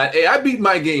don't do that. Hey, I beat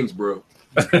my games, bro.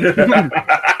 But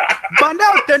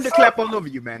now thunderclap all over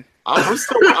you, man. I'm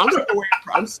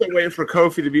still waiting for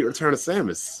Kofi to beat Return of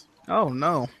Samus. Oh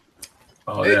no!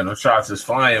 Oh yeah, no shots is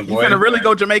flying, boy. You finna really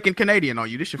go Jamaican Canadian on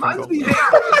you. This shit finna go.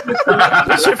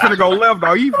 This shit finna go left,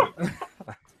 dog. You.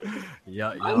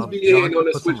 Yeah, Man's be hating on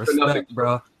the put Switch some for nothing, respect,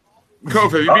 bro.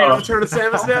 Kofi, you beat Return of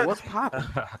Samus yet? What's poppin'?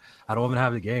 I don't even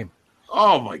have the game.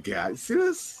 Oh my god! See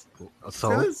this? So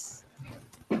See this?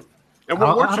 And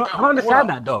I don't understand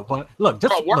that though. But look,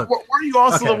 just Bro, look. were you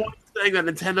also Okay. the one saying that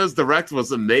Nintendo's Direct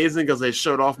was amazing because they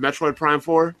showed off Metroid Prime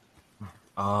 4?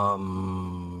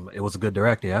 It was a good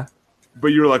direct, yeah. But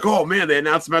you were like, "Oh man, they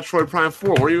announced Metroid Prime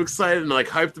 4." Were you excited and like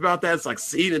hyped about that? It's like,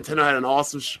 see, Nintendo had an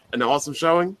awesome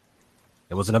showing.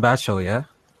 It wasn't a bad show, yeah.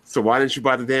 So why didn't you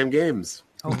buy the damn games?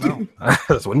 Oh no!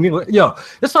 That's what I mean. Yo,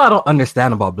 this is what I don't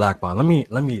understand about Black Bond.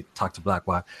 Let me talk to Black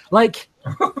Bond. Like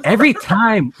every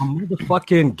time a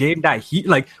motherfucking game that he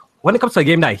like, when it comes to a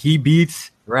game that he beats,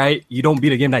 right? You don't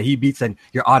beat a game that he beats, and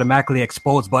you're automatically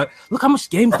exposed. But look how much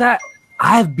games that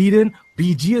I've beaten,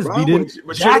 BG has beaten,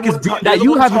 Jack has beaten that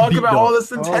you haven't beaten. Talk about all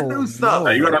this Nintendo stuff.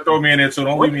 Hey, you gotta throw me in there, so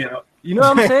don't leave me out. You know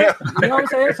what I'm saying? You know what I'm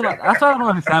saying? So like, that's what I don't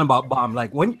understand about Bomb.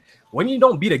 Like when you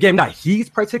don't beat a game that he's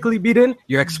particularly beaten,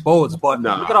 you're exposed. But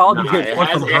look at all these games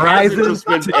from Horizon.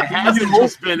 It hasn't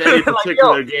just been any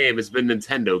particular game. It's been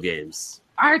Nintendo games.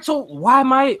 All right, so why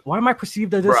am I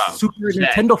perceived as a super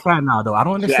Nintendo fan now? Though I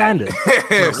don't understand it.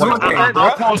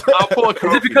 I'll pull a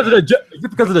Kofi. Is it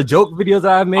because of the joke videos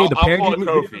that I've made? The I'll pull a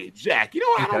parody Kofi. Jack, you know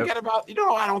what I don't get about? You know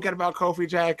what I don't get about Kofi,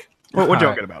 Jack? What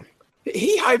y'all get about?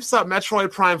 He hypes up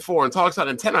Metroid Prime 4 and talks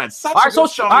about Nintendo had such All a right, good so-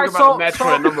 showing all right, about so-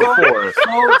 Metroid number 4.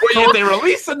 Yet they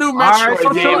released a new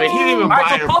Metroid game and he didn't even buy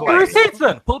so and pull up the play. receipts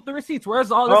then. Pull up the receipts.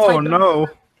 Where's all this? Oh like, no!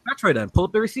 Metroid then. Pull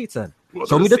up the receipts then. Pull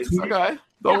Show the me the receipts, tweet. okay.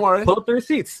 Don't worry. Pull up the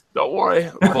receipts. Don't worry.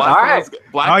 All right.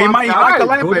 Oh, you might like the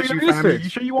lamp go at do you, your family. research. You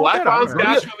sure you want Black that? Bomb's All right.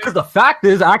 got you. Because the fact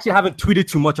is, I actually haven't tweeted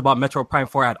too much about Metroid Prime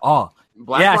 4 at all.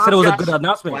 I said it was a good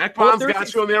announcement. Black Pull up Bomb's the got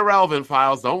receipts. you on the irrelevant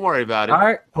files. Don't worry about it. All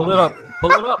right, pull it up. Pull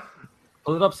it up.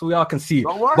 Pull it up so we all can see.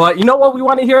 But you know what we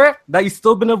want to hear? That you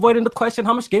still been avoiding the question.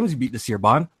 How much games you beat this year,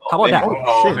 Bond? How about that?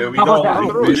 Oh, here we go.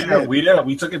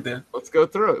 We took it there. Let's go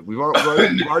through it. We've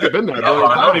already been there.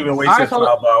 Don't even waste your time,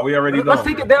 Bob. We already know. Let's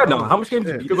take it there now. How much games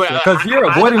you beat this year? Because you're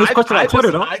avoiding this question on Twitter,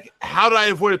 though. How did I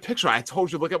avoid a picture? I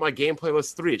told you, look at my game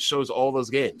playlist 3. It shows all those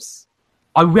games.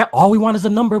 All we want is a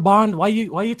number, Bond. Why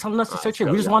you telling us to search it?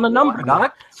 We just want a number,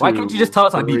 dog. Why can't you just tell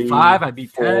us I beat 5, I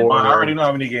beat 10? I already know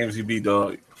how many games you beat,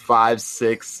 dog. 5,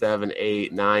 6, 7,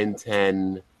 8, 9,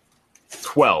 10,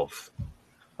 12.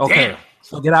 Okay, Damn.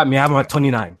 So get at me. I'm at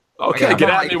 29. Okay, get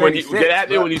at me when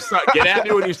you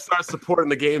start supporting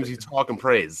the games you talk and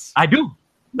praise. I do.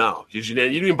 No, you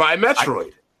didn't buy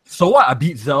Metroid. So what? I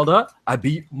beat Zelda. I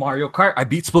beat Mario Kart. I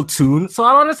beat Splatoon. So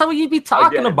I don't understand what you'd be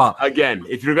talking about. Again,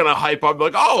 if you're gonna hype up,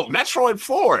 like, oh, Metroid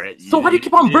 4. So why do you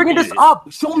keep on bringing this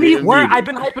up? Show me where I've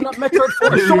been hyping up Metroid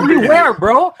 4. Show me where,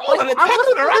 bro. So pull it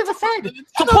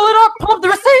up. Pull up the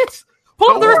receipts.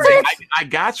 Pull up the receipts. I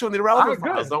got you on the irrelevant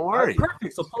files. Don't worry.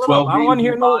 Perfect. So pull it up. I don't want to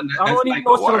hear no. I don't want to hear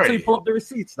no until you pull up the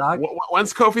receipts, dog.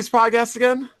 When's Kofi's podcast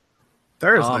again?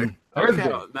 Thursday. Okay.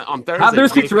 On Thursday. Have their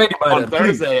seats ready by then. On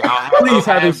Thursday, please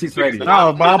have their seats ready.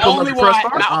 No, but not only will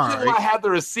I have the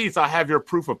receipts, I have your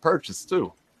proof of purchase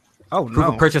too. Oh, no. Proof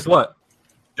of purchase what?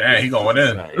 Damn, he going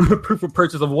in. Proof of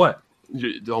purchase of what?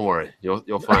 Don't worry, you'll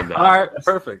find that. All right,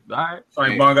 perfect. All right.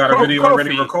 Like Bond got a video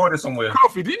already recorded somewhere.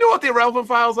 Kofi, do you know what the irrelevant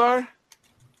files are?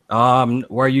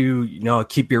 Where you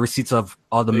keep your receipts of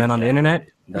all the men on the internet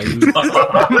that you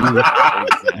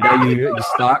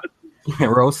stock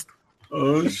and roast.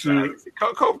 Oh shit!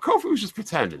 Kofi was just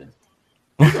pretending.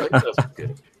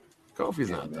 Kofi's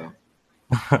not there.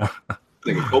 I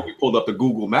think Kofi pulled up the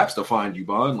Google Maps to find you,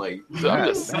 Bond. Like, I'm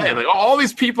just saying, like all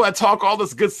these people that talk all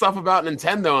this good stuff about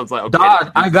Nintendo, and it's like, okay,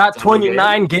 dog, I got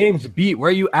 29 games beat.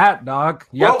 Where you at, dog?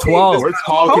 You got 12. We're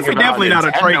talking about definitely not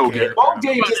a trade game.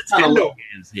 Nintendo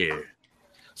games here.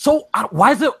 So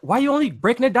why are you only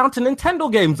breaking it down to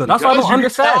Nintendo games? Though? That's what I don't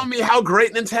understand. Tell me how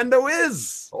great Nintendo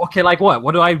is. Okay, like what?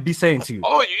 What do I be saying to you?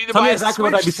 Oh, you need to tell buy me exactly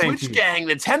Switch, what I be saying to you. Gang,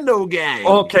 Nintendo gang.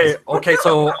 Okay.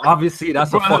 So obviously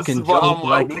that's a fucking joke.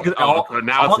 Like all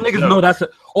niggas know that's.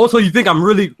 Also, you think I'm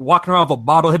really walking around with a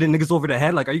bottle hitting niggas over the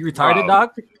head? Like, are you retarded, dog?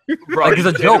 Bro, like it's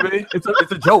a joke.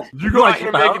 It's a joke. You go out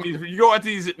here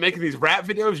making these rap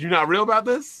videos. You not real about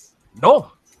this?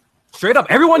 No. Straight up,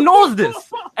 everyone knows this.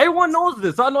 Everyone knows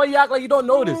this. I know you act like you don't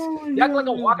know this. You act like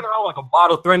I'm walking around like a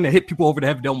bottle threatening to hit people over the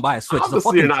head if they don't buy a Switch.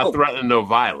 Obviously, you're not threatening no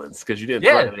violence because you didn't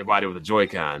threaten anybody with a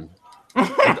Joy-Con.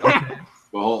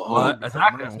 Well,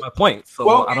 exactly. That's my point.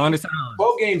 So I don't understand.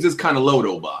 12 games is kind of low,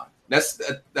 though, Bob.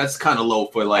 That's kind of low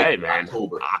for like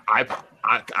October.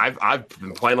 I've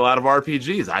been playing a lot of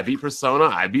RPGs. I beat Persona.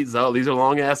 I beat Zelda. These are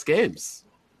long ass games.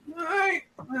 All right.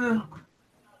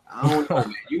 I don't know,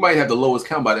 man. You might have the lowest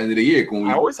count by the end of the year.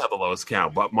 I always have the lowest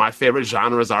count, but my favorite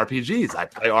genre is RPGs. I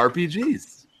play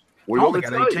RPGs. I only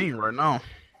got 18 right now.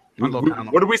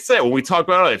 What do we say when we talk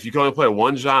about it? If you can only play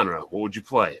one genre, what would you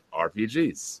play?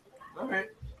 RPGs. All right.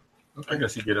 I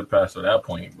guess you get it past at that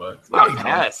point, but it's not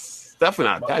pass.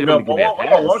 Definitely not pass.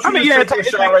 Take a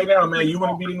shot right now, man. You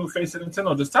want to be the new face of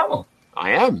Nintendo? Just tell them.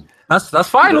 I am. That's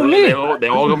fine with me. They all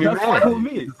gonna be mad. With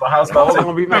me.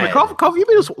 Gonna be mad. Kofi, you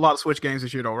beat a lot of Switch games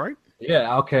this year, though, right?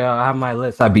 Yeah. Okay. I have my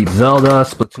list. I beat Zelda,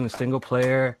 Splatoon single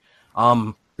player,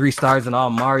 3 stars in all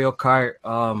Mario Kart.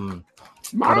 Mario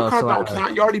Kart don't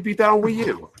count. You already beat that on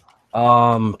Wii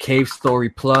U. Cave Story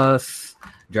Plus,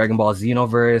 Dragon Ball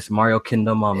Xenoverse, Mario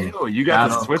Kingdom. Ew, you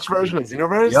got the Switch version of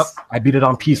Xenoverse? Yep. I beat it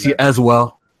on PC as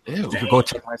well. Ew. You can go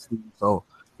check my Steam. So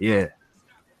yeah.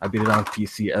 I beat it on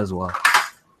PC as well.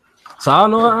 So I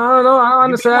don't know. I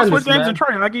understand. What games are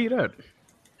trying? I give you that.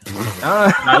 He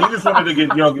just wanted to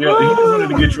get he just wanted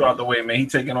to get you out the way, man. He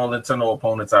taking all Nintendo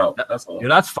opponents out. That's all. Yeah,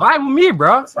 that's fine with me,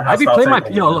 bro. I be playing my.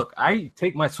 Look, I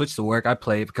take my Switch to work. I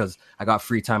play because I got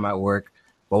free time at work.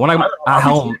 But when I'm at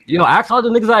home, ask all the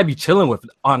niggas I be chilling with.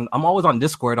 I'm always on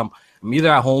Discord. I'm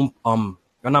either at home.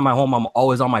 When I'm at home, I'm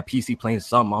always on my PC playing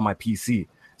something on my PC.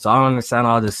 So I don't understand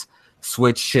all this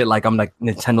Switch shit like I'm like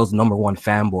Nintendo's #1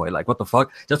 fanboy. Like what the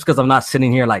fuck? Just because I'm not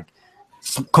sitting here like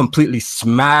completely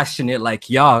smashing it like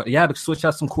the Switch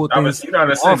has some cool things. This is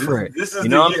the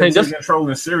year to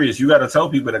controlling serious. You got to tell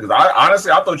people that because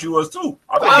I thought you was too.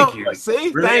 Thank you.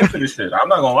 Thank you. This shit. I'm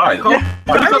not gonna lie.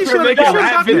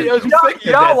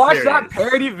 Y'all watched that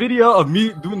parody video of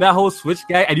me doing that whole Switch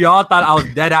gag, and y'all thought I was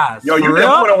dead ass. Yo, you did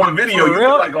put on one video.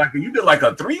 You did like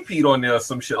a 3-peat on there or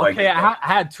some shit like that. Okay, I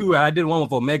had 2. I did one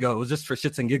with Omega. It was just for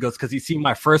shits and giggles because he seen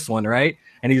my first one, right?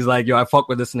 And he's like, yo, I fuck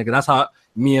with this nigga. That's how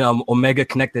me and Omega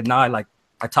connected now. I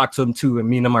talked to him too, and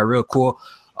me and him are real cool.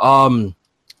 So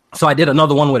I did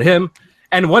another one with him,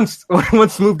 And once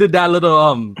Smooth did that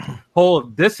little whole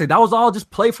this, that was all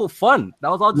just playful fun. That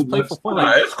was all just playful fun.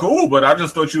 Nah, it's cool, but I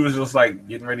just thought you was just like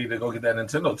getting ready to go get that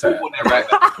Nintendo tag.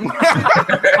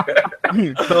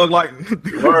 Thug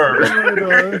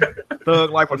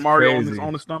like with Mario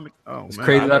on the stomach. Oh, it's man.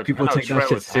 crazy that people take that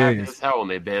shit serious. As hell when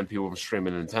they ban people from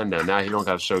streaming Nintendo. Now you don't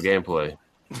got to show gameplay.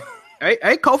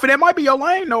 Hey, Kofi, that might be your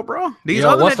lane, though, bro. These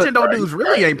other Nintendo dudes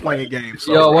really ain't playing games.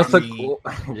 So, what's it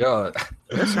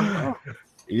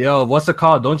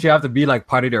called? Don't you have to be like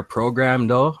part of their program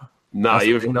though? No,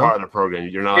 even if you're part of the program,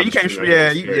 you're not. Yeah, you can't.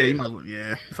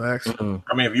 Yeah, facts. Mm-hmm.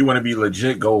 I mean, if you want to be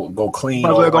legit, go clean. Might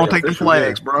as well go take the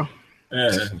flags, bro.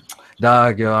 Yeah,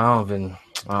 dog, yo, I don't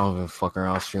even fuck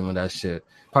around streaming that shit.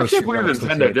 Probably I can't believe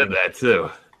Nintendo did that too.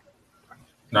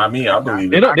 Not me. I believe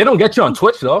they don't get you on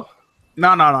Twitch though.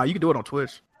 No. You can do it on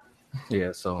Twitch.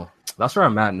 Yeah, so that's where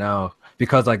I'm at now.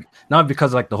 Because not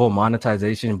because the whole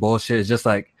monetization bullshit. It's just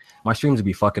like my streams would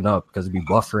be fucking up because it'd be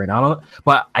buffering.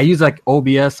 But I use like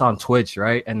OBS on Twitch,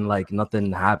 right? And like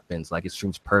nothing happens. Like it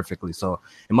streams perfectly. So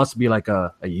it must be like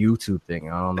a YouTube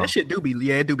thing. I don't know. That shit do be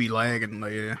lagging.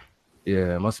 Yeah.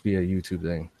 Yeah, it must be a YouTube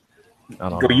thing. I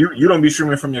don't know. You don't be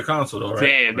streaming from your console though,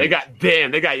 right?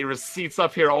 Damn, they got your receipts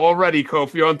up here already,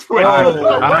 Kofi, on Twitch. All right,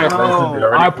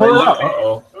 pull it up.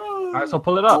 Uh-oh. All right, so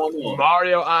pull it up.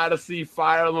 Mario Odyssey,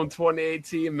 Fire Emblem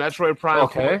 2018, Metroid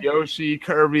Prime, Yoshi,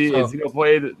 Kirby, and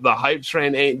Xenoblade. The hype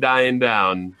train ain't dying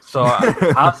down. So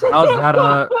how's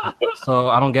that? So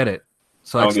I don't get it.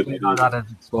 So explain how that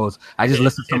is exposed. I just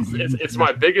listened to it's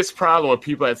my biggest problem with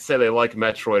people that say they like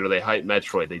Metroid or they hype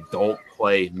Metroid. They don't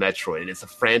play Metroid. It's a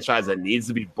franchise that needs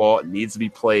to be bought, needs to be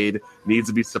played, needs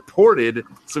to be supported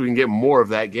so we can get more of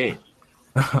that game.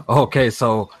 Okay,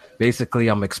 so basically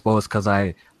I'm exposed because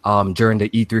I during the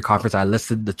E3 conference I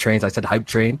listed the trains. I said hype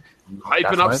train.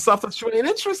 Hyping up stuff that you ain't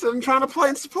interested in trying to play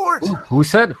and support. Who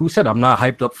said I'm not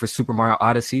hyped up for Super Mario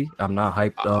Odyssey? I'm not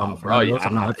hyped for I'm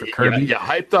not hyped for Kirby. You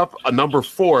hyped up a number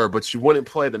 4, but you wouldn't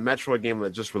play the Metroid game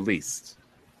that just released.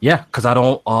 Yeah, because I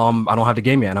don't have the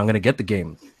game yet, and I'm gonna get the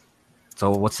game.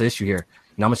 So what's the issue here?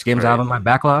 You know how much games I have in my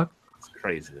backlog? It's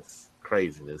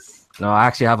craziness. No, I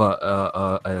actually have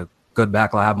a good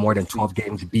backlog. I have more than 12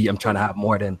 games beat. I'm trying to have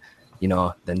more than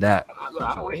than that. I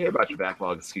don't want to hear about your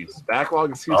backlog excuses. Backlog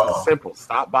excuses is simple.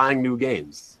 Stop buying new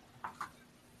games.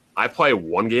 I play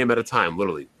one game at a time,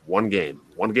 literally. One game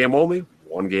only,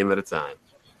 one game at a time.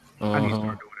 I need to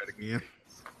start doing that again.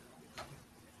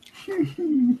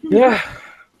 Yeah.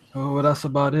 Oh, well, that's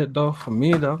about it, though, for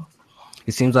me, though.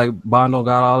 It seems like Bondo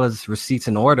got all his receipts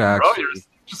in order, actually. Bro, you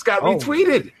just got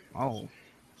retweeted.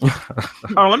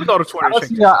 Let me go to Twitter. I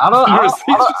don't know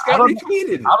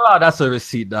how that's a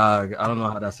receipt, dog. I don't know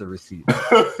how that's a receipt. A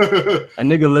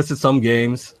nigga listed some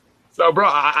games. So, bro,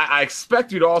 I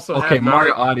expect you to also have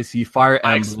Mario Odyssey, Fire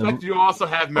Emblem. I expect you to also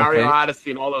have Mario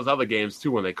Odyssey and all those other games, too,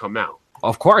 when they come out.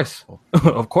 Of course.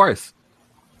 Of course.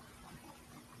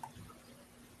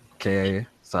 Okay.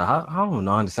 So I don't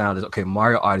understand this. Okay,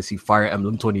 Mario Odyssey, Fire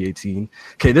Emblem 2018.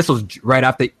 Okay, this was right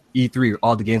after E3,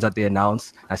 all the games that they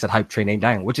announced. I said hype train ain't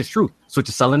dying, which is true. Switch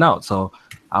is selling out. So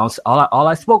all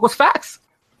I spoke was facts.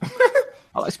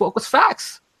 All I spoke was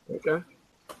facts. Okay.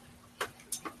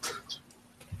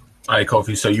 All right,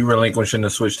 Kofi. So you relinquishing the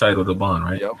Switch title to Bond,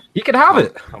 right? Yep. He can have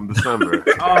it. Come December.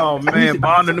 Oh man,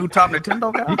 Bond, the new top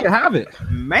Nintendo guy. He can have it,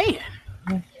 man.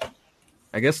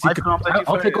 I guess I'll take over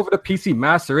the PC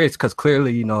Master Race because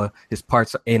clearly, his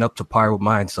parts ain't up to par with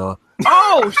mine. So.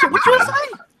 Oh shit! What you say?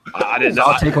 I didn't know.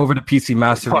 I'll take over the PC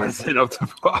Master Race. Ain't up to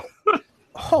par.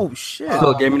 Oh shit!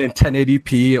 Still gaming in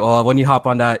 1080p, or when you hop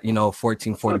on that,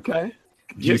 1440. Okay.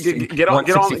 Get on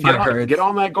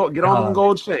them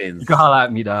gold chains. You can holla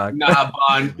at me, dog. Nah,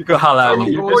 Bond. You can holla at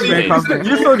me. You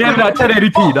still gaming that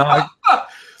 1080p, dog.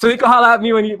 So you can holla at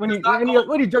me when you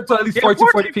jump to at least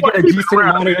 1440p, get a decent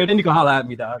monitor, then you can holla at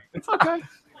me, dog. It's okay.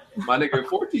 My nigga,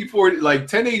 1440, like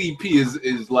 1080p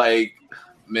is like,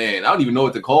 man, I don't even know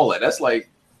what to call it. That's ancient.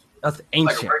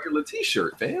 Like a regular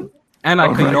t-shirt, fam. And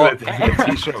I could, and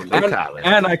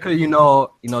I could,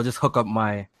 just hook up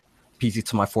my PC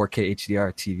to my 4K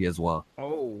HDR TV as well.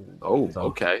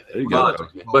 Okay. There you go.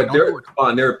 But there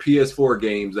are PS4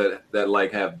 games that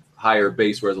like have higher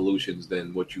base resolutions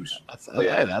than what you. That's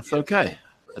okay.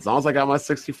 As long as I got my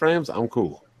 60 frames, I'm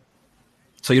cool.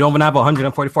 So you don't even have a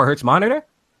 144 hertz monitor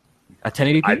at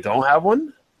 1080p? I don't have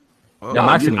one. Oh,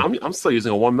 I'm still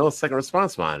using a 1 millisecond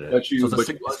response monitor. But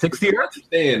 60 hertz?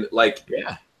 Understand,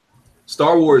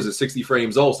 Star Wars is 60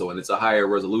 frames also, and it's a higher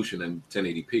resolution than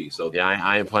 1080p. So yeah,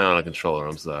 I ain't playing on a controller.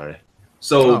 I'm sorry.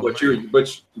 So, but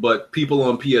people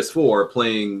on PS4 are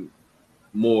playing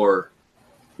more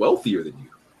wealthier than you.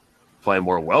 Playing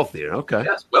more wealthier. Okay.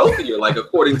 That's wealthier, like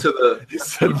according to the. You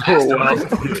said more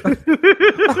wealthier.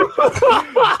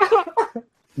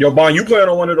 Yo, Bond, you playing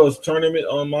on one of those tournament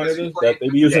monitors that they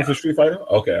be using for Street Fighter?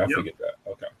 Okay, I figured that.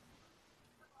 Okay.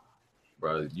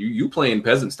 Bro, you playing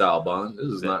peasant style, Bond. This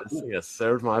is not cool. Yeah,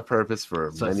 served my purpose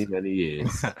for many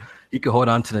years. You can hold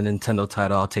on to the Nintendo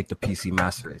title. I'll take the PC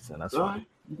Master Race, and that's fine.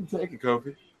 You can take it,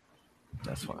 Kofi.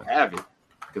 That's fine. Have it.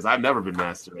 Because I've never been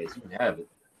Master Race. You can have it.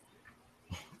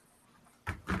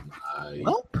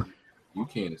 Nope. You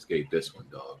can't escape this one,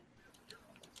 dog.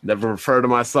 Never refer to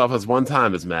myself as one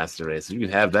time as Master Race. You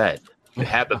can have that. You can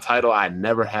have the title I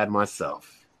never had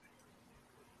myself.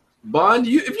 Bond,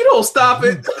 if you don't stop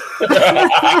it.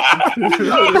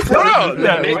 Bro,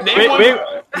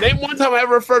 name one time I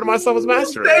ever referred to myself as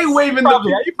Master Race. They waving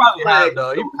the You probably have,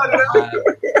 though.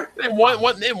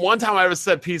 Name one time I ever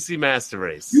said PC Master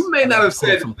Race. You may not have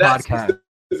said that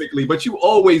specifically, but you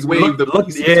always wave the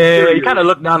PC. Yeah, you kind of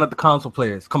look down at the console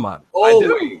players. Come on.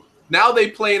 Oh, now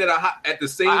they playing at the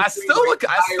same. I still look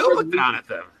down at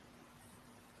them.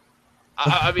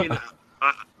 I mean,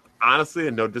 honestly,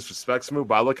 and no disrespect, Smooth,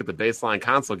 but I look at the baseline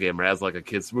console gamer as like a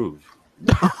kid's move.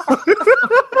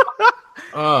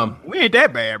 We ain't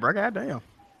that bad, bro. Goddamn.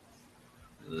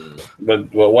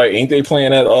 But wait, ain't they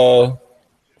playing at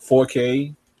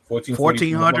 4K,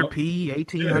 1400p,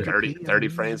 1800p, 30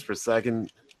 frames per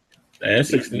second, and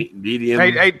 60 medium.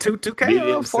 Hey, 2K,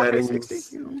 medium 4K, settings.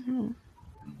 60.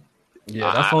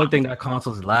 Yeah, that's the only thing that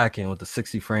console's lacking with the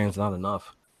 60 frames. Not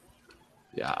enough.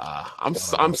 Yeah, I'm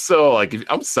so like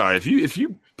I'm sorry if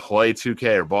you play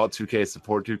 2K or bought 2K,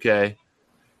 support 2K,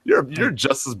 you're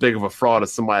just as big of a fraud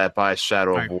as somebody that buys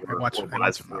Shadow of War.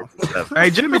 Hey,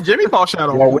 Jimmy bought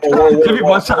Shadow of War. Jimmy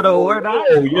bought Shadow of War.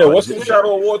 Oh yeah, what's the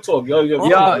Shadow of War talk? Yo,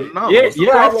 I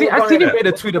see you made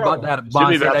a tweet about that.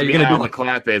 Jimmy that you're gonna do the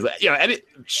clap is any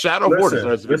Shadow of War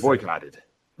deserves to be boycotted.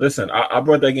 Listen, I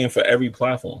brought that game for every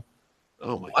platform.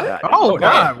 Oh my god! Oh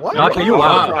god! What? Okay, you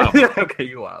wild. Okay,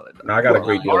 you wild. No, I got a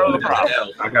great deal on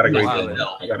that. I got a great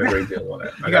deal on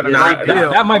that.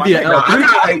 That might be an L.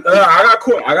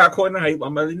 I got caught in the hype.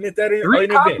 I'm gonna admit that in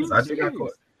advance. I just got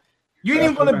caught. You ain't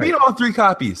even gonna beat all 3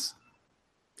 copies.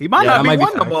 He might not be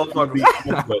one of them.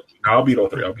 But I'll beat all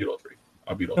three.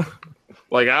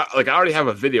 Like I already have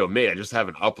a video made. I just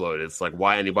haven't uploaded. It's like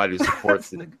why anybody who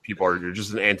supports people are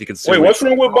just an anti-consumer. Wait, what's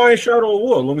wrong with buying Shadow of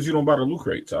War? As long as you don't buy the loot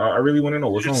crates, I really want to know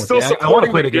what's wrong with that. I want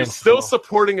to play the game. Still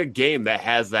supporting a game that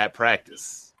has that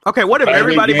practice. Okay, what if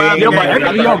everybody buys the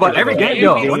game? But every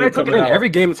game, when I took it in, every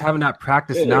game is having that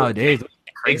practice nowadays.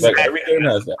 Exactly. Every game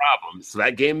has that problem. So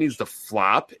that game needs to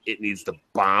flop. It needs to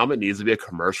bomb. It needs to be a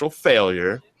commercial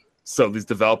failure. So these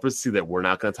developers see that we're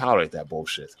not going to tolerate that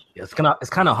bullshit. Yeah, it's kind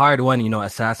of hard when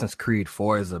Assassin's Creed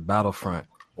 4 is a Battlefront.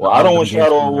 Well, I don't want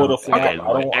Shadow of War to flop.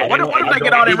 What if they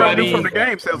get all their revenue from the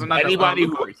game sales and not anybody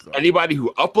who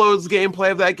uploads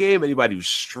gameplay of that game, anybody who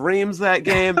streams that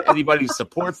game, anybody who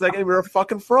supports that game, you're a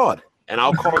fucking fraud. And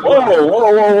I'll call you. Whoa.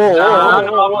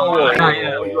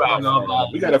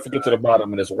 We gotta get to the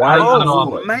bottom of this. Why?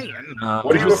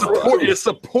 What are you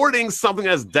supporting something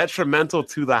that's detrimental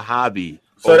to the hobby?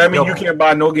 So that means you can't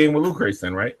buy no game with loot crates,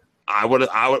 then, right? I would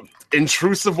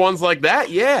intrusive ones like that,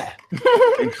 yeah.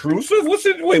 Intrusive?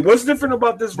 What's different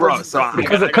about this, bro?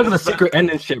 Because of the secret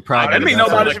ending shit. Probably. That means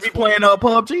nobody should be playing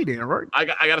PUBG, then, right? I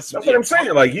got to. That's what I'm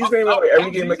saying. Like he's naming every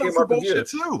game that came out this year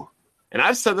too. And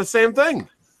I've said the same thing.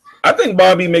 I think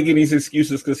Bobby making these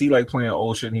excuses because he like playing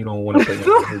old shit and he don't want to play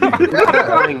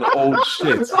playing old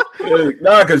shit.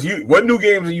 Nah, because what new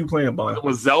games are you playing, Bobby?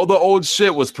 Was Zelda old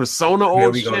shit? Was Persona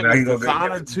old shit? Was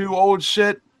Dishonored 2 old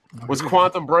shit? Was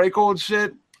Quantum Break old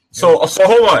shit? So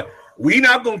hold on. We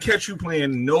not gonna catch you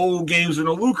playing no games with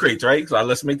no loot crates, right? So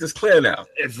let's make this clear now.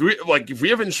 If we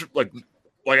haven't like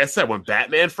I said, when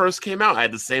Batman first came out, I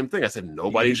had the same thing. I said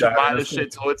nobody should buy this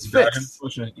shit till it's fixed.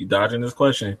 You dodging this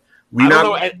question. I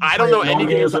don't know any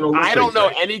games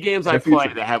I play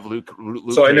that have loot.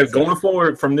 So, and if going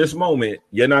forward from this moment,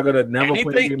 you're not gonna never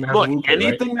play a game that has loot.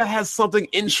 Anything that has something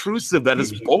intrusive that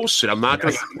is bullshit. I'm not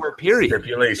gonna support. Period.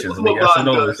 Stipulations. Yes or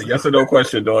no. It's a yes or no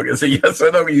question, dog. It's a yes or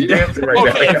no. You dancing right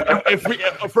now. If we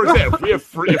have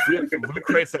loot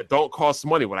crates that don't cost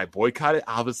money, would I boycott it?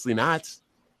 Obviously not.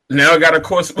 Now I got a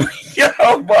course. Yes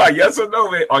or no,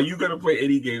 man? Are you going to play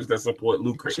any games that support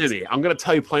loot crates? Jimmy, I'm going to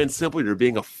tell you plain and simple, you're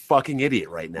being a fucking idiot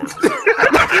right now.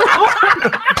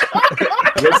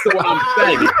 That's the way I'm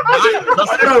saying.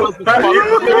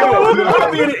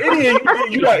 You're being an idiot.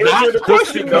 You got to answer the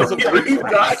question.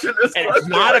 It's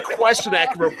not a question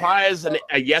that requires a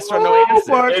yes or no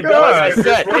answer. It does. I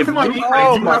said, if loot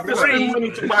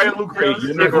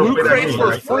crates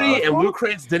were free and loot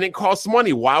crates didn't cost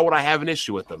money, why would I have an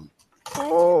issue with them?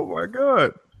 Oh my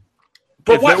god!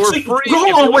 But what? Wait,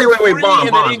 Bond.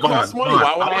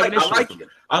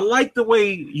 I like the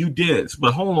way you did,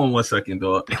 but hold on 1 second,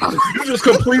 dog. You just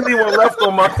completely went left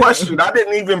on my question. I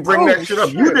didn't even bring that shit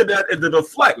up. You did that in the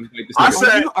deflect. I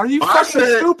said, "Are you fucking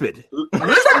stupid?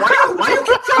 Why you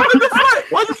keep trying to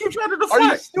deflect? Why you keep trying to deflect? Are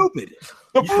you stupid?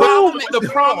 The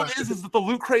problem is that the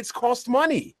loot crates cost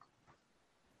money.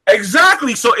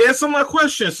 Exactly. So answer my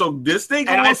question. So this thing,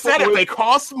 and I said if they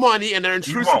cost money and they're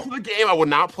intrusive to the game, I would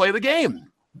not play the game.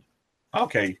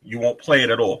 Okay, you won't play it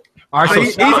at all. All right, so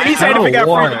he's saying if we got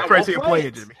free loot crates, he'll play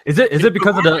it, Jimmy. Is it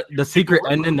because of the secret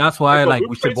ending? That's why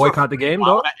we should boycott the game,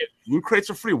 though. If loot crates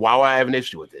are free, why would I have an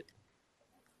issue with it?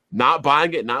 Not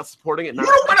buying it, not supporting it. You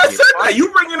know what I said that? You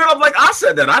bringing it up like I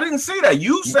said that. I didn't say that.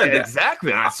 You said that.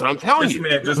 Exactly. That's what I'm telling you. This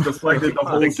man just deflected the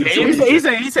whole game.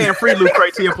 He's saying free loot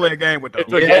crates. He'll play a game with them.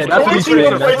 Yeah, that's what he's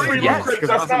saying.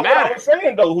 That's not what I'm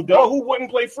saying, though. Who wouldn't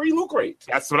play free loot crates?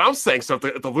 That's what I'm saying. So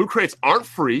if the loot crates aren't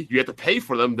free, you have to pay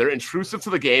for them. They're intrusive to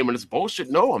the game, and it's bullshit.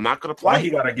 No, I'm not going to play. Why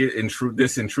you got to get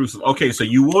this intrusive? Okay, so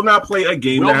you will not play a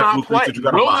game that has loot crates that you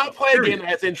got to buy. Will not play a game that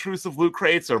has intrusive loot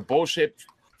crates or bullshit.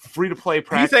 Free to play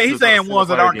practice. He's saying ones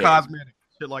that aren't cosmetic,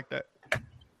 shit like that.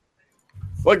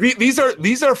 Like these are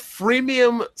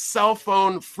freemium cell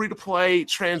phone free to play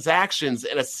transactions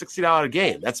in a $60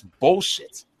 game. That's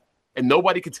bullshit, and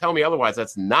nobody can tell me otherwise.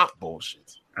 That's not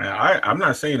bullshit. I'm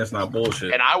not saying it's not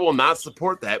bullshit, and I will not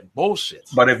support that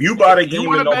bullshit. But if you buy the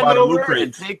game and don't buy the loot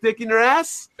crate, take dick in your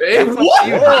ass,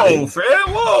 whoa,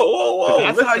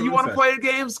 That's how you want to play the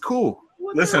games. Cool.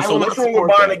 Listen, so what's wrong with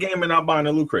buying the game and not buying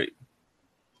the loot crate?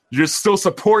 You're still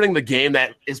supporting the game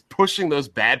that is pushing those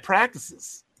bad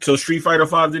practices. So Street Fighter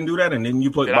 5 didn't do that, and then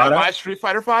you buy that? Buy Street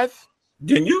Fighter 5?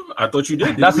 Didn't you? I thought you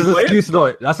did. That's his excuse,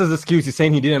 though. That's his excuse. He's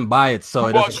saying he didn't buy it, so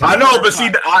it doesn't. I know, but see,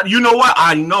 you know what?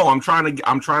 I know. I'm trying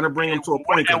to bring him to a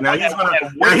point because now he's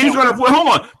gonna. Hold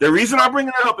on. The reason I'm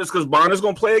bringing it up is because Bond is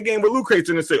gonna play a game with loot crates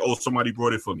and then say, "Oh, somebody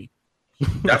brought it for me."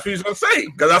 That's what he's gonna say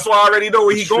because that's why I already know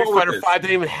where he's going with this. Street Fighter 5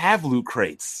 didn't even have loot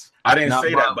crates. I didn't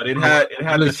say that, but it had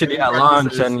the shitty at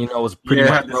launch, and it was pretty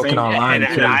much broken online.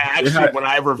 And I actually, when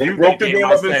I reviewed that game,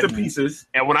 I said, pieces.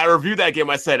 And when I reviewed that game,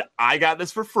 I said, I got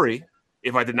this for free.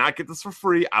 If I did not get this for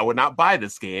free, I would not buy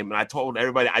this game. And I told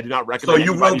everybody I do not recommend. So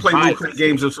you won't play loot crate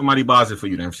games if somebody buys it for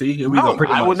you. Then see, here we go.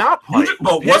 I would not play.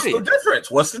 But what's the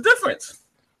difference? What's the difference?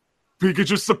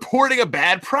 Because you're supporting a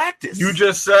bad practice. You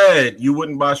just said you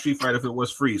wouldn't buy Street Fighter if it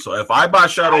was free. So if I buy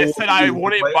Shadow, I said I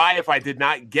wouldn't buy if I did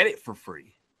not get it for free.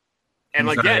 And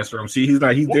he's again, see, he's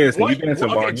dancing.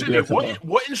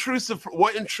 What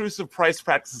intrusive price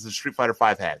practices does Street Fighter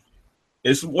 5 have?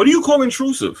 What do you call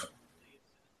intrusive?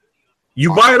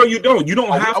 You buy it or you don't. You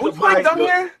don't have to buy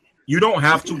it. You don't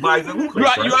have to buy the loot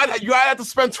crates. You have to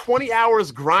spend 20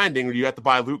 hours grinding, or you have to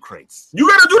buy loot crates. You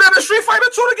got to do that in Street Fighter 2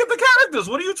 to get the characters.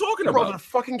 What are you talking about? They're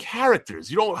fucking characters.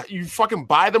 You fucking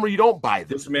buy them or you don't buy them.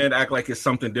 This man act like it's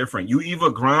something different. You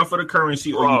either grind for the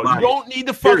currency or you buy. You don't need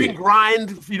to fucking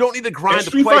grind. You don't need to grind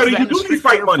to play. You do need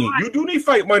fight money. You do need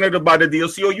fight money to buy the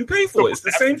DLC, or you pay for it. It's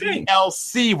the same thing.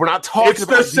 DLC. We're not talking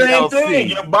about DLC. It's the same thing.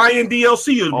 You're buying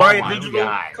DLC. You're buying digital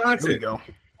content.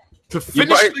 To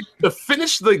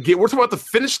finish the game, we're talking about to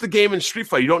finish the game in Street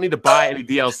Fighter. You don't need to buy any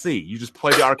DLC. You just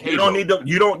play the arcade. You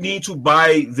don't need to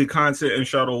buy the content in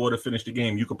Shadow War to finish the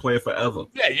game. You can play it forever.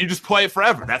 Yeah, you just play it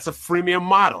forever. That's a freemium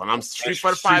model, and Street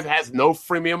Fighter 5 has no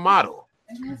freemium model.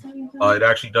 It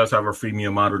actually does have a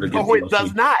freemium model to get. No, it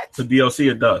does not. To DLC,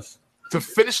 it does. To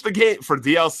finish the game for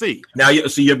DLC. Now,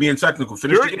 you're being technical.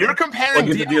 You're comparing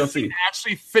DLC to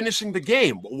actually finishing the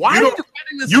game. Why are you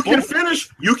defending this?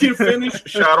 You can finish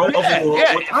Shadow of War.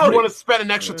 Yeah, if you want to spend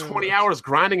an extra 20 hours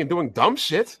grinding and doing dumb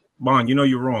shit. Bond, you know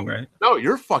you're wrong, right? No,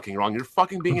 you're fucking wrong. You're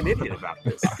fucking being an idiot about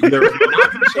this. I'm not going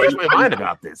to change my mind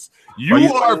about this.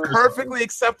 You are perfectly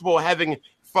acceptable having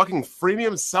fucking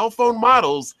freemium cell phone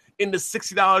models in the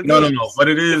 $60 game. No. But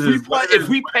it is. If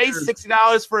we pay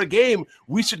 $60 for a game,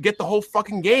 we should get the whole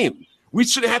fucking game. We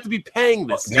shouldn't have to be paying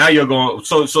this. Now you're going.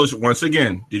 So once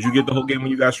again, did you get the whole game when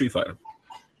you got Street Fighter?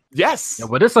 Yes. Yeah,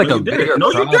 but it's like bigger.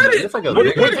 No, you did it. It's like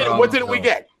what didn't we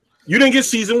get? You didn't get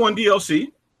Season 1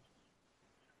 DLC.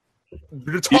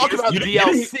 We're talking about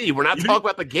DLC. We're not talking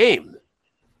about the game.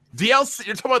 DLC.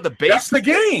 You're talking about the base. That's the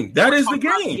game. That is the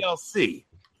game. DLC.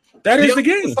 That is the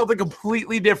game. Something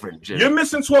completely different, Jim. You're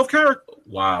missing 12 characters.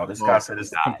 Wow, this guy said it's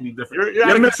completely different.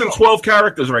 You're missing 12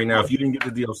 characters right now if you didn't get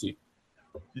the DLC.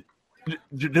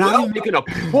 You're not even making a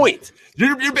point.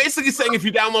 You're basically saying if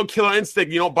you download Killer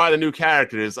Instinct, you don't buy the new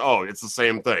characters. Oh, it's the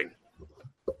same thing.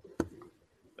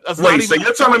 Wait, so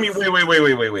you're telling me?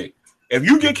 Wait. If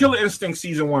you get Killer Instinct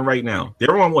Season 1 right now,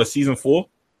 they're on what, Season 4?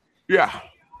 Yeah.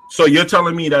 So you're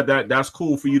telling me that's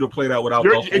cool for you to play that without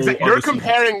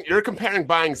you're comparing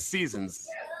buying seasons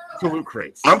to loot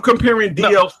crates. I'm comparing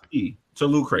DLC to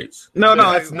loot crates. No,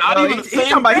 that's not even the same thing.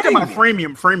 He's talking about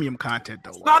freemium content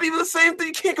though. It's not even the same thing.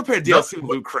 You can't compare DLC to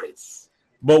loot crates.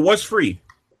 But what's free?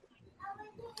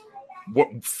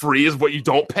 What free is what you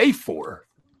don't pay for.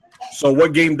 So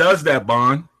what game does that,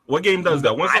 Bond? What game does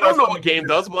that? I don't know what game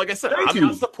does, but like I said, I'm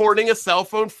not supporting a cell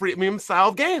phone freemium style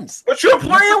of games. But you're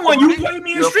playing one. You play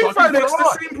me in Street Fighter. It's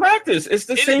the same practice. It's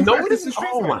the same practice in Street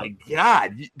Fighter. Oh my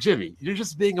God, Jimmy, you're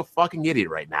just being a fucking idiot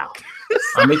right now.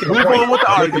 I'm making a point. With the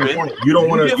argument. You don't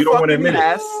want to admit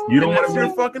it. You don't want to admit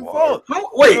your fucking fault.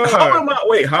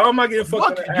 How am I getting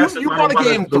fucking ass? You bought a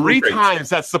game 3 times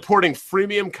that's supporting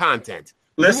freemium content.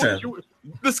 Listen,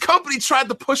 this company tried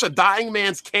to push a dying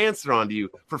man's cancer onto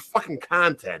you for fucking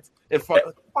content.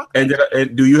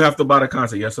 And do you have to buy the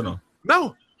content? Yes or no?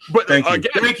 No. But thank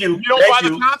you. You don't buy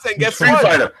the content. Guess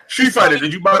what? Street Fighter.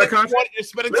 Did you buy the content? You're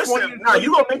spending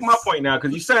you gonna make my point now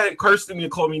because you said cursed me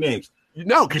and called me names.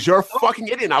 No, because you're a fucking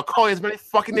idiot. And I'll call you as many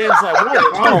fucking names as I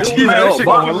want.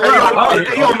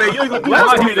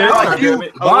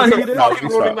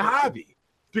 The hobby.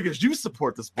 Because you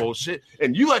support this bullshit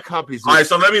and you let companies. All right,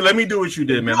 so let me do what you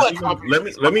did, man.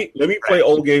 Let me play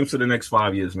old games for the next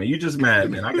 5 years, man. You just mad,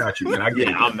 man. I got you, man. I get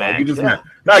it. I'm mad. You just mad.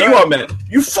 No, you are mad.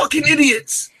 You fucking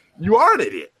idiots. You are an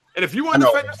idiot. And if you want to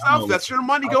defend yourself, that's your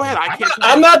money. Go ahead. I can't.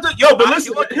 I'm not the but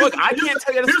listen. Look, I can't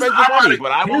tell you to spend your money,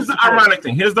 but I will. Here's the ironic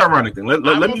thing. Here's the ironic thing. Let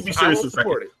me be serious for a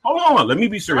second. Hold on. Let me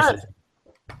be serious.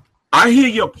 I hear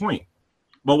your point.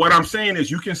 But what I'm saying is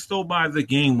you can still buy the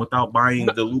game without buying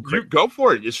the loot crate. Go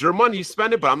for it. It's your money. You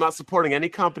spend it, but I'm not supporting any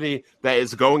company that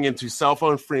is going into cell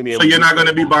phone freemium. So you're not going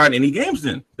to be buying any games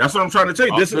then? That's what I'm trying to tell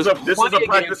you. This is a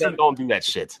practice. Don't do that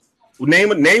shit.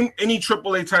 Name any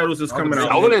AAA titles that's coming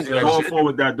out. Going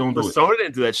forward, that don't do it. Sony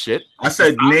didn't do that shit. I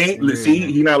said name.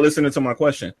 See, he's not listening to my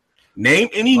question. Name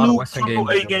any new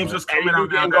AAA games that's coming out.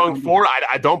 Going forward,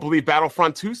 I don't believe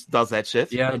Battlefront 2 does that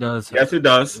shit. Yeah, it does. Yes, it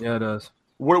does. Yeah, it does.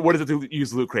 What does it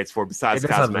use loot crates for besides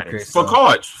cosmetics? For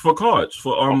cards, burn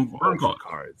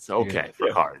cards. Okay,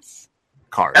 for cards.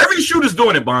 Every shooter's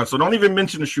doing it, Bond. So don't even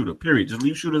mention the shooter. Period. Just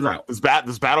leave shooters out. Does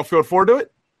Battlefield 4 do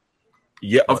it?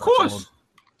 Yeah, of course.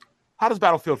 How does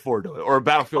Battlefield 4 do it? Or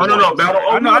Battlefield? No.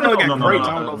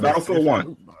 Battlefield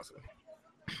 1.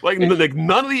 Like none of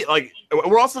the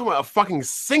we're also talking about a fucking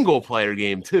single player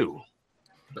game too.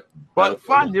 But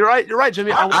fine, you're right,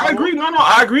 Jimmy. I agree.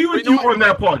 I agree with you on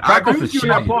that part. I agree with you on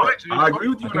that part.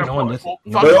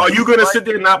 But are you gonna sit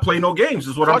there and not play no games?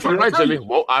 Is what I'm trying to tell you.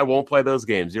 Well, I won't play those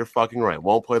games. You're fucking right.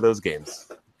 Won't play those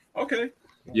games. Okay.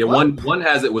 Yeah, one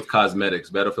has it with cosmetics.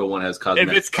 Battlefield 1 has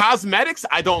cosmetics. If it's cosmetics,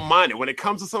 I don't mind it. When it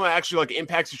comes to something that actually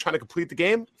impacts you trying to complete the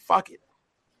game, fuck it.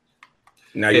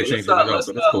 Now you're changing it up, but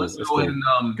it's cool.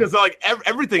 Because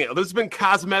everything, there's been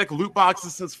cosmetic loot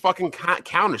boxes since fucking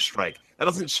Counter-Strike. That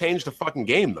doesn't change the fucking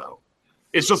game, though.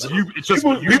 It's just you. It's just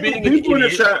you being an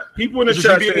idiot. People in the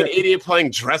chat being an idiot playing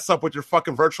dress up with your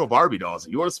fucking virtual Barbie dolls.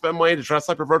 You want to spend money to dress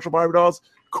up your virtual Barbie dolls?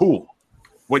 Cool.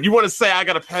 When you want to say I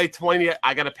gotta pay 20,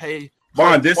 I gotta pay.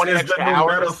 Bond, this is the new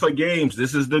meta for games.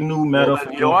 This is the new meta for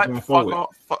games going forward.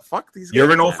 Fuck these games.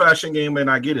 You're an old-fashioned gamer, and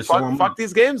I get it. Fuck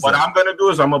these games. What I'm going to do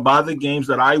is I'm going to buy the games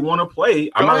that I want to play.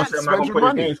 I'm not going to say I'm not going to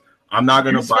play the games. I'm not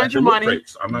going to buy the loot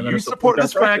crates. I'm not going to support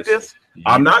this practice.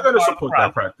 I'm not going to support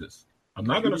that practice. I'm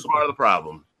not going to support the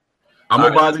problem. I'm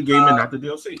going to buy the game and not the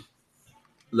DLC.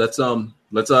 Let's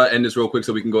end this real quick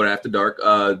so we can go to After Dark.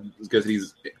 Let's get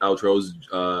these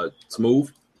outros.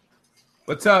 Smooth.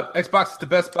 What's up? Xbox is the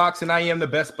best box, and I am the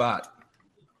best bot.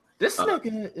 This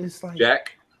nigga is like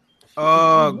Jack.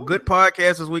 Good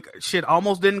podcast this week. Shit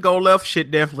almost didn't go left.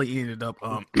 Shit definitely ended up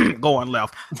going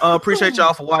left. Appreciate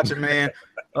y'all for watching, man.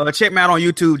 Check me out on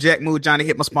YouTube, Jack Mood Johnny.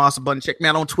 Hit my sponsor button. Check me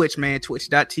out on Twitch, man.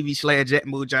 Twitch.tv/Jack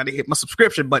Mood Johnny. Hit my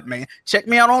subscription button, man. Check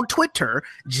me out on Twitter,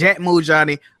 Jack Mood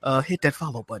Johnny. Hit that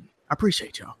follow button. I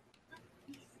appreciate y'all.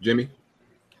 Jimmy.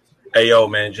 Hey yo,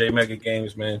 man. J Mega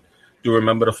Games, man. Do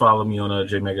remember to follow me on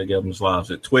J Mega Games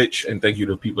Lives at Twitch, and thank you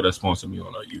to people that sponsor me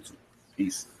on YouTube.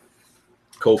 Peace.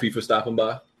 Kofi for stopping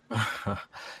by.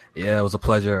 Yeah, it was a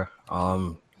pleasure.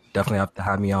 Definitely have to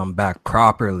have me on back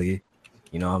properly.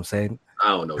 You know what I'm saying? I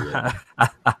don't know yet.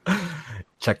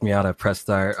 Check me out at Press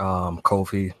Start.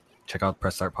 Kofi. Check out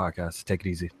Press Start podcast. Take it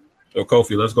easy. Yo,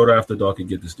 Kofi, let's go to After Dark and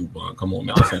get this dude Bond. Come on,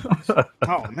 man.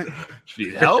 Oh man,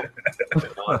 need help?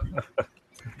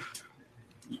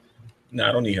 Nah,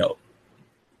 I don't need help.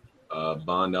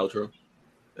 Bond outro.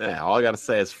 Yeah, all I gotta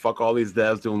say is fuck all these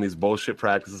devs doing these bullshit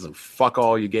practices, and fuck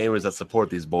all you gamers that support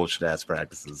these bullshit ass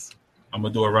practices. I'm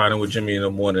gonna do a riding with Jimmy in the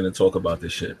morning and talk about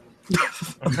this shit.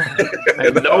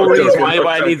 Ain't no reason why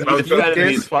anybody needs to be defending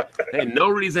these. Ain't no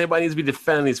reason anybody needs to be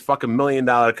defending these fucking $1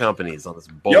 million companies on this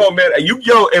bullshit. Yo, man,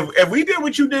 if we did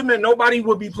what you did, man, nobody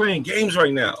would be playing games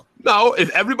right now. No, if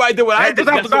everybody did what I did,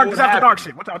 what's after dark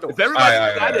shit? What's out there? If everybody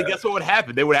did what I did, guess what would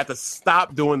happen? They would have to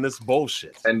stop doing this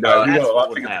bullshit. And that's what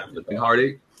would happen.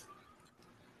 Heartache.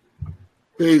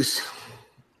 Peace.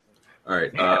 All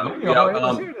right.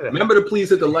 Remember to please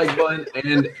hit the like button.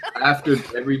 And after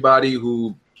everybody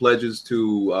who pledges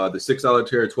to the $6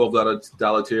 tier,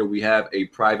 $12 tier, we have a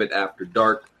private After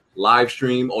Dark live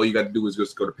stream. All you got to do is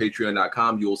just go to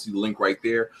patreon.com. You will see the link right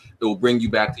there. It will bring you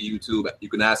back to YouTube. You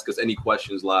can ask us any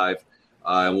questions live,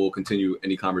 and we'll continue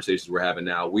any conversations we're having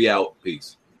now. We out.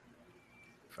 Peace.